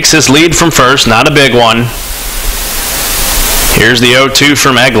 Talbot takes his lead from first, not a big one. Here's the 0-2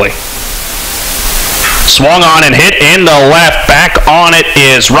 from Egley. Swung on and hit into left. Back on it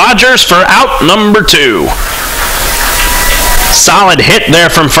is Rogers for out number 2. Solid hit there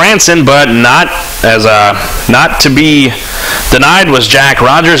from Franson, but not to be denied was Jack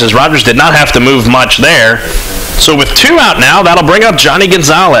Rogers, as Rogers did not have to move much there. So with 2 out now, that'll bring up Johnny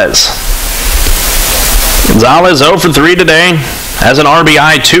Gonzalez. Gonzalez 0 for 3 today. Has an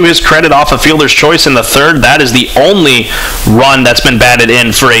RBI to his credit off a fielder's choice in the 3rd. That is the only run that's been batted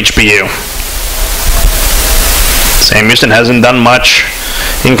in for HBU. Sam Houston hasn't done much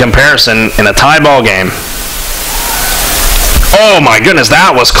in comparison in a tie ball game. Oh my goodness,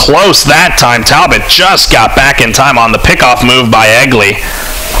 that was close that time. Talbot just got back in time on the pickoff move by Egley.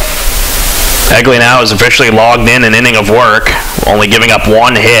 Egley now is officially logged in an inning of work, only giving up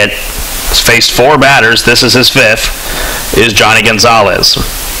 1 hit. He's faced 4 batters. This is his 5th, is Johnny Gonzalez.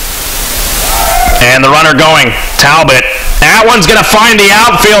 And the runner going, Talbot. That one's going to find the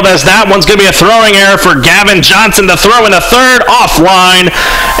outfield, as that one's going to be a throwing error for Gavin Johnson to throw in the 3rd, offline.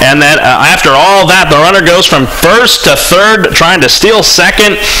 And then after all that, the runner goes from 1st to 3rd, trying to steal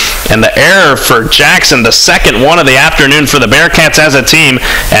 2nd. And the error for Jackson, the 2nd one of the afternoon for the Bearcats as a team.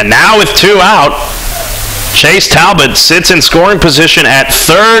 And now with 2 out, Chase Talbot sits in scoring position at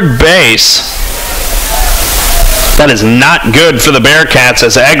 3rd base. That is not good for the Bearcats,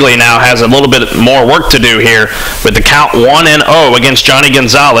 as Egley now has a little bit more work to do here with the count 1-0 against Johnny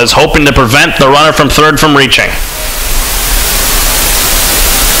Gonzalez, hoping to prevent the runner from 3rd from reaching.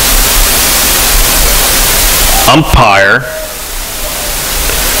 Umpire.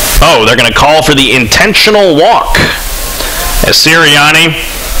 Oh, they're going to call for the intentional walk, as Sirianni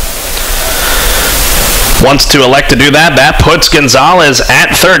wants to elect to do that. That puts Gonzalez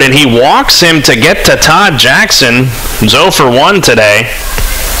at 3rd, and he walks him to get to Todd Jackson, 0 for 1 today.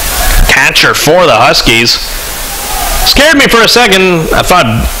 Catcher for the Huskies. Scared me for a second. I thought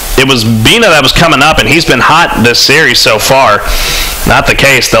it was Bina that was coming up, and he's been hot this series so far. Not the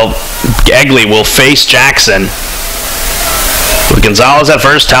case. Egley will face Jackson. With Gonzalez at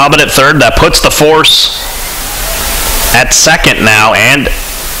 1st, Talbot at 3rd, that puts the force at 2nd now and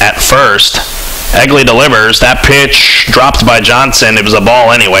at 1st. Egley delivers. That pitch dropped by Johnson. It was a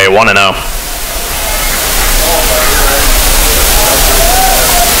ball anyway, 1-0.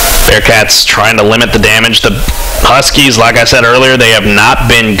 Bearcats trying to limit the damage. The Huskies, like I said earlier, they have not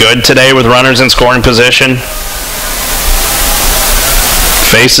been good today with runners in scoring position.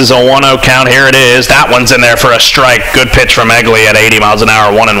 Faces a 1-0 count. Here it is. That one's in there for a strike. Good pitch from Egley at 80 miles an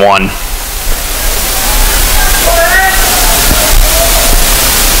hour, 1-1.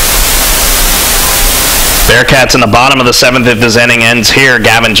 Bearcats in the bottom of the 7th if this inning ends here.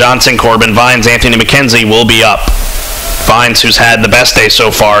 Gavin Johnson, Corbin Vines, Anthony McKenzie will be up. Vines, who's had the best day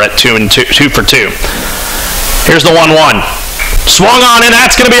so far at 2 for 2. Here's the 1-1. Swung on, and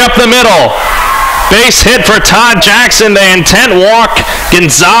that's going to be up the middle. Base hit for Todd Jackson. The intent walk,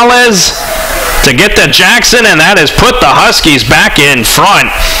 Gonzalez to get to Jackson, and that has put the Huskies back in front.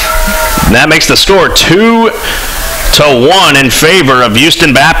 And that makes the score 2-1 in favor of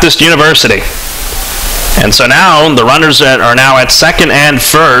Houston Baptist University. And so now the runners are now at second and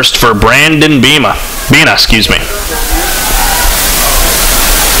first for Brandon Bina,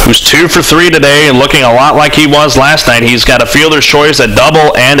 who's 2 for 3 today and looking a lot like he was last night. He's got a fielder's choice, a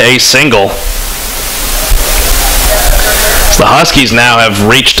double, and a single. The Huskies now have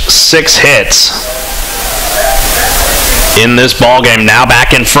reached 6 hits in this ball game. Now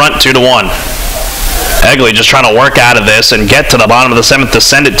back in front, 2-1. Egley just trying to work out of this and get to the bottom of the 7th to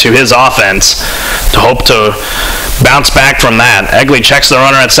send it to his offense to hope to bounce back from that. Egley checks the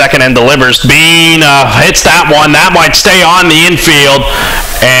runner at second and delivers. Bean hits that one. That might stay on the infield.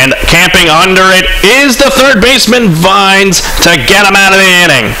 And camping under it is the third baseman, Vines, to get him out of the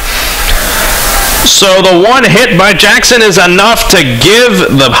inning. So the one hit by Jackson is enough to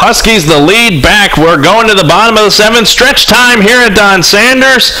give the Huskies the lead back. We're going to the bottom of the 7th. Stretch time here at Don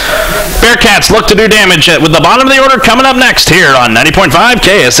Sanders. Bearcats look to do damage with the bottom of the order coming up next here on 90.5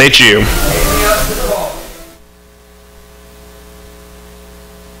 KSHU.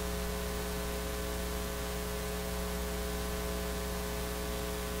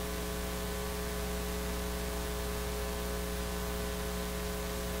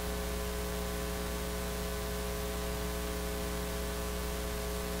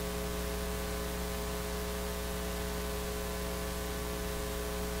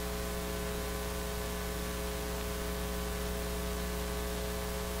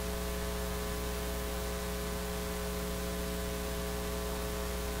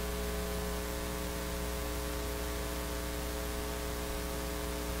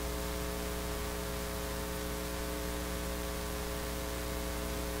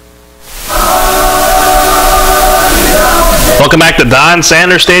 Welcome back to Don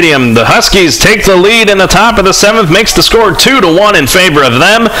Sanders Stadium. The Huskies take the lead in the top of the 7th, makes the score 2-1 in favor of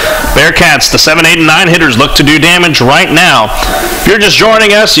them. Bearcats, the 7, 8, and 9 hitters, look to do damage right now. If you're just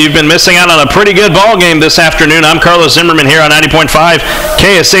joining us, you've been missing out on a pretty good ball game this afternoon. I'm Carlos Zimmerman here on 90.5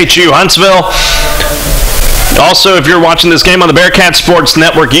 KSHU Huntsville. Also, if you're watching this game on the Bearcat Sports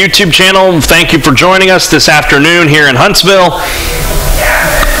Network YouTube channel, thank you for joining us this afternoon here in Huntsville.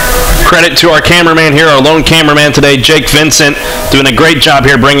 Credit to our cameraman here, our lone cameraman today, Jake Vincent, doing a great job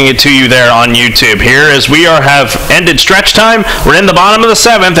here bringing it to you there on YouTube. Here, as we have ended stretch time, we're in the bottom of the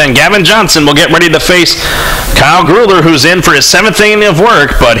 7th, and Gavin Johnson will get ready to face Kyle Grueller, who's in for his 7th inning of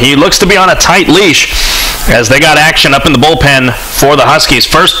work, but he looks to be on a tight leash as they got action up in the bullpen for the Huskies.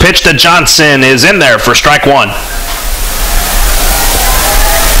 First pitch to Johnson is in there for strike 1.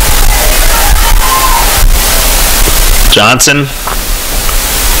 Johnson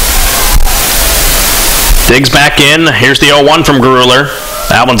digs back in. Here's the 0-1 from Grueller.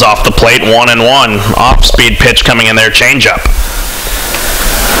 That one's off the plate, 1-1. Off-speed pitch coming in there, changeup.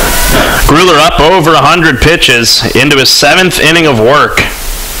 Grueller up over 100 pitches into his 7th inning of work.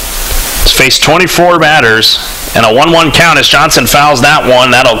 He's faced 24 batters and a 1-1 count as Johnson fouls that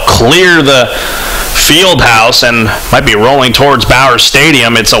one. That'll clear the field house and might be rolling towards Bowers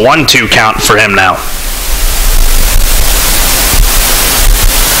Stadium. It's a 1-2 count for him now.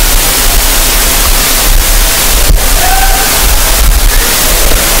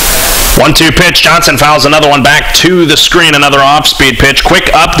 1-2 pitch. Johnson fouls another one back to the screen. Another off-speed pitch. Quick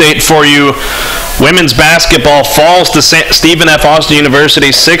update for you. Women's basketball falls to Stephen F. Austin University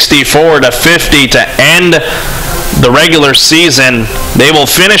 64-50 to end the regular season. They will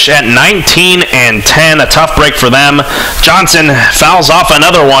finish at 19-10. A tough break for them. Johnson fouls off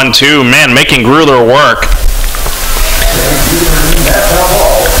another one too. Man, making Grueller work,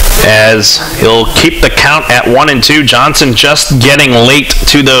 as he'll keep the count at 1-2. Johnson just getting late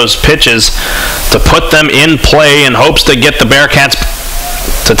to those pitches to put them in play in hopes to get the Bearcats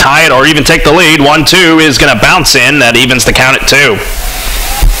to tie it or even take the lead. 1-2 is going to bounce in. That evens the count at 2.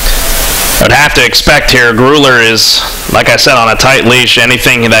 I'd have to expect here Grueller is, like I said, on a tight leash.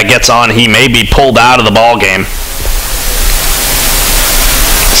 Anything that gets on, he may be pulled out of the ball game.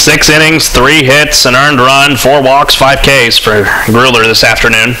 6 innings, 3 hits, an earned run, 4 walks, 5 Ks for Grueller this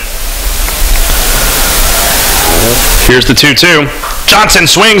afternoon. Here's the 2-2. Johnson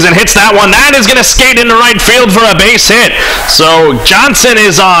swings and hits that one. That is going to skate into right field for a base hit. So Johnson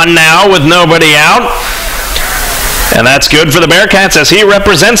is on now with nobody out. And that's good for the Bearcats as he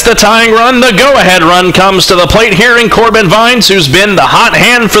represents the tying run. The go-ahead run comes to the plate here in Corbin Vines, who's been the hot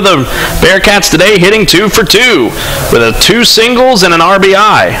hand for the Bearcats today, hitting 2 for 2 with 2 singles and an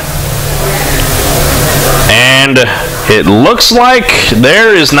RBI. And it looks like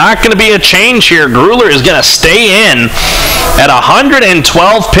there is not going to be a change here. Grueller is going to stay in at 112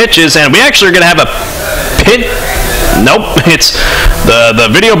 pitches, and we actually are going to have a pit. Nope, it's the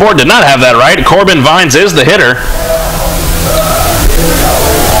video board did not have that right. Corbin Vines is the hitter.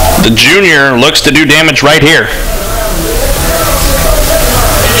 The junior looks to do damage right here.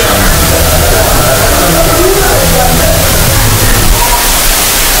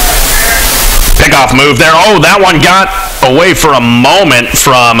 Pickoff move there. Oh, that one got away for a moment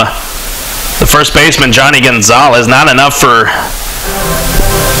from the first baseman, Johnny Gonzalez. Not enough for...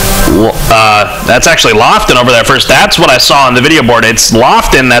 that's actually Lofton over there first. That's what I saw on the video board. It's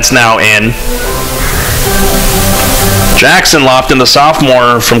Lofton that's now in. Jackson Lofton, the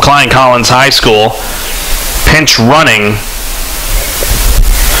sophomore from Klein Collins High School, pinch running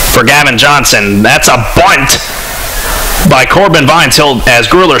for Gavin Johnson. That's a bunt by Corbin Vines. As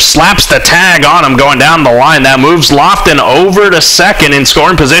Grueller slaps the tag on him going down the line. That moves Lofton over to second in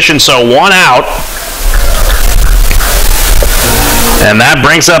scoring position, so one out. And that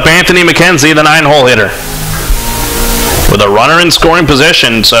brings up Anthony McKenzie, the 9-hole hitter, with a runner in scoring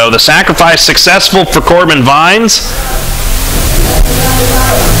position. So the sacrifice successful for Corbin Vines.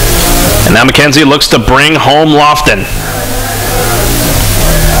 And now McKenzie looks to bring home Lofton.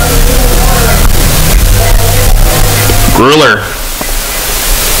 Grueller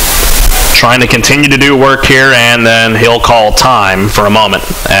trying to continue to do work here, and then he'll call time for a moment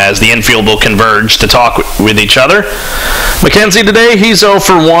as the infield will converge to talk with each other. McKenzie today, he's 0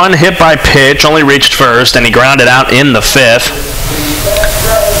 for 1, hit by pitch, only reached first, and he grounded out in the 5th.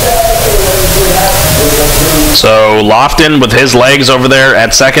 So Lofton with his legs over there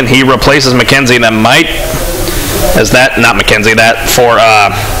at second, he replaces McKenzie. That might, not McKenzie, that for,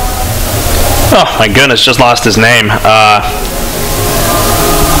 oh my goodness, just lost his name.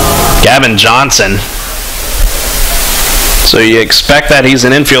 Gavin Johnson. So you expect that he's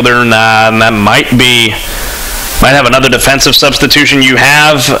an infielder, and that might have another defensive substitution. You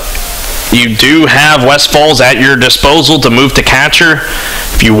do have Wes Foles at your disposal to move to catcher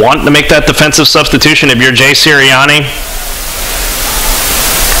if you want to make that defensive substitution if you're Jay Sirianni.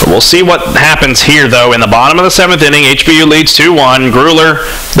 But we'll see what happens here, though. In the bottom of the 7th inning, HBU leads 2-1. Grueller,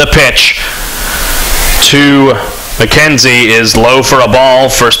 the pitch to McKenzie is low for a ball.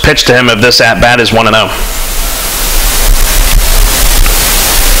 First pitch to him of this at-bat is 1-0.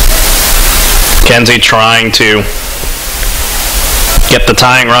 McKenzie trying to get the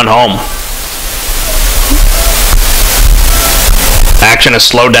tying run home. Action is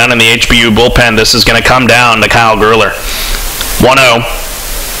slowed down in the HBU bullpen. This is going to come down to Kyle Grueller. 1-0.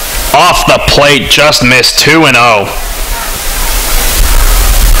 Off the plate, just missed. 2-0.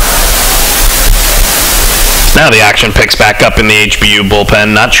 Now the action picks back up in the HBU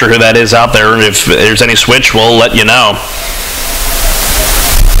bullpen. Not sure who that is out there. If there's any switch, we'll let you know.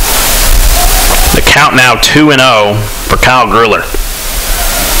 The count now 2-0 for Kyle Grueller.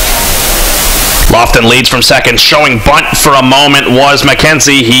 Lofton leads from second. Showing bunt for a moment was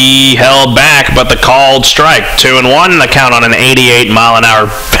McKenzie. He held back, but the called strike. 2-1, the count on an 88-mile-an-hour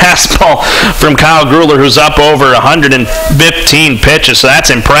fastball from Kyle Grueller, who's up over 115 pitches. So that's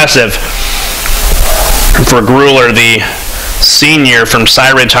impressive for Grueller, the senior from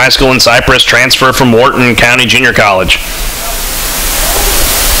Cy Ridge High School in Cypress, transfer from Wharton County Junior College.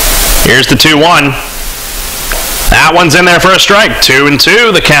 Here's the 2-1. That one's in there for a strike.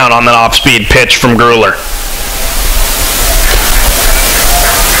 2-2, the count on the off-speed pitch from Grueller.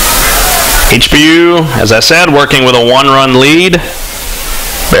 HBU, as I said, working with a 1-run lead.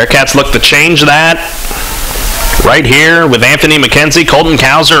 Bearcats look to change that right here with Anthony McKenzie. Colton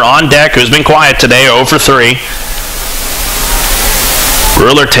Kauser on deck, who's been quiet today, 0 for 3.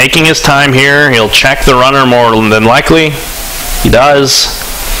 Grueller taking his time here. He'll check the runner more than likely. He does.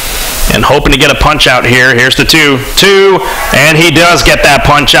 And hoping to get a punch out here. Here's the 2-2, and he does get that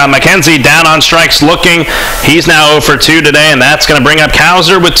punch out. McKenzie down on strikes looking. He's now 0 for 2 today, and that's going to bring up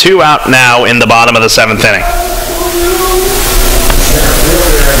Kauser with 2 out now in the bottom of the 7th inning.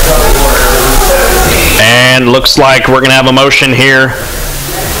 And looks like we're going to have a motion here.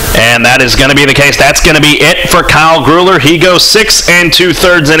 And that is going to be the case. That's going to be it for Kyle Grueller. He goes 6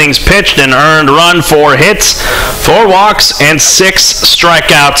 2/3 innings pitched, and earned run, 4 hits, 4 walks, and 6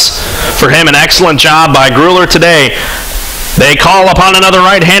 strikeouts for him. An excellent job by Grueller today. They call upon another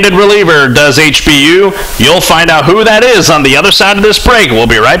right-handed reliever, does HBU. You'll find out who that is on the other side of this break. We'll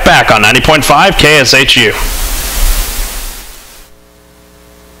be right back on 90.5 KSHU.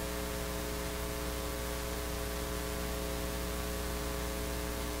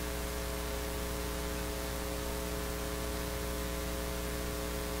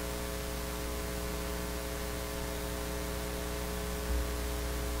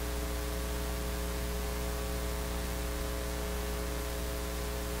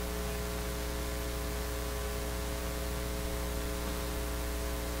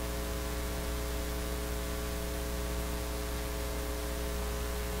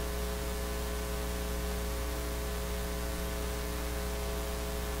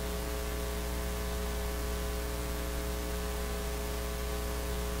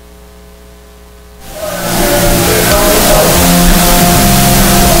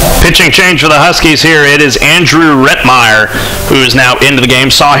 Pitching change for the Huskies here. It is Andrew Rettmeyer, who is now into the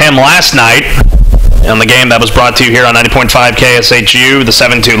game. Saw him last night in the game that was brought to you here on 90.5 KSHU, the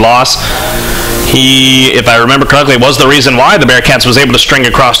 7-2 loss. He, if I remember correctly, was the reason why the Bearcats was able to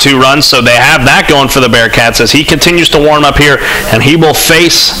string across 2 runs, so they have that going for the Bearcats as he continues to warm up here, and he will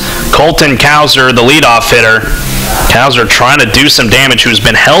face Colton Cowser, the leadoff hitter. Cowser trying to do some damage, who's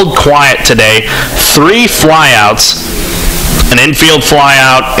been held quiet today. 3 flyouts, an infield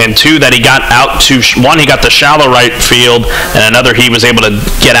flyout, and 2 that he got out to, one he got to shallow right field, and another he was able to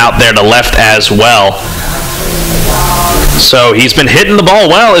get out there to left as well. So he's been hitting the ball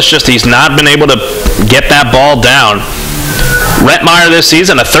well, it's just he's not been able to get that ball down. Rettmeyer this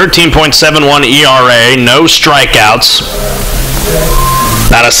season, a 13.71 ERA, no strikeouts.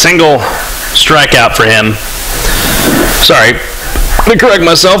 Not a single strikeout for him. Sorry, let me correct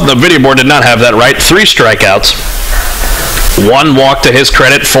myself, the video board did not have that right. 3 strikeouts. 1 walk to his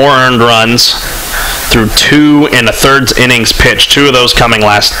credit, 4 earned runs through 2 1/3 innings pitched. 2 of those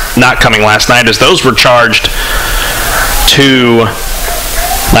not coming last night, as those were charged to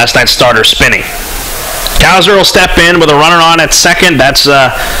last night's starter Spinney. Cowser will step in with a runner on at second. That's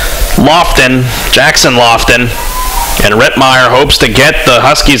Lofton, Jackson Lofton. And Rettmeyer hopes to get the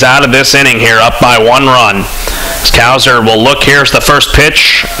Huskies out of this inning here, up by 1 run. As Cowser will look, here's the first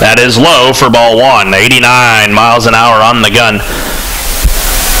pitch. That is low for ball 1. 89 miles an hour on the gun.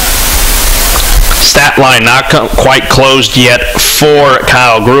 Stat line not quite closed yet for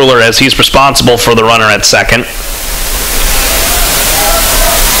Kyle Grueller, as he's responsible for the runner at second.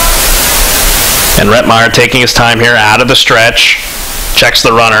 And Rettmeyer taking his time here out of the stretch, checks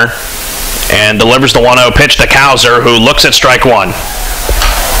the runner, and delivers the 1-0 pitch to Cowser, who looks at strike 1.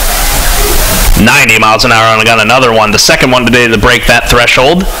 90 miles an hour on the gun, another one. The second one today to break that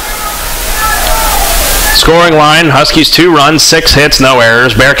threshold. Scoring line, Huskies 2 runs, 6 hits, no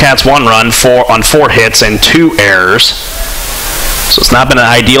errors. Bearcats 1 run, 4 hits and 2 errors. So it's not been an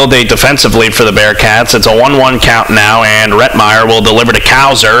ideal day defensively for the Bearcats. It's a 1-1 count now, and Rettmeyer will deliver to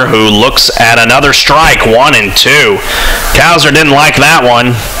Cowser, who looks at another strike, 1-2. Cowser didn't like that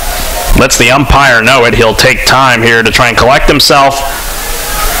one. Lets the umpire know it. He'll take time here to try and collect himself,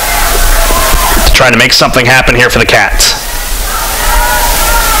 to try to make something happen here for the Cats.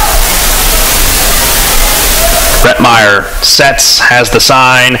 Rettmeyer sets, has the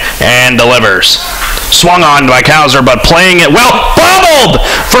sign, and delivers. Swung on by Cowser, but playing it well. Bobbled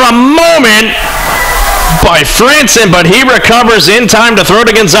for a moment by Franson, but he recovers in time to throw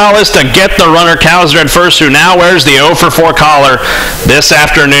to Gonzalez to get the runner Cowser at first, who now wears the 0-for-4 collar this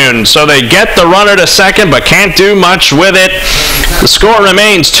afternoon. So they get the runner to second, but can't do much with it. The score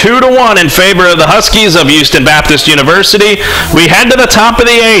remains 2-1 in favor of the Huskies of Houston Baptist University. We head to the top of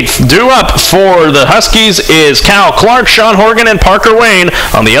the 8th. Due up for the Huskies is Cal Clark, Sean Horgan, and Parker Wayne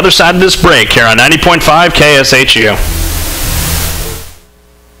on the other side of this break here on 90.5 KSHU.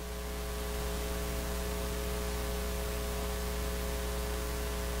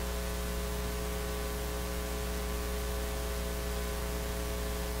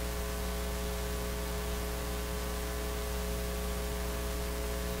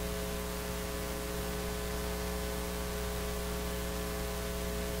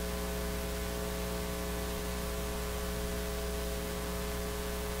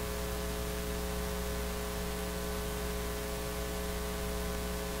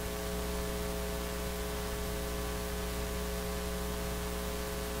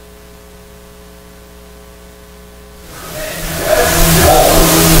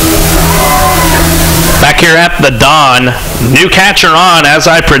 Here at the Dawn, new catcher on, as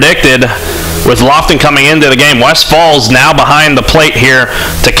I predicted, with Lofton coming into the game. Wes Falls now behind the plate here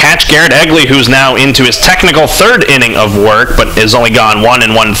to catch Garrett Egley, who's now into his technical 3rd inning of work, but has only gone 1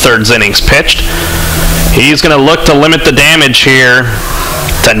 1/3 innings pitched. He's going to look to limit the damage here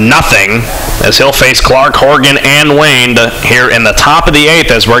to nothing, as he'll face Clark, Horgan, and Wayne here in the top of the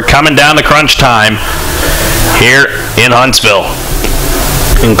 8th, as we're coming down to crunch time here in Huntsville.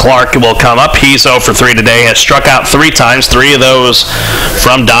 And Clark will come up. He's 0 for 3 today. Has struck out 3 times, 3 of those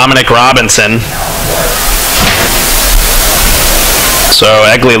from Dominic Robinson. So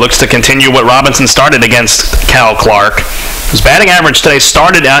Egley looks to continue what Robinson started against Cal Clark. His batting average today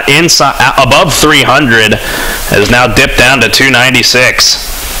started out above 300, has now dipped down to 296.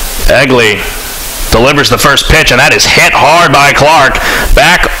 Egley delivers the first pitch, and that is hit hard by Clark.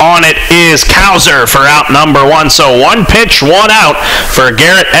 Back on it is Cowser for out number 1. So 1 pitch, 1 out for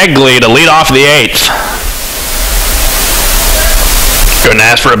Garrett Egley to lead off the 8th. Couldn't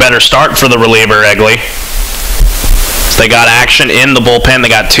ask for a better start for the reliever, Egley. They got action in the bullpen. They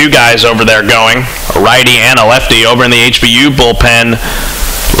got 2 guys over there going, a righty and a lefty over in the HBU bullpen.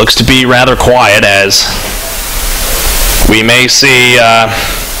 looks to be rather quiet, as we may see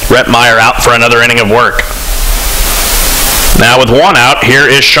Rettmeyer out for another inning of work. Now with one out, here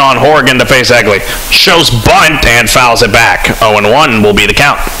is Sean Horgan to face Egley. Shows bunt and fouls it back. 0-1 will be the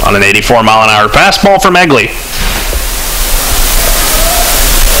count on an 84-mile-an-hour fastball from Egley.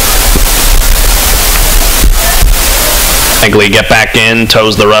 Egley get back in,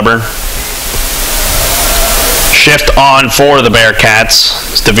 toes the rubber. Shift on for the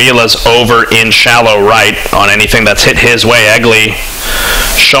Bearcats. Davila's over in shallow right on anything that's hit his way. Egley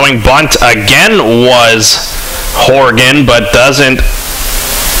showing bunt again was Horgan, but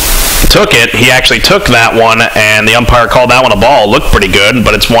took it. He actually took that one, and the umpire called that one a ball. Looked pretty good,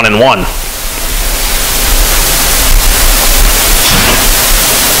 but it's 1-1.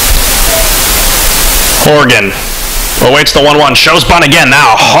 Horgan awaits the 1-1. Shows bunt again.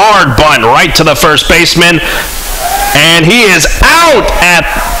 Now hard bunt right to the first baseman, and he is out at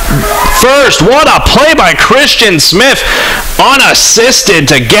first. What a play by Christian Smith, unassisted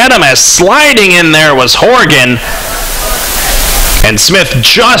to get him, as sliding in there was Horgan. And Smith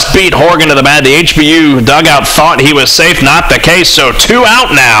just beat Horgan to the bat. The HBU dugout thought he was safe. Not the case. So 2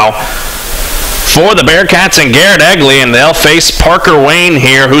 out now for the Bearcats and Garrett Egley, and they'll face Parker Wayne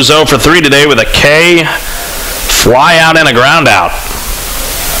here, who's 0 for 3 today with a K, fly out and a ground out.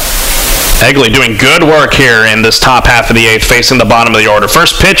 Egley doing good work here in this top half of the 8th, facing the bottom of the order.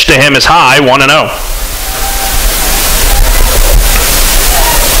 First pitch to him is high, 1-0.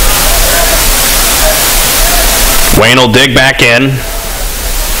 Wayne will dig back in.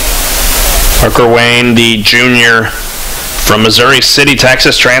 Parker Wayne, the junior from Missouri City,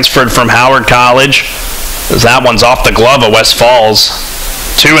 Texas, transferred from Howard College. That one's off the glove of West Falls.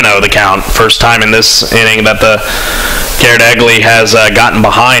 2-0 the count. First time in this inning that the Garrett Egley has gotten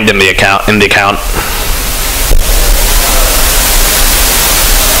behind in the account.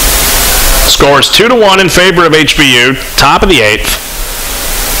 Scores 2-1 in favor of HBU. Top of the 8th.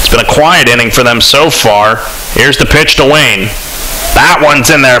 It's been a quiet inning for them so far. Here's the pitch to Wayne. That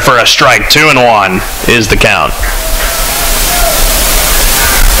one's in there for a strike. 2-1 is the count.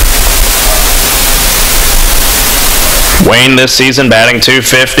 Wayne this season batting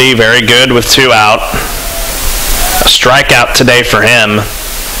 .250, very good with 2 out. A strikeout today for him.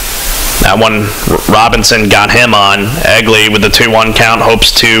 That one, Robinson got him on. Egley with the 2-1 count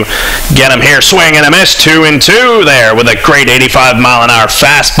hopes to get him here. Swing and a miss, 2-2 there with a great 85-mile-an-hour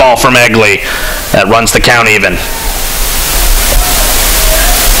fastball from Egley. That runs the count even.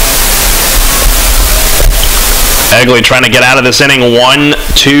 Egley trying to get out of this inning. 1,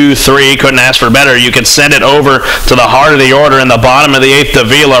 2, 3. Couldn't ask for better. You could send it over to the heart of the order in the bottom of the 8th.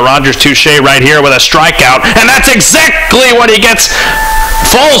 Davila, Rogers Touche right here with a strikeout. And that's exactly what he gets.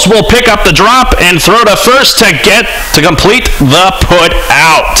 Foles will pick up the drop and throw to first to complete the put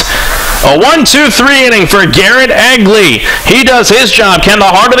out. A 1-2-3 inning for Garrett Egley. He does his job. Can the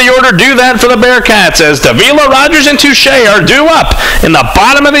heart of the order do that for the Bearcats, as Davila, Rogers, and Touche are due up in the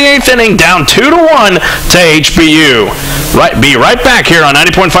bottom of the 8th inning, down 2-1 to HBU. Be right back here on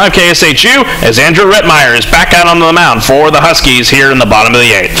 90.5 KSHU as Andrew Rettmeyer is back out on the mound for the Huskies here in the bottom of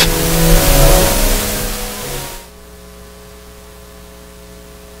the 8th.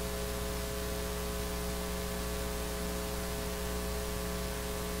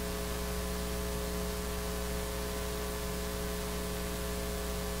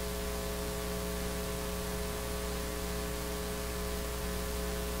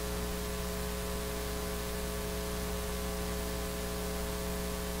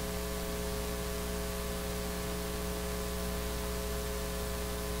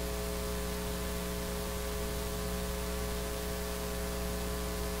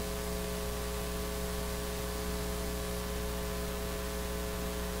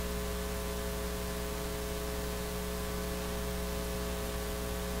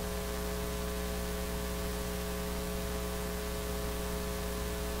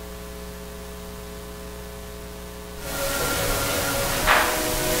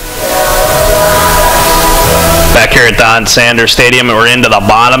 Here at Don Sanders Stadium, we're into the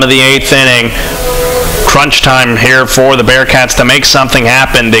bottom of the 8th inning. Crunch time here for the Bearcats to make something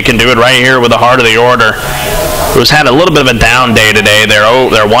happen. They can do it right here with the heart of the order, who's had a little bit of a down day today.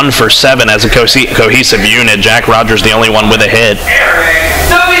 They're 1 for 7 as a cohesive unit. Jack Rogers the only one with a hit.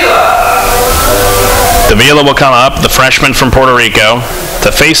 Davila will come up, the freshman from Puerto Rico,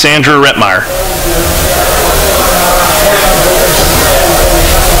 to face Andrew Rettmeyer.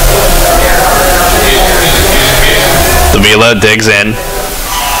 Davila digs in.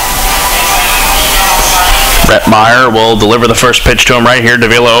 Brett Meyer will deliver the first pitch to him right here.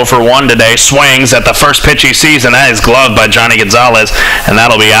 Davila 0 for 1 today. Swings at the first pitch he sees, and that is gloved by Johnny Gonzalez, and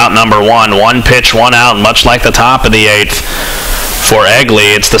that'll be out number 1. 1 pitch, 1 out, much like the top of the 8th. For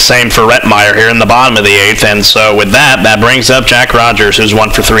Egley, it's the same for Brett Meyer here in the bottom of the 8th, and so with that brings up Jack Rogers, who's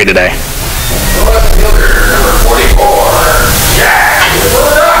 1 for 3 today. Number 44, Jack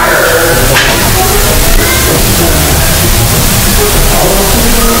Rogers.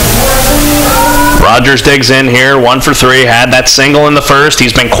 Rogers digs in here, 1 for 3, had that single in the first.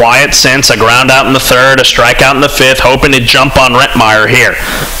 He's been quiet since, a ground out in the third, a strikeout in the 5th, hoping to jump on Rettmeyer here.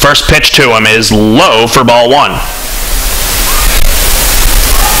 First pitch to him is low for ball 1.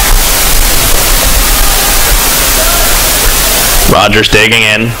 Rogers digging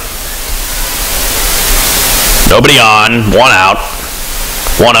in. Nobody on, 1 out,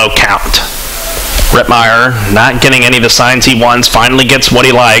 1-0 count. Rettmeyer not getting any of the signs he wants, finally gets what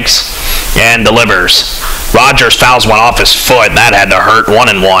he likes, and delivers. Rogers fouls one off his foot. That had to hurt.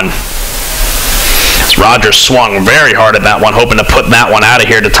 1-1. As Rogers swung very hard at that one, hoping to put that one out of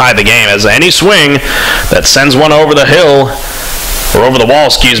here to tie the game, as any swing that sends one over the hill, or over the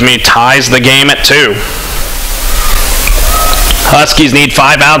wall, ties the game at 2. Huskies need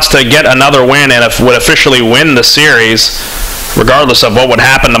 5 outs to get another win and would officially win the series, regardless of what would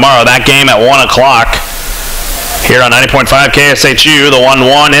happen tomorrow. That game at 1 o'clock here on 90.5 KSHU. The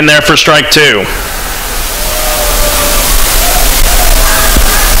 1-1 in there for strike 2.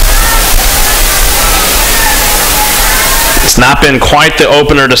 It's not been quite the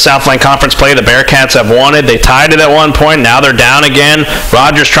opener to Southland Conference play the Bearcats have wanted. They tied it at one point. Now they're down again.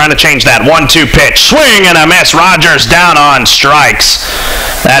 Rogers trying to change that. 1-2 pitch. Swing and a miss. Rogers down on strikes.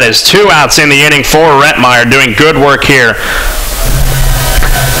 That is 2 outs in the inning for Rettmeyer, doing good work here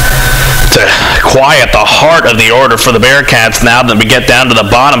to quiet the heart of the order for the Bearcats. Now that we get down to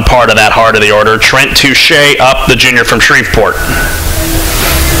the bottom part of that heart of the order, Trent Touche up, the junior from Shreveport.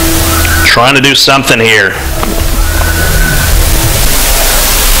 Trying to do something here.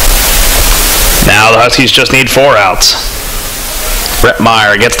 Now the Huskies just need 4 outs.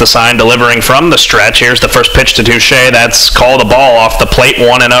 Rettmeyer gets the sign, delivering from the stretch. Here's the first pitch to Touche. That's called a ball off the plate.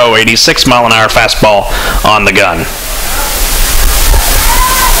 1-0, 86-mile-an-hour fastball on the gun.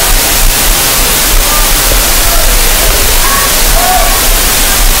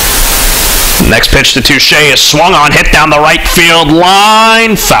 Next pitch to Touche is swung on, hit down the right field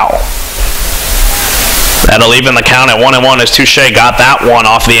line, foul. That'll even the count at 1-1 as Touche got that one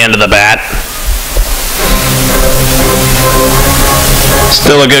off the end of the bat.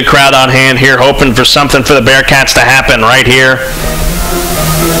 Still a good crowd on hand here, hoping for something for the Bearcats to happen right here.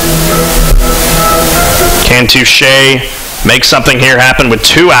 Can Touche make something here happen with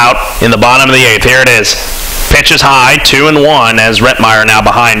 2 out in the bottom of the 8th? Here it is. Pitch is high, 2-1 as Rettmeyer now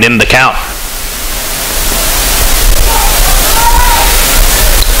behind in the count.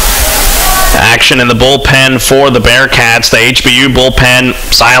 Action in the bullpen for the Bearcats. The HBU bullpen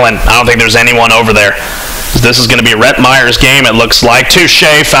silent. I don't think there's anyone over there. This is going to be Rettmeyer's game, it looks like.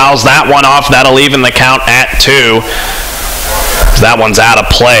 Touche fouls that one off. That'll even the count at 2. That one's out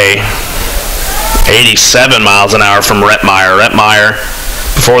of play. 87 miles an hour from Rettmeyer. Rettmeyer,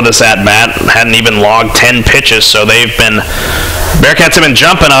 before this at-bat, hadn't even logged 10 pitches, so Bearcats have been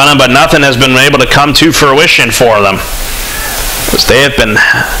jumping on him, but nothing has been able to come to fruition for them. Because they have been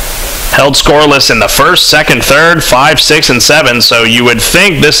held scoreless in the 1st, 2nd, 3rd, 5, 6, and 7, so you would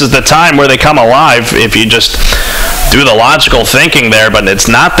think this is the time where they come alive if you just do the logical thinking there, but it's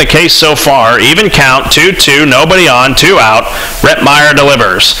not the case so far. Even count, 2-2, nobody on, 2 out. Rettmeyer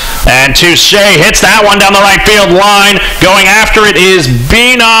delivers. And Touche hits that one down the right field line. Going after it is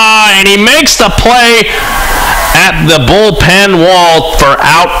Bina, and he makes the play at the bullpen wall for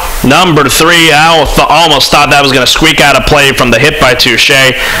out number 3. I almost thought that was going to squeak out a play from the hit by Touche.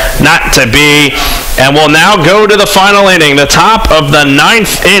 Not to be. And we'll now go to the final inning, the top of the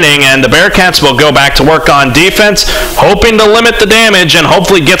 9th inning, and the Bearcats will go back to work on defense, hoping to limit the damage and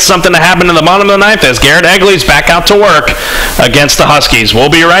hopefully get something to happen in the bottom of the 9th as Garrett Egley's back out to work against the Huskies.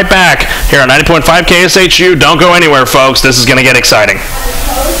 We'll be right back here on 90.5 KSHU. Don't go anywhere, folks. This is going to get exciting.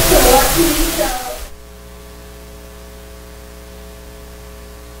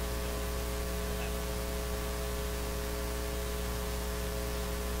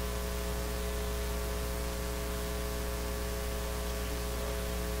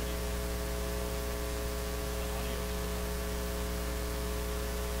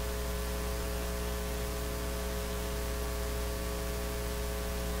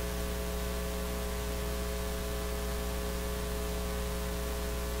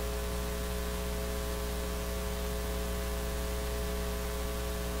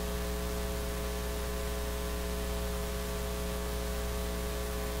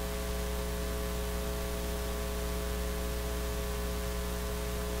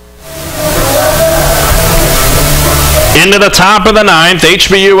 Into the top of the ninth,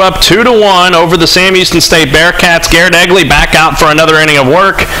 HBU up 2-1 over the Sam Houston State Bearcats. Garrett Egley back out for another inning of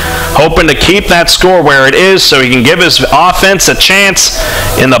work, hoping to keep that score where it is so he can give his offense a chance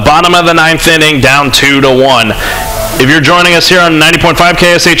in the bottom of the ninth inning, down 2-1. If you're joining us here on 90.5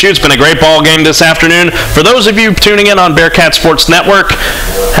 KSHU, it's been a great ball game this afternoon. For those of you tuning in on Bearcat Sports Network,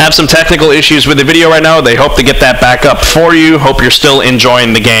 have some technical issues with the video right now. They hope to get that back up for you. Hope you're still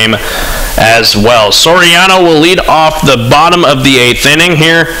enjoying the game as well. Soriano will lead off the bottom of the eighth inning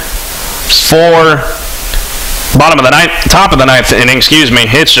here for top of the ninth inning, excuse me.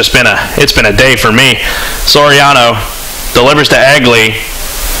 It's been a day for me. Soriano delivers to Egley.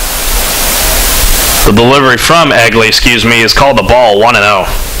 The delivery from Egley, is called the ball, 1-0.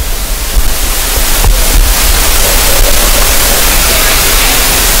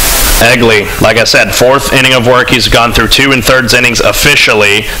 Egley, like I said, fourth inning of work. He's gone through 2 3/3 innings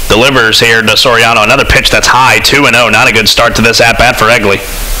officially. Delivers here to Soriano. Another pitch that's high, 2-0. Not a good start to this at-bat for Egley.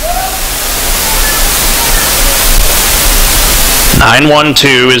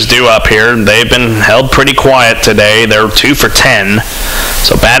 9-1-2 is due up here. They've been held pretty quiet today. They're 2 for 10.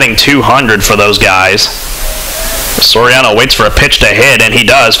 So batting 200 for those guys. Soriano waits for a pitch to hit, and he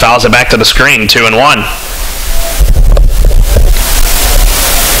does. Fouls it back to the screen, 2-1.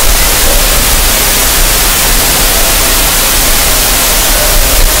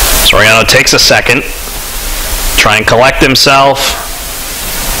 Soriano takes a second. Try and collect himself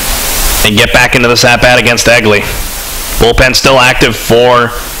and get back into this at-bat against Egley. Bullpen still active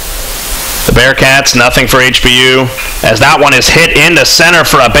for the Bearcats, nothing for HBU, as that one is hit into center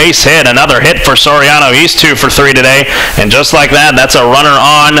for a base hit. Another hit for Soriano. He's 2 for 3 today, and just like that, that's a runner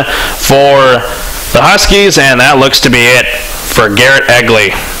on for the Huskies, and that looks to be it for Garrett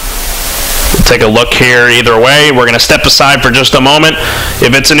Egley. We'll take a look here either way. We're going to step aside for just a moment.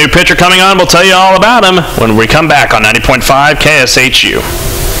 If it's a new pitcher coming on, we'll tell you all about him when we come back on 90.5 KSHU.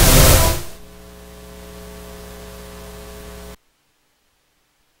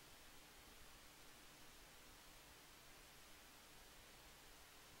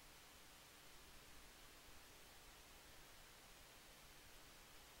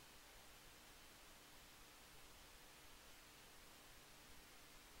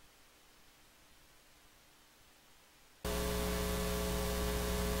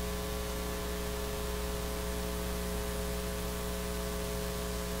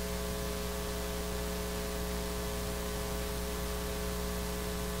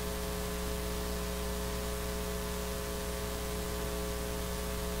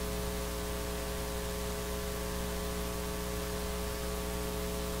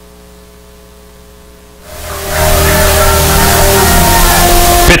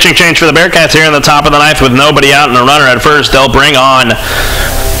 Pitching change for the Bearcats here in the top of the ninth with nobody out and a runner at first. They'll bring on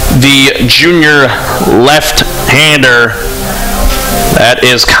the junior left-hander. That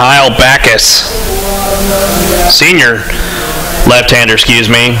is Kyle Backus. Senior left-hander,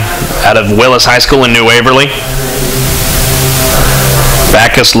 out of Willis High School in New Waverly.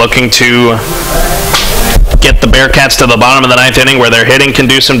 Backus looking to get the Bearcats to the bottom of the ninth inning where their hitting can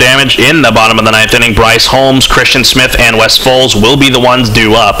do some damage. In the bottom of the ninth inning, Bryce Holmes, Christian Smith, and Wes Foles will be the ones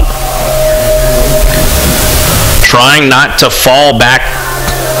due up. Trying not to fall back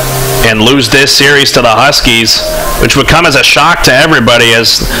and lose this series to the Huskies, which would come as a shock to everybody.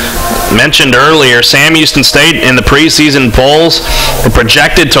 As mentioned earlier, Sam Houston State in the preseason polls were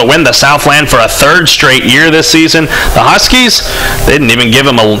projected to win the Southland for a 3rd straight year this season. The Huskies, they didn't even give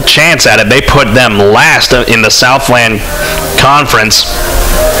them a chance at it. They put them last in the Southland Conference.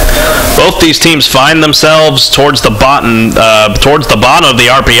 Both these teams find themselves towards the bottom of the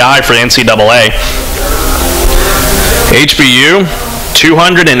RPI for the NCAA. HBU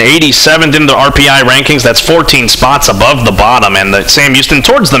 287th in the RPI rankings. That's 14 spots above the bottom, and the Sam Houston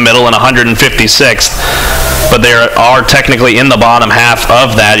towards the middle in 156th. But they are technically in the bottom half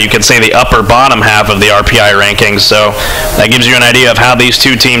of that. You could say the upper bottom half of the RPI rankings. So that gives you an idea of how these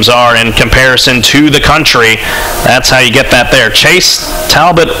two teams are in comparison to the country. That's how you get that there. Chase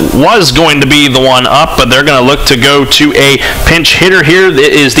Talbot was going to be the one up, but they're going to look to go to a pinch hitter here.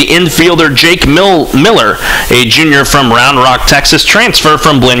 It is the infielder Jake Miller, a junior from Round Rock, Texas, transfer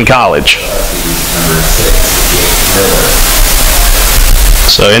from Blinn College.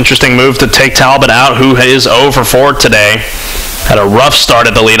 So interesting move to take Talbot out, who is 0 for 4 today. Had a rough start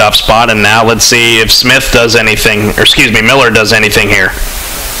at the leadoff spot, and now let's see if Miller does anything here.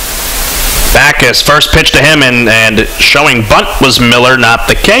 Backus, first pitch to him, and showing bunt was Miller, not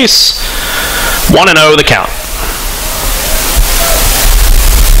the case. 1-0 the count.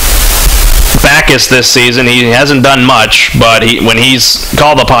 Backus this season, he hasn't done much, but when he's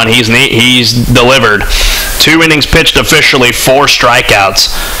called upon, he's delivered. 2 innings pitched officially, 4 strikeouts.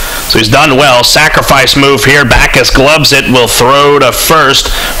 So he's done well. Sacrifice move here. Backus gloves it, will throw to first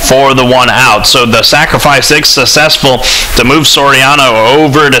for the 1 out. So the sacrifice is successful to move Soriano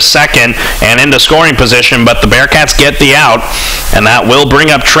over to second and into scoring position, but the Bearcats get the out, and that will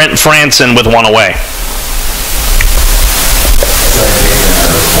bring up Trent Franson with 1 away.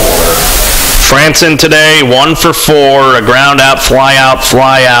 Franson today, 1 for 4, a ground out, fly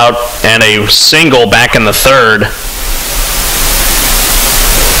out, and a single back in the 3rd.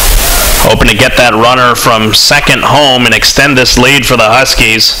 Hoping to get that runner from second home and extend this lead for the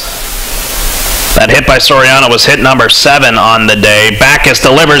Huskies. That hit by Soriano was hit number 7 on the day. Backus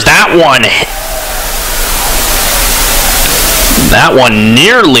delivers that one. That one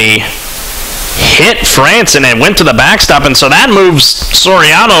nearly hit Franson and went to the backstop, and so that moves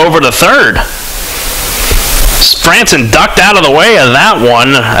Soriano over to third. Franson ducked out of the way of that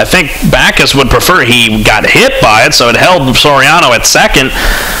one. I think Backus would prefer he got hit by it, so it held Soriano at second.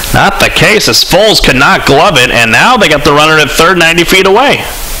 Not the case, as Foles could not glove it, and now they got the runner at third, 90 feet away.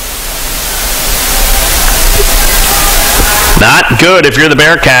 Not good if you're the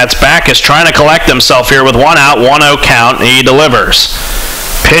Bearcats. Backus trying to collect himself here with 1 out, 1-0 count. He delivers.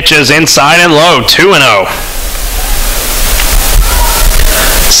 Pitches inside and low, 2-0.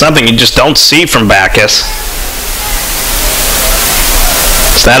 Something you just don't see from Backus.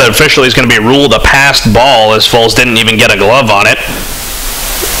 So that officially is going to be ruled a passed ball, as Foles didn't even get a glove on it.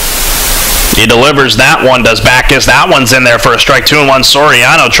 He delivers that one, does Backus. That one's in there for a strike, 2-1.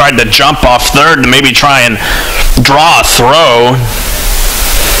 Soriano tried to jump off third to maybe try and draw a throw.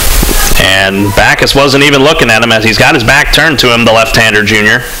 And Backus wasn't even looking at him as he's got his back turned to him, the left-hander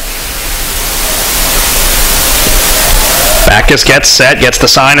junior. Backus gets set, gets the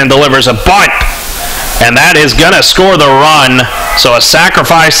sign, and delivers a bunt. And that is going to score the run. So a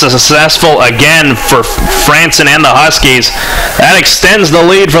sacrifice successful again for Franson and the Huskies. That extends the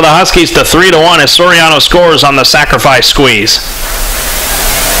lead for the Huskies to 3-1 as Soriano scores on the sacrifice squeeze.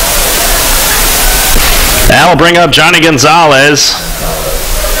 That'll bring up Johnny Gonzalez,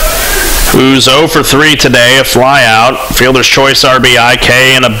 who's 0 for 3 today, a fly out, fielder's choice RBI,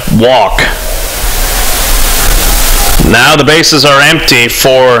 K, and a walk. Now the bases are empty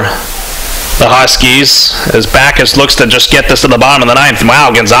for the Huskies as Backus looks to just get this to the bottom of the 9th. Wow,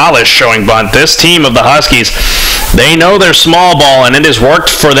 Gonzalez showing bunt. This team of the Huskies, they know their small ball, and it has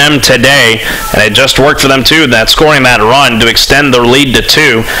worked for them today, and it just worked for them too, that scoring that run to extend the lead to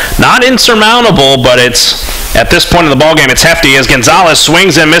 2. Not insurmountable, but it's, at this point in the ballgame, it's hefty as Gonzalez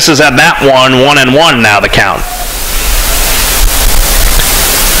swings and misses at that one. 1-1 now the count.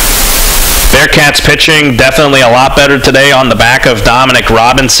 Bearcats pitching definitely a lot better today on the back of Dominic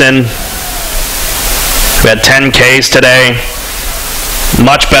Robinson. We had 10 Ks today.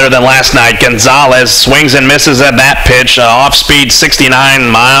 Much better than last night. Gonzalez swings and misses at that pitch. Off speed 69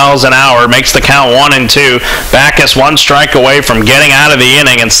 miles an hour. Makes the count 1-2. Backus 1 strike away from getting out of the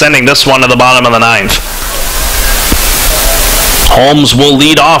inning and sending this one to the bottom of the 9th. Holmes will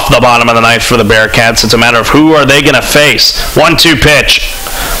lead off the bottom of the 9th for the Bearcats. It's a matter of who are they going to face. 1-2 pitch.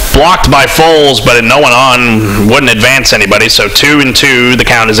 Blocked by Foles, but no one on. Wouldn't advance anybody. So 2-2. The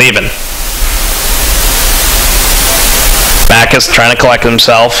count is even. Backus trying to collect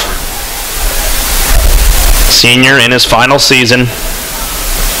himself. Senior in his final season.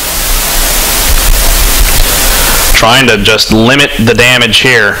 Trying to just limit the damage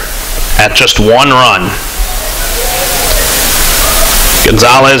here at just 1 run.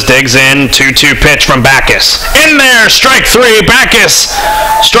 Gonzalez digs in, 2-2 pitch from Backus. In there, strike 3. Backus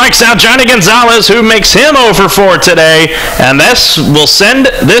strikes out Johnny Gonzalez, who makes him 0 for 4 today. And this will send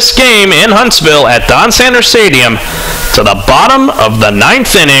this game in Huntsville at Don Sanders Stadium to the bottom of the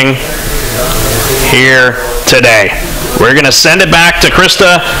 9th inning here today. We're going to send it back to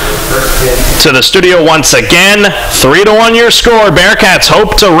Krista to the studio once again. 3-1 your score. Bearcats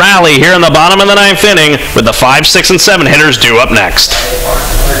hope to rally here in the bottom of the 9th inning with the 5, 6, and 7 hitters due up next.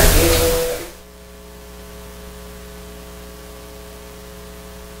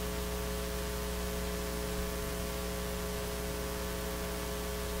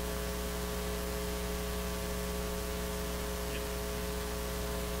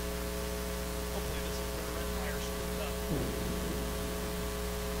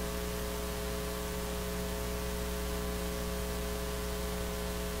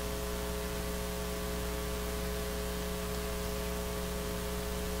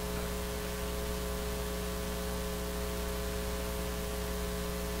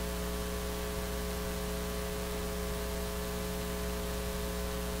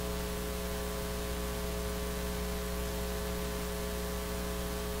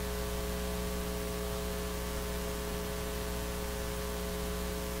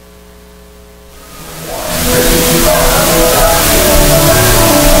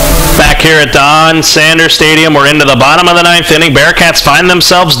 back here at Don Sanders Stadium. We're into the bottom of the ninth inning. Bearcats find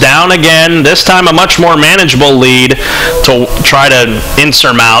themselves down again. This time a much more manageable lead to try to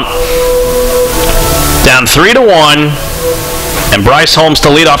insurmount. Down 3-1. And Bryce Holmes to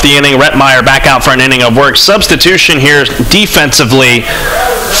lead off the inning. Rhett Meyer back out for an inning of work. Substitution here defensively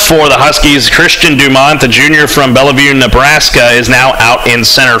for the Huskies. Christian Dumont, the junior from Bellevue, Nebraska, is now out in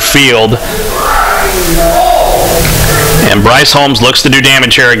center field. And Bryce Holmes looks to do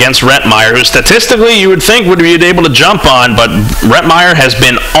damage here against Rhett Meyer, who statistically you would think would be able to jump on, but Rhett Meyer has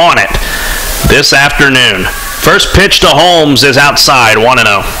been on it this afternoon. First pitch to Holmes is outside,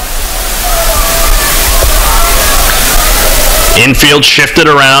 1-0. Infield shifted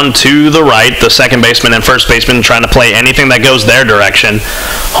around to the right. The second baseman and first baseman trying to play anything that goes their direction.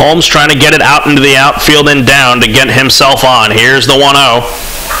 Holmes trying to get it out into the outfield and down to get himself on. Here's the 1-0.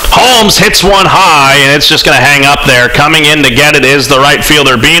 Holmes hits one high, and it's just going to hang up there. Coming in to get it is the right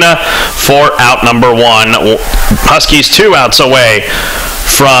fielder, Bina, for out number 1. Huskies 2 outs away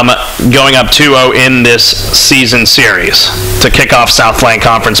from going up 2-0 in this season series to kick off Southland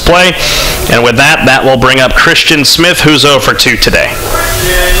Conference play. And with that, that will bring up Christian Smith, who's 0 for 2 today.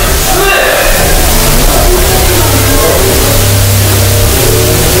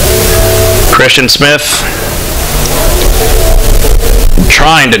 Christian Smith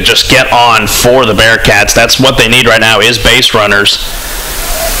trying to just get on for the Bearcats. That's what they need right now is base runners.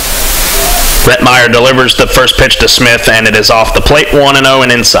 Rhett Meyer delivers the first pitch to Smith, and it is off the plate, 1-0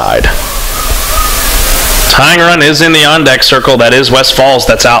 and inside. Tying run is in the on-deck circle. That is West Falls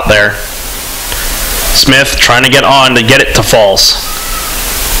that's out there. Smith trying to get on to get it to Falls.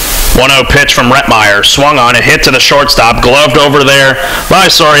 1-0 pitch from Rhett Meyer. Swung on and hit to the shortstop. Gloved over there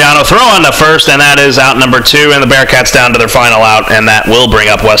by Soriano. Throw on to first, and that is out number 2, and the Bearcats down to their final out, and that will bring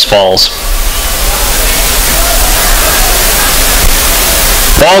up West Falls.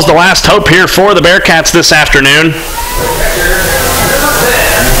 Falls the last hope here for the Bearcats this afternoon.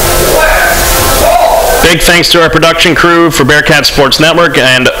 Big thanks to our production crew for Bearcat Sports Network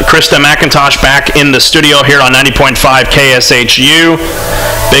and Krista McIntosh back in the studio here on 90.5 KSHU.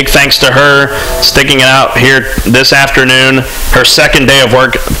 Big thanks to her sticking it out here this afternoon. Her second day of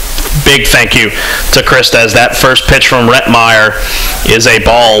work. Big thank you to Krista as that first pitch from Rhett Meyer is a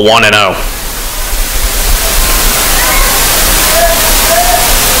ball, 1-0.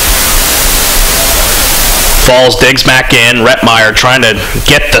 Falls digs back in. Rhett Meyer trying to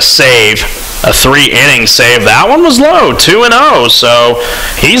get the save. A 3-inning save. That one was low, 2-0. So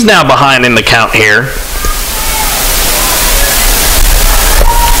he's now behind in the count here.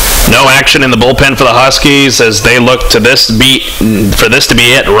 No action in the bullpen for the Huskies as they look to this to be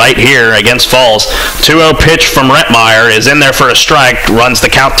it right here against Falls. 2-0 pitch from Rhett Meyer is in there for a strike. Runs the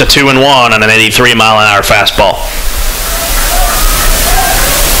count to 2-1 on an 83-mile-an-hour fastball.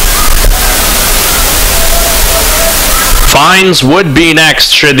 Fines would be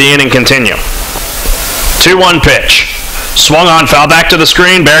next should the inning continue. 2-1 pitch. Swung on, foul back to the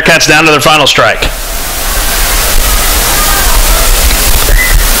screen. Bearcats down to their final strike.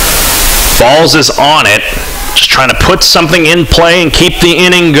 Falls is on it. Just trying to put something in play and keep the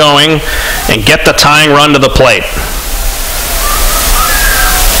inning going and get the tying run to the plate.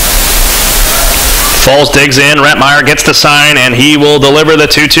 Falls digs in. Rhett Meyer gets the sign, and he will deliver the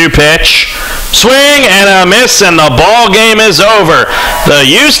 2-2 pitch. Swing and a miss, and the ball game is over. The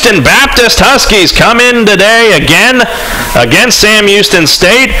Houston Baptist Huskies come in today again against Sam Houston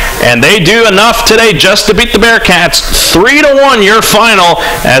State, and they do enough today just to beat the Bearcats. 3-1 your final,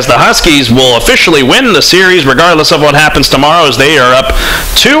 as the Huskies will officially win the series regardless of what happens tomorrow, as they are up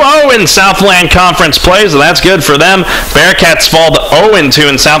 2-0 in Southland Conference play, so that's good for them. Bearcats fall to 0-2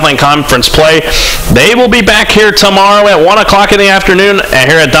 in Southland Conference play. They will be back here tomorrow at 1 o'clock in the afternoon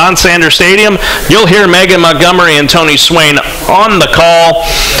here at Don Sanders Stadium. You'll hear Megan Montgomery and Tony Swain on the call.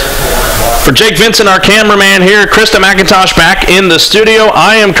 For Jake Vincent, our cameraman here, Krista McIntosh back in the studio.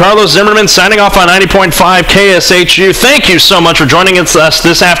 I am Carlos Zimmerman signing off on 90.5 KSHU. Thank you so much for joining us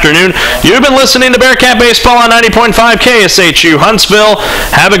this afternoon. You've been listening to Bearcat Baseball on 90.5 KSHU Huntsville.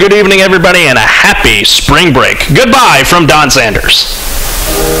 Have a good evening, everybody, and a happy spring break. Goodbye from Don Sanders.